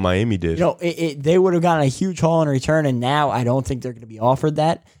kind of like pick. what Miami did. They would have gotten a huge haul in return, and now I don't think they're going to be offered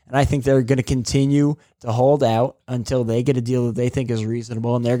that. And I think they're going to continue to hold out until they get a deal that they think is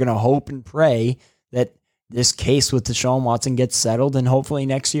reasonable, and they're going to hope and pray that this case with Deshaun Watson gets settled, and hopefully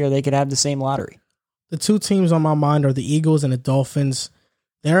next year they could have the same lottery. The 2 teams on my mind are the Eagles and the Dolphins.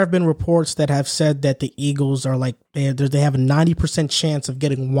 There have been reports that have said that the Eagles are they have a 90% chance of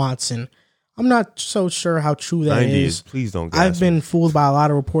getting Watson. I'm not so sure how true that is. Please don't. I've been fooled by a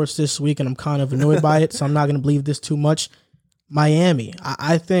lot of reports this week, and I'm kind of annoyed by it, so I'm not going to believe this too much. Miami,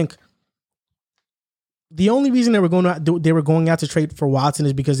 I think the only reason they were going out to trade for Watson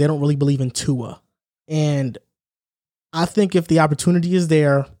is because they don't really believe in Tua. And I think if the opportunity is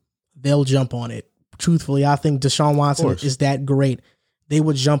there, they'll jump on it. Truthfully, I think Deshaun Watson is that great. They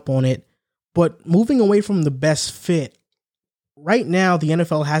would jump on it. But moving away from the best fit, right now the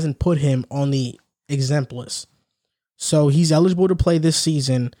NFL hasn't put him on the exempt list. So he's eligible to play this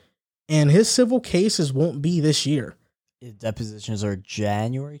season, and his civil cases won't be this year. His depositions are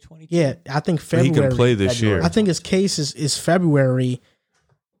January 22? Yeah, I think February. He can play this year. I think his case is February,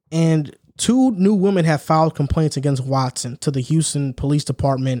 and 2 new women have filed complaints against Watson to the Houston Police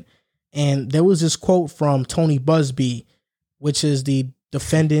Department, and there was this quote from Tony Busby, which is the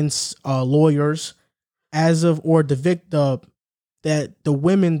defendant's lawyers, the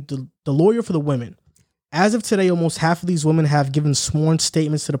lawyer for the women. As of today, almost half of these women have given sworn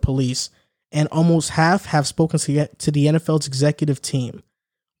statements to the police, and almost half have spoken to the NFL's executive team.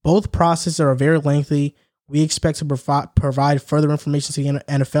 Both processes are very lengthy. We expect to provide further information to the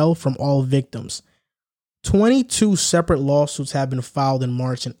NFL from all victims. 22 separate lawsuits have been filed in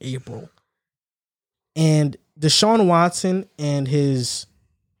March and April. And Deshaun Watson and his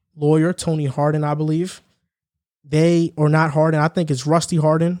lawyer, Tony Harden, I believe, or not Harden, I think it's Rusty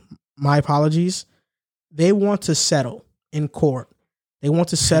Harden, my apologies. They want to settle in court. They want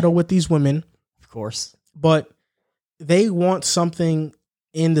to settle with these women. Of course. But they want something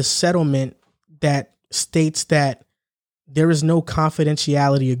in the settlement that states that there is no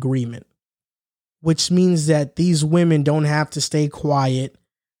confidentiality agreement, which means that these women don't have to stay quiet.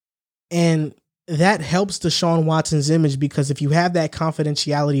 And that helps Deshaun Watson's image, because if you have that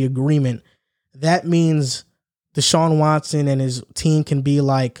confidentiality agreement, that means Deshaun Watson and his team can be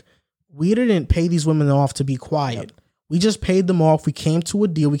like, we didn't pay these women off to be quiet. Yep. We just paid them off. We came to a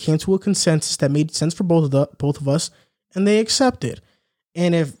deal. We came to a consensus that made sense for both of us, and they accepted.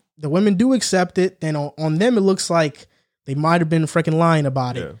 And if the women do accept it, then on them it looks like they might have been freaking lying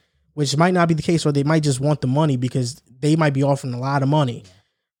about it, which might not be the case, or they might just want the money because they might be offering a lot of money.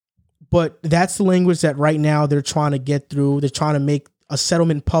 But that's the language that right now they're trying to get through. They're trying to make a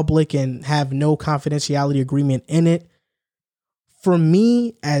settlement public and have no confidentiality agreement in it. For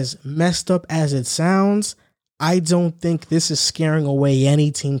me, as messed up as it sounds, I don't think this is scaring away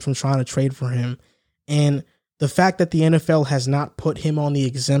any team from trying to trade for him. And the fact that the NFL has not put him on the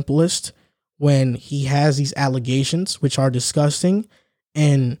exempt list when he has these allegations, which are disgusting,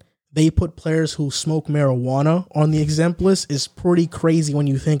 and they put players who smoke marijuana on the exempt list, is pretty crazy when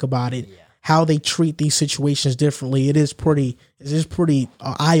you think about it. Yeah. How they treat these situations differently. It is pretty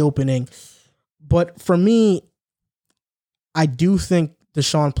eye-opening. But for me, I do think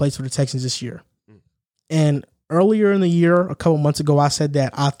Deshaun plays for the Texans this year. And earlier in the year, a couple months ago, I said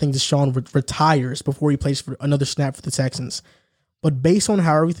that I think Deshaun retires before he plays for another snap for the Texans. But based on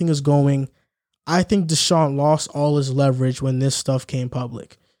how everything is going, I think Deshaun lost all his leverage when this stuff came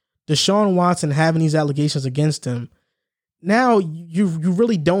public. Deshaun Watson having these allegations against him, now you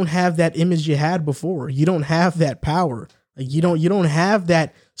really don't have that image you had before. You don't have that power. Like you don't have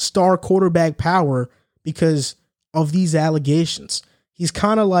that star quarterback power because of these allegations. He's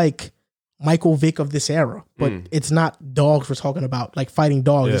kind of like Michael Vick of this era, but it's not dogs we're talking about, like fighting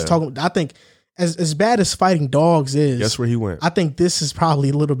dogs. Yeah. It's talking. I think as bad as fighting dogs is, Guess where he went? I think this is probably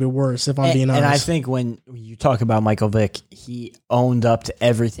a little bit worse, if I'm being honest. And I think when you talk about Michael Vick, he owned up to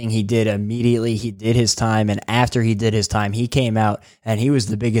everything he did immediately. He did his time, and after he did his time, he came out and he was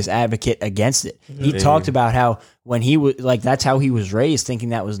the biggest advocate against it. He talked about how when he was like, that's how he was raised, thinking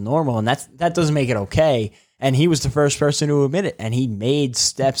that was normal, and that doesn't make it okay. And he was the first person to admit it, and he made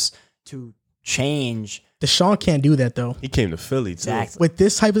steps to change. Deshaun can't do that though. He came to Philly too. Exactly. With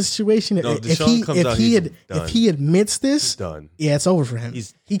this type of situation, No, if Deshaun comes out, he's done. if he admits this, He's done. yeah, it's over for him.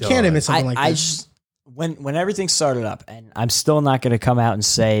 He done. can't admit something like I this. just when everything started up, and I'm still not going to come out and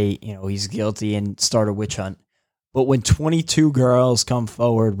say he's guilty and start a witch hunt, but when 22 girls come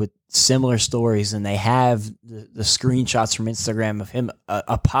forward with similar stories and they have the screenshots from Instagram of him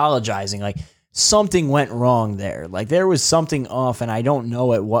apologizing, like something went wrong there. Like there was something off, and I don't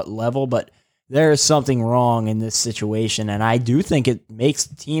know at what level, but there is something wrong in this situation, and I do think it makes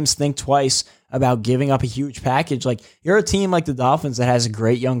teams think twice about giving up a huge package. Like, you're a team like the Dolphins that has a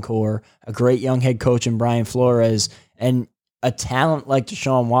great young core, a great young head coach in Brian Flores, and a talent like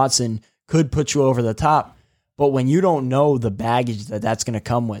Deshaun Watson could put you over the top. But when you don't know the baggage that's going to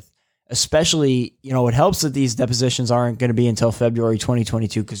come with, especially, it helps that these depositions aren't going to be until February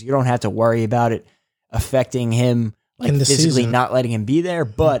 2022 because you don't have to worry about it affecting him, like physically season. not letting him be there.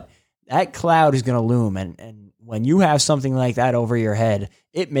 But that cloud is going to loom, and when you have something like that over your head,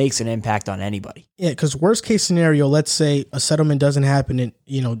 it makes an impact on anybody. Yeah, because worst case scenario, let's say a settlement doesn't happen and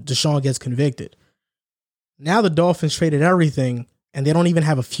Deshaun gets convicted. Now the Dolphins traded everything, and they don't even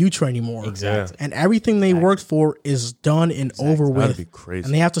have a future anymore. Exactly. And everything they worked for is done and over with. That'd be crazy.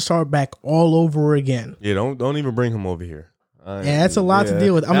 And they have to start back all over again. Yeah, don't even bring him over here. Yeah, that's a lot to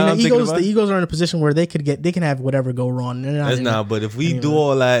deal with. I mean, the Eagles are in a position where they can have whatever go wrong. But if we do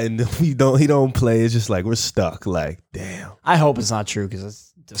all that and he don't play, it's just like we're stuck. Like, damn. I hope it's not true because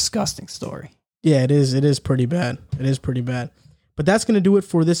it's a disgusting story. Yeah, it is. It is pretty bad. It is pretty bad. But that's going to do it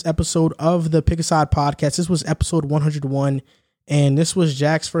for this episode of the Pick a Side podcast. This was episode 101, and this was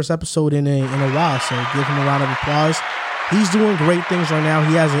Jack's first episode in a while. So give him a round of applause. He's doing great things right now.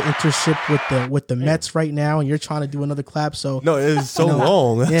 He has an internship with the Mets right now, and you're trying to do another clap. So No, it's so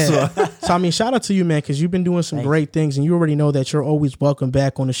long. That's yeah. why. So I mean, shout out to you, man, because you've been doing some great things, and you already know that you're always welcome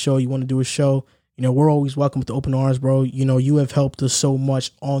back on the show. You want to do a show, we're always welcome with the open arms, bro. You have helped us so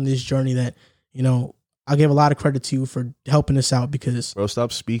much on this journey that I give a lot of credit to you for helping us out because Bro,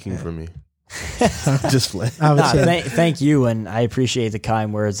 stop speaking for me. Just play. Thank you, and I appreciate the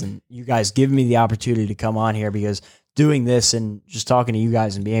kind words, and you guys give me the opportunity to come on here because doing this and just talking to you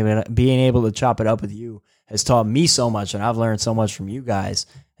guys and being able to chop it up with you has taught me so much, and I've learned so much from you guys,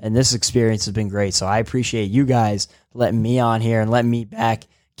 and this experience has been great. So I appreciate you guys letting me on here and letting me back,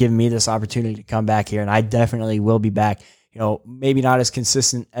 giving me this opportunity to come back here, and I definitely will be back. Maybe not as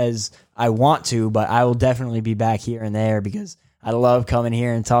consistent as I want to, but I will definitely be back here and there because I love coming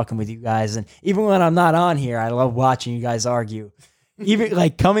here and talking with you guys, and even when I'm not on here, I love watching you guys argue. Even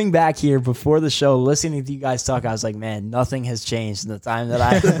like coming back here before the show, listening to you guys talk, I was like, man, nothing has changed in the time that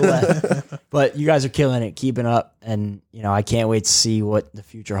I have left. But you guys are killing it, keeping up, and I can't wait to see what the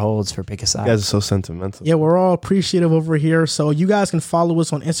future holds for Pick a Side. You guys are so sentimental. Yeah, we're all appreciative over here. So you guys can follow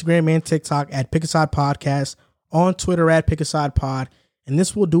us on Instagram and TikTok at Pick a Side Podcast, on Twitter at Pick a Side Pod, and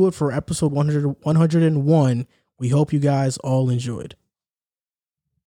this will do it for episode 101. We hope you guys all enjoyed.